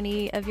art or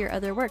any of your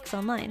other works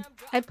online?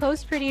 I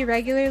post pretty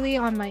regularly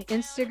on my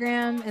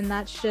Instagram, and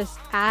that's just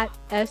at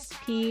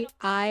SPIRY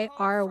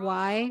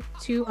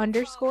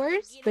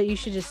 2_, but you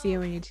should just see it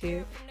when you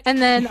do.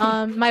 And then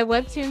my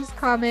Webtoons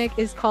comic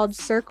is called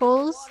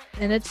Circles,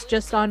 and it's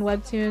just on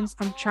Webtoons.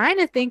 I'm trying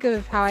to think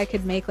of how I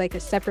could make like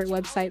a separate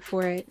website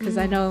for it, because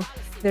I know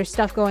there's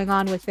stuff going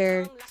on with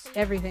their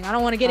everything. I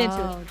don't want to get into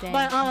it, dang.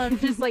 but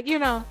just like, you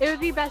know, it would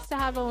be best to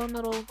have a own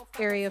little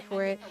area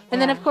for it.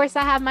 And then of course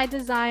I have my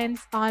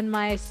designs on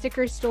my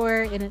sticker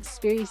store, and it's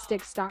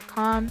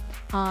spirysticks.com,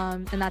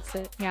 and that's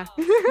it. Yeah.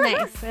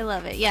 Nice. I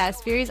love it. Yeah,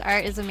 Spiry's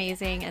art is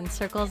amazing, and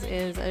Circles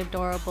is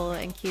adorable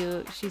and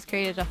cute. She's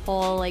created a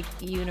whole like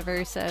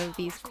universe of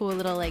these cool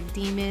little like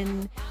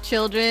demon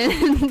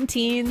children,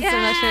 teens.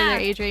 I'm not sure their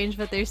age range,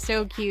 but they're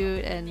so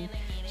cute, and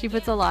she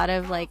puts a lot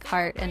of like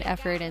heart and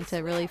effort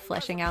into really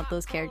fleshing out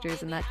those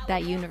characters and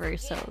that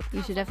universe. So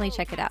you should definitely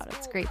check it out.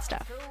 It's great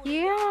stuff.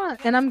 Yeah,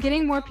 and I'm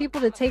getting more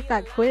people to take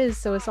that quiz,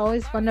 so it's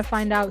always fun to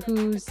find out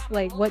who's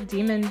like what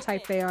demon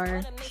type they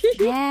are.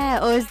 Yeah.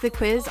 Oh, is the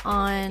quiz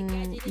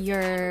on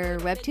your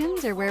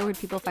Webtoons, or where would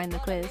people find the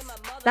quiz?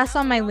 That's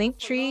on my link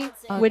tree,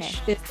 Okay.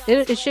 which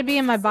it should be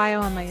in my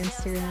bio on my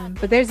Instagram,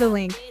 but there's a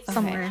link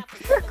somewhere.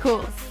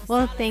 Cool.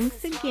 Well,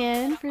 thanks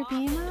again for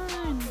being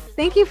on.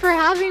 Thank you for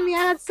having me. I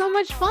had so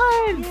much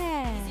fun.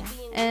 Yeah.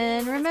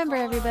 And remember,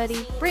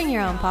 everybody, bring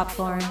your own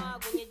popcorn. Your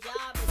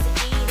job is to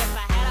eat. If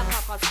I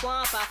called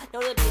Swamper. Know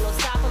there'd be no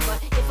stopping,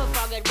 but if a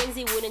frog had wings,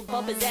 he wouldn't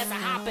bump his ass a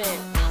hopping.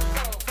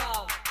 Popcorn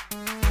frog.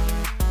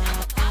 I'm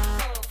a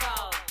popcorn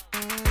frog.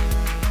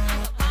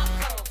 I'm a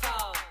popcorn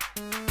frog.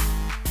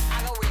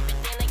 I go rip it,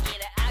 then I get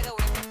it. I go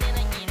rip it, then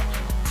I get it.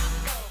 I'm a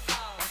popcorn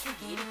frog. Watch me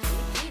get it, get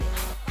it, get it.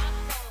 I'm a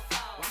popcorn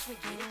frog. Watch me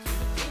get it.